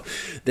 so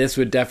this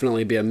would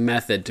definitely be a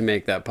method to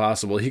make that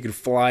possible. He could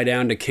fly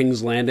down to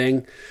King's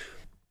Landing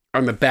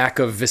on the back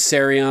of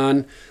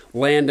Viserion,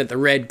 land at the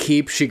Red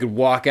Keep. She could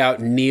walk out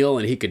and kneel,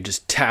 and he could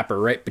just tap her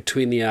right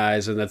between the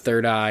eyes and the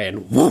third eye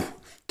and whoo,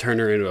 turn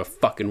her into a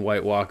fucking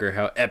White Walker.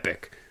 How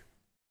epic.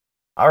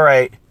 All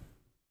right.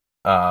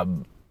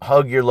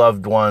 Hug your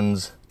loved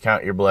ones.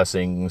 Count your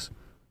blessings.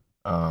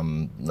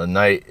 The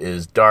night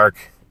is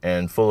dark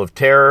and full of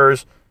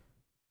terrors.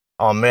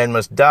 All men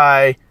must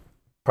die.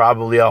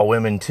 Probably all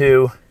women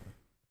too.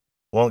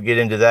 Won't get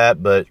into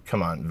that, but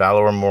come on.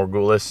 Valor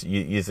Morgulis,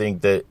 you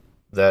think that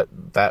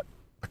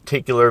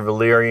particular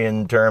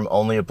Valyrian term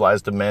only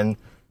applies to men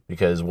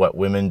because what,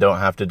 women don't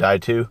have to die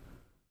too?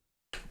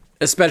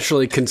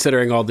 Especially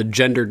considering all the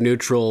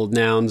gender-neutral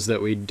nouns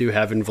that we do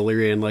have in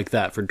Valyrian like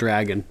that for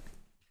dragon.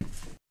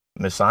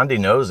 Missandei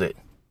knows it.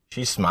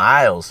 She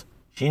smiles.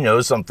 She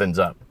knows something's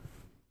up.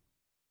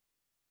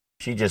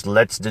 She just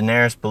lets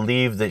Daenerys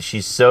believe that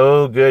she's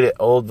so good at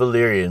Old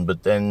Valyrian,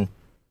 but then...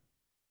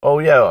 Oh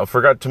yeah, I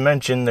forgot to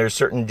mention there's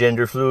certain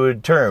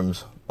gender-fluid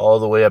terms all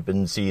the way up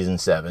in Season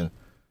 7.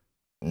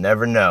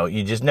 Never know.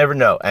 You just never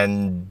know.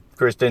 And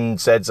Kristen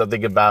said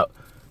something about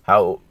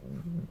how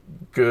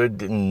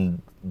good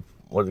and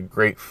what a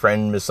great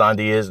friend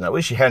Missandei is, and I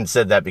wish she hadn't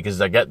said that because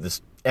I got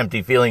this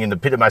empty feeling in the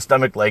pit of my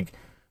stomach like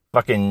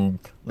fucking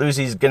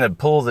Lucy's gonna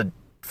pull the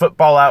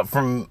football out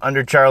from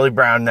under Charlie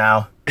Brown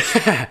now.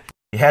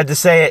 You had to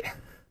say it.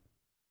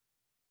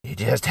 You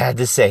just had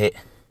to say it.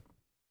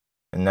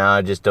 And now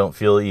I just don't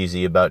feel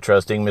easy about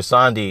trusting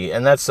Missandei,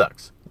 and that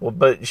sucks. Well,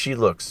 but she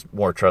looks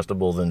more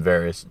trustable than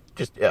Varys.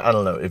 Just, I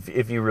don't know,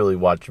 if you really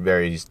watch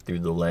Varys through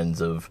the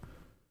lens of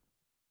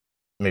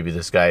maybe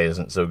this guy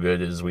isn't so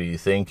good as we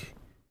think,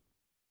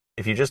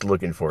 if you're just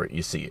looking for it,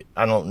 you see it.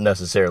 I don't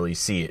necessarily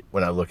see it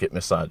when I look at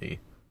Missandei,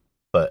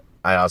 but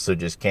I also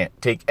just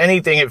can't take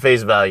anything at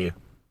face value.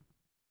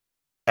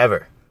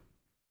 Ever.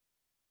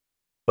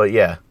 But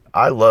yeah,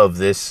 I love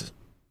this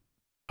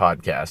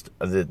podcast.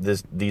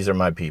 These are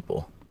my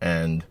people,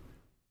 and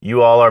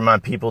you all are my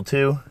people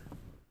too.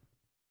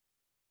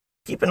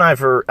 Keep an eye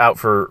out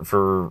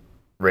for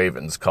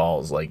Raven's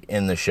calls, like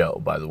in the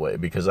show, by the way,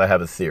 because I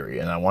have a theory,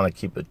 and I want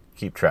to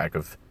keep track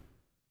of.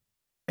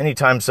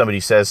 Anytime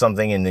somebody says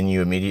something and then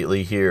you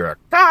immediately hear a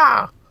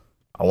 "ah,"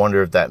 I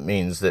wonder if that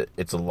means that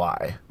it's a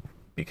lie.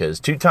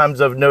 Because 2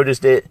 times I've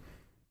noticed it,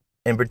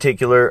 in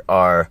particular,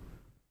 are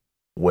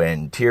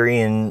when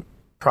Tyrion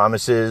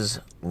promises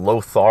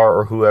Lothar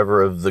or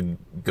whoever of the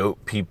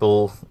goat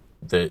people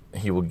that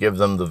he will give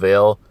them the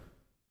veil.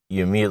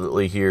 You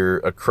immediately hear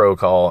a crow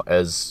call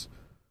as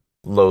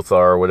Lothar,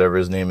 or whatever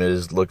his name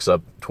is, looks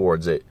up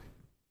towards it.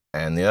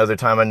 And the other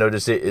time I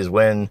notice it is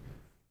when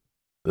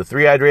the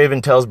Three-Eyed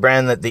Raven tells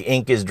Bran that the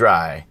ink is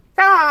dry.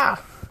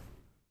 Ah!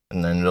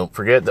 And then don't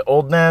forget the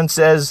old man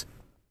says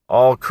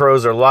all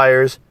crows are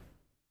liars.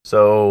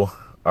 So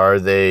are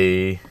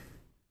these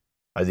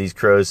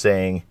crows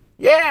saying,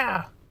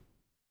 yeah?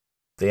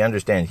 They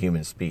understand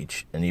human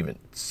speech and even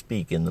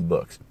speak in the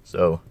books.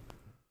 So,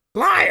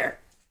 liar!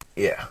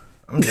 Yeah,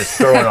 I'm just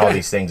throwing all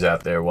these things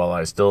out there while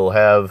I still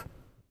have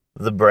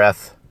the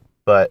breath.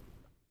 But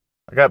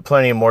I got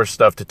plenty more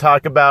stuff to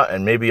talk about,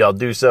 and maybe I'll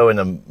do so in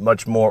a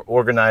much more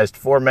organized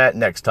format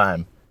next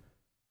time.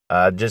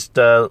 Just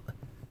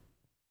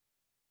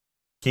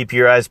keep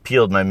your eyes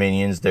peeled, my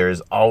minions.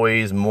 There's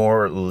always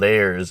more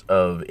layers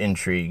of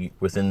intrigue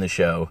within the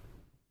show.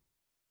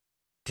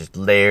 Just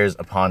layers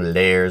upon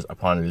layers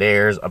upon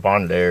layers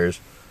upon layers.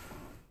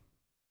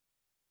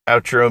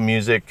 Outro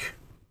music.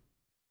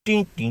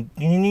 Ding, ding,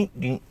 ding, ding,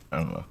 ding. I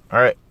don't know. All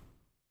right.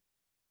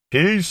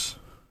 Peace.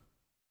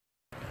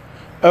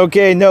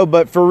 Okay, no,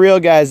 but for real,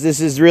 guys, this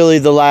is really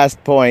the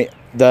last point.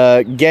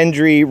 The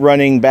Gendry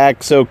running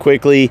back so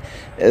quickly,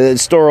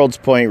 Storald's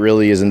Point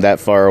really isn't that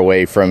far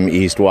away from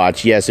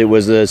Eastwatch. Yes, it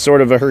was a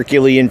sort of a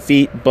Herculean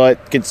feat,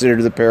 but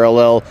consider the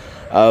parallel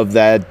of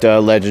that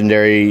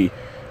legendary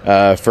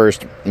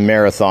first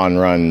marathon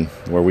run,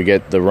 where we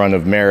get the run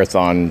of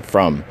Marathon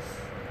from.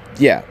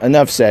 Yeah,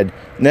 enough said.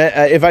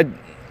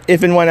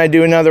 If and when I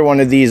do another one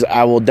of these,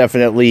 I will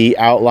definitely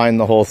outline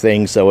the whole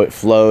thing so it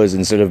flows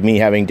instead of me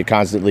having to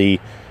constantly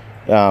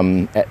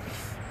add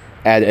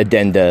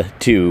addenda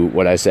to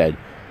what I said.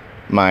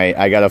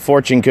 I got a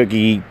fortune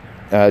cookie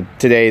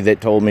today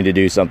that told me to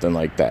do something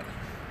like that.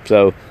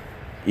 So,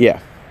 yeah.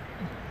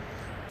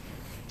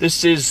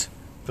 This is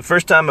the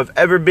first time I've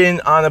ever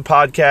been on a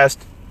podcast,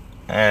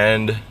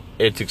 and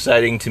it's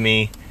exciting to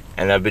me.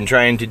 And I've been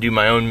trying to do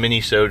my own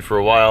mini-sode for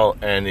a while,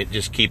 and it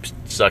just keeps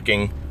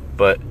sucking.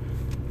 But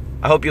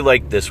I hope you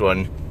like this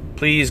one.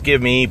 Please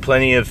give me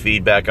plenty of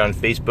feedback on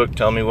Facebook.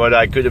 Tell me what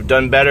I could have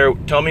done better.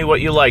 Tell me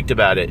what you liked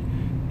about it,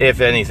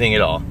 if anything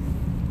at all.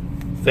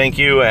 Thank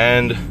you,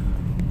 and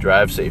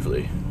drive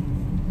safely.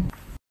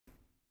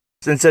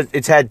 Since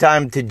it's had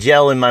time to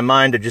gel in my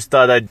mind, I just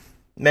thought I'd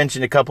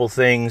mention a couple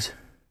things.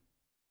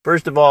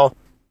 First of all,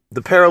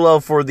 the parallel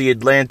for the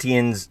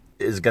Atlanteans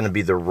is going to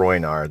be the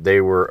Roinar.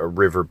 They were a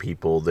river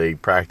people. They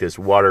practiced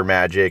water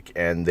magic,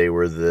 and they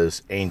were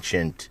this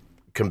ancient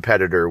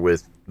competitor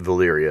with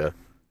Valyria,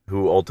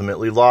 who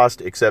ultimately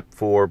lost, except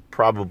for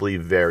probably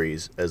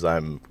Varys, as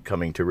I'm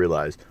coming to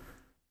realize.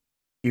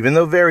 Even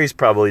though Varys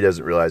probably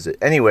doesn't realize it.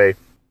 Anyway,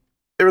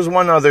 there was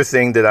one other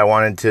thing that I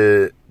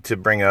wanted to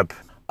bring up.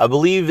 I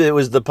believe it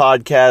was the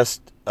podcast,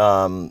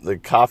 the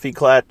Coffee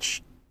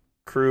Klatch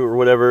crew or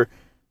whatever.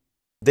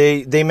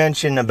 They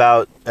mentioned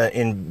about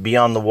in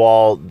Beyond the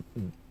Wall,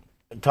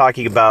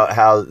 talking about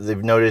how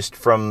they've noticed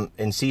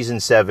in season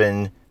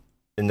 7,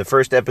 in the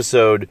first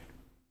episode,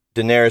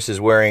 Daenerys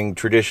is wearing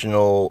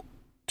traditional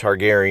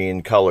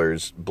Targaryen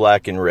colors,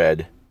 black and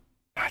red.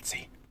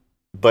 Nazi.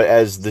 But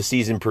as the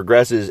season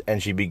progresses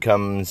and she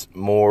becomes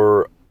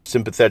more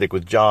sympathetic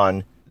with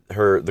Jon,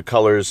 the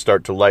colors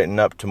start to lighten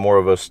up to more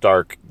of a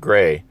stark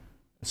gray,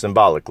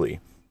 symbolically.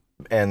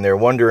 And they're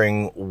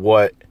wondering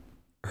what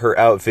her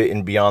outfit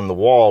in Beyond the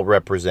Wall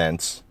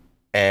represents.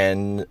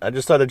 And I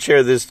just thought I'd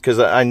share this because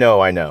I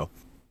know.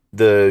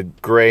 The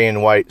gray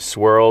and white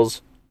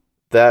swirls,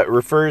 that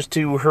refers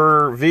to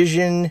her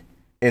vision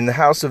in the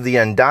House of the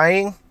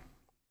Undying,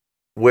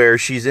 where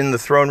she's in the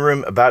throne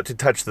room about to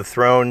touch the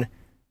throne,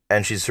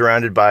 and she's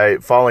surrounded by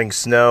falling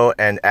snow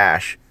and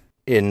ash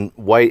in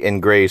white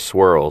and gray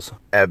swirls.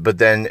 But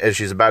then as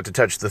she's about to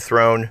touch the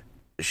throne,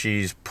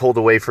 she's pulled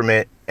away from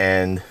it,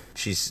 and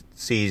she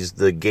sees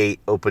the gate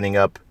opening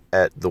up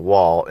at the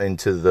wall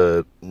into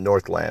the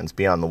Northlands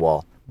beyond the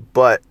wall.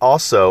 But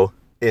also,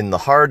 in the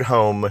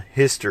Hardhome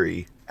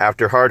history,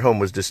 after Hardhome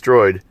was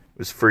destroyed, it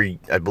was for,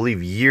 I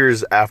believe,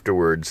 years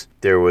afterwards,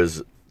 there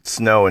was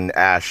snow and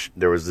ash.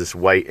 There was this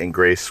white and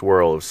gray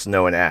swirl of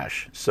snow and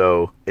ash.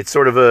 So it's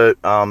sort of it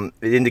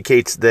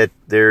indicates that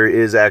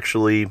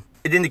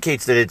it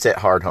indicates that it's at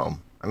Hardhome.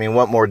 I mean,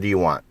 what more do you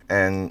want?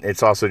 And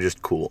it's also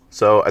just cool.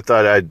 So I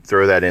thought I'd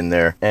throw that in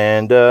there.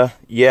 And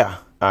yeah,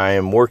 I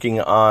am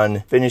working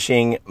on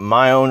finishing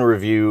my own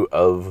review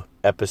of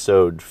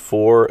episode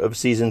 4 of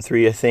season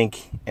 3, I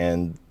think.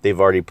 And they've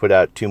already put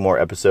out 2 more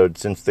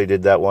episodes since they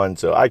did that one.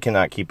 So I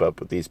cannot keep up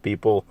with these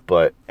people.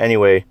 But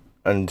anyway,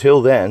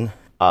 until then,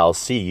 I'll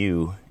see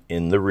you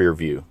in the rear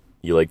view.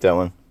 You like that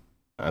one?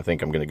 I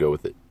think I'm going to go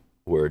with it.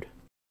 Word.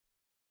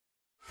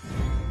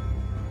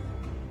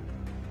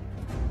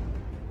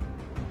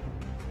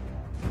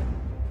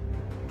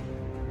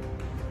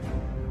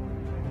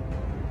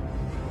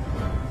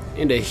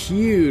 And a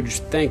huge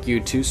thank you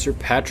to Sir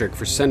Patrick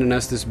for sending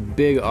us this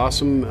big,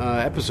 awesome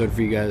episode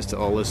for you guys to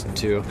all listen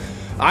to.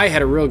 I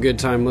had a real good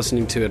time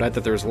listening to it. I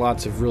thought there was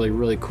lots of really,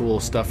 really cool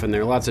stuff in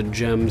there. Lots of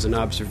gems and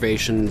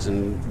observations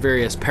and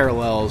various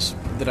parallels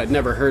that I'd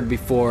never heard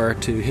before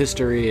to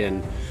history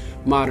and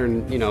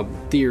modern,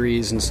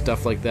 theories and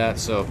stuff like that.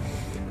 So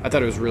I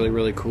thought it was really,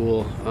 really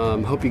cool.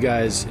 Hope you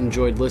guys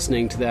enjoyed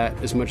listening to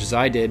that as much as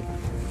I did.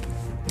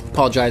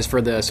 Apologize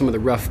for some of the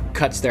rough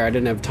cuts there. I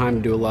didn't have time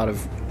to do a lot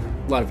of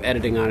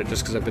editing on it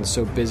just because I've been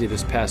so busy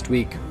this past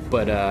week,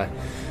 but I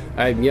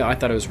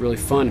thought it was really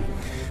fun.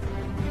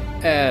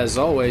 As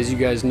always, you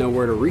guys know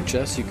where to reach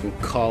us. You can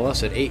call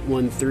us at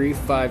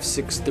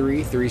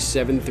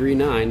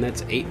 813-563-3739.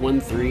 That's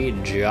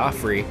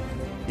 813-JOFFREY.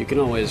 You can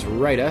always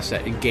write us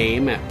at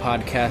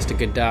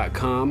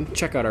game@podcastica.com.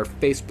 Check out our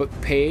Facebook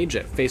page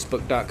at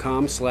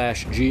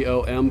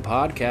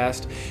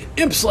facebook.com/GOMpodcast.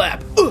 Imp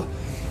slap!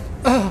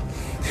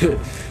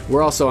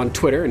 We're also on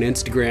Twitter and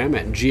Instagram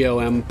at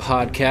GOM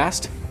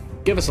Podcast.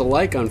 Give us a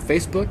like on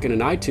Facebook and an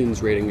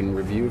iTunes rating and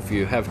review if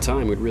you have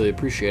time. We'd really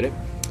appreciate it.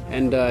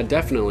 And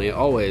definitely,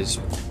 always,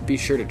 be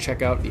sure to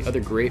check out the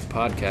other great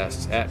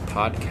podcasts at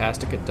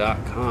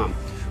podcastica.com.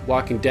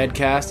 Walking Dead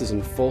cast is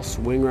in full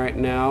swing right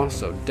now,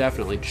 so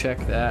definitely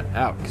check that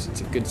out because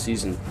it's a good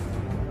season.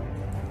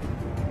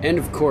 And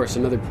of course,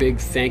 another big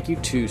thank you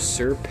to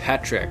Sir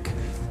Patrick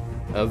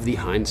of the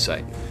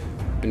Hindsight.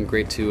 Been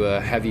great to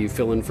have you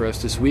fill in for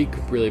us this week.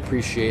 Really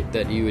appreciate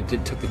that you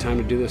took the time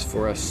to do this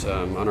for us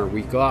on our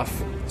week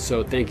off.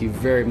 So thank you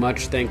very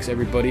much. Thanks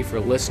everybody for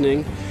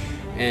listening.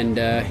 And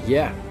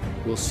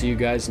we'll see you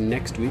guys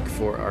next week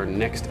for our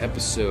next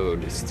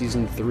episode.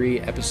 Season 3,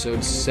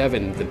 Episode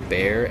 7, The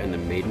Bear and the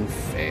Maiden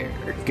Fair.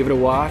 Give it a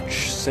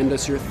watch. Send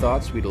us your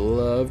thoughts. We'd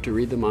love to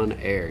read them on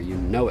air. You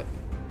know it.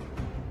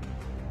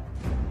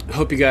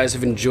 Hope you guys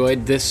have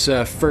enjoyed this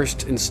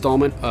first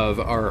installment of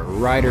our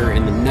Rider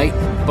in the Night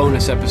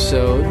bonus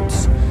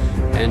episodes.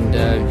 And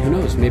who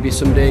knows, maybe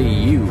someday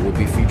you will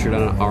be featured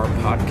on our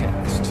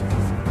podcast.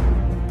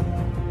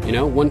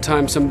 One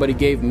time somebody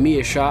gave me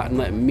a shot and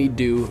let me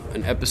do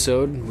an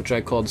episode, which I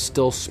called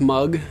Still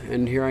Smug,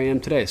 and here I am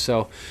today.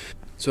 So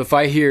if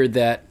I hear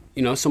that,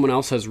 someone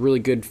else has really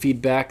good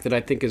feedback that I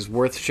think is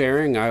worth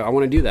sharing, I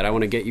want to do that. I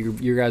want to get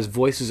your guys'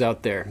 voices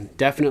out there.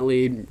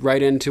 Definitely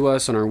write into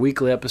us on our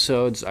weekly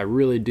episodes. I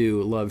really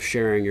do love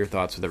sharing your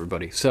thoughts with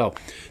everybody. So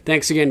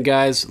thanks again,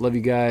 guys. Love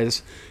you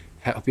guys.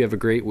 Hope you have a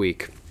great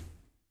week.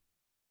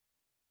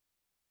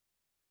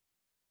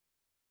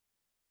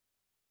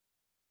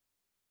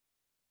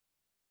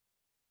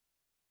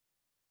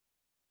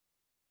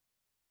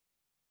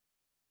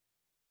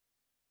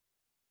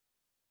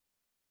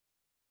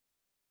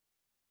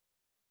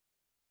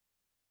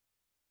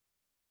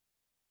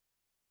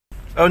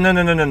 Oh,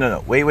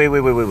 no.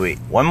 Wait.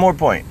 One more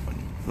point.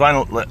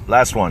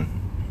 Last one.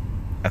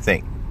 I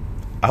think.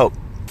 I hope.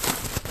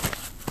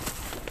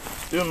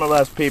 Doing my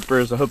last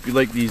papers. I hope you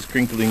like these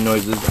crinkling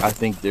noises. I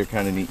think they're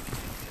kind of neat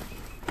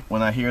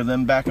when I hear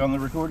them back on the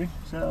recording.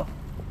 So,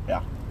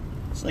 yeah.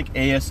 It's like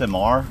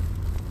ASMR.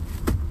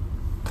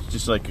 It's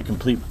just like a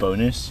complete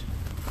bonus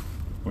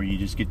where you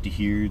just get to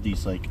hear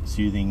these like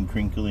soothing,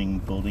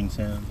 crinkling, folding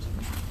sounds.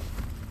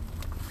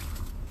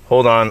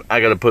 Hold on,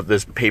 I gotta put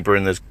this paper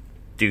in this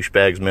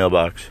douchebag's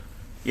mailbox.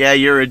 Yeah,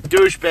 you're a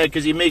douchebag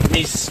because you make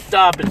me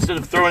stop instead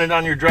of throwing it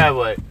on your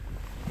driveway.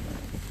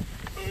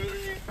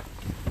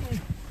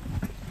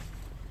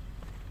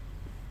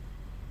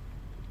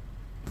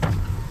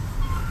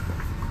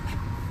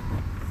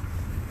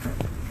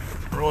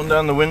 Rolling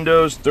down the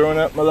windows, throwing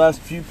out my last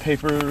few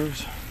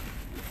papers.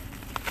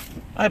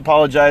 I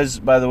apologize,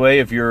 by the way,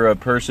 if you're a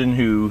person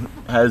who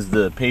has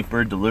the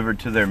paper delivered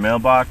to their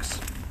mailbox.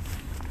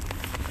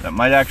 That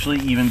might actually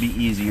even be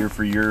easier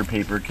for your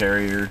paper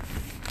carrier.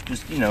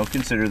 Just,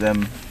 consider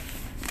them.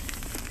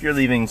 If you're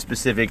leaving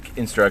specific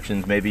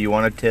instructions, maybe you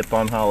want a tip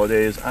on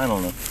holidays. I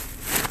don't know.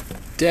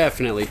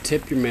 Definitely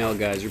tip your mail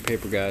guys, your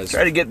paper guys.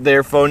 Try to get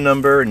their phone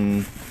number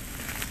and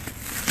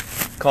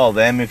call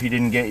them if you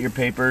didn't get your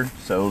paper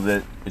so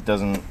that it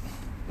doesn't,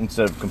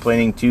 instead of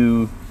complaining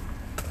to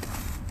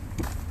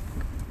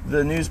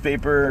the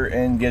newspaper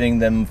and getting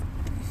them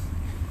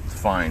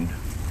fined,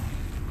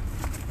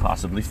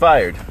 possibly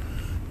fired.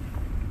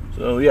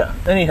 So yeah,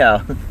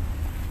 anyhow.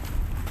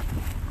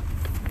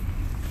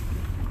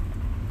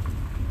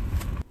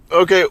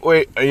 Okay,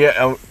 wait,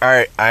 yeah,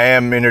 alright, I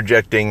am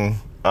interjecting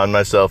on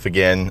myself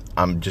again.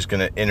 I'm just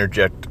gonna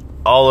interject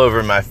all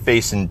over my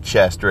face and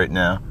chest right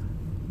now.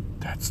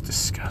 That's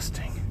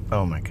disgusting.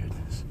 Oh my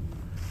goodness.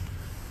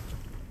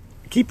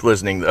 Keep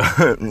listening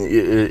though.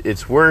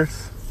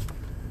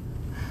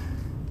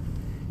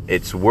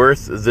 It's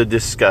worth the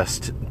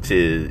disgust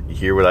to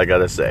hear what I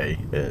gotta say.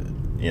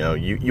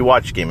 You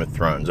watch Game of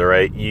Thrones, all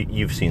right?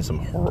 You've seen some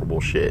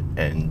horrible shit,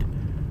 and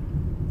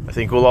I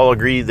think we'll all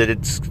agree that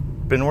it's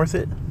been worth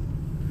it.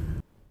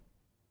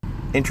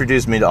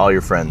 Introduce me to all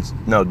your friends.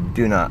 No,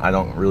 do not. I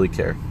don't really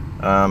care.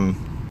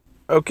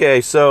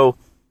 Okay, so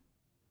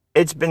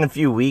it's been a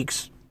few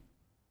weeks.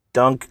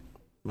 Dunk,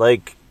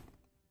 like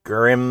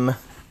Grim,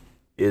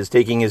 is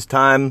taking his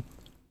time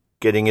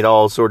getting it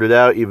all sorted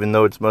out, even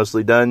though it's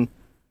mostly done.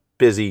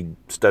 Busy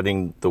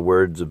studying the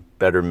words of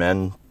better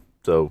men,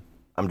 so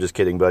I'm just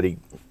kidding, buddy.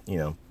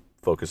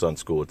 Focus on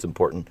school. It's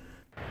important.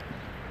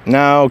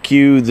 Now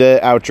cue the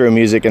outro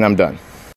music and I'm done.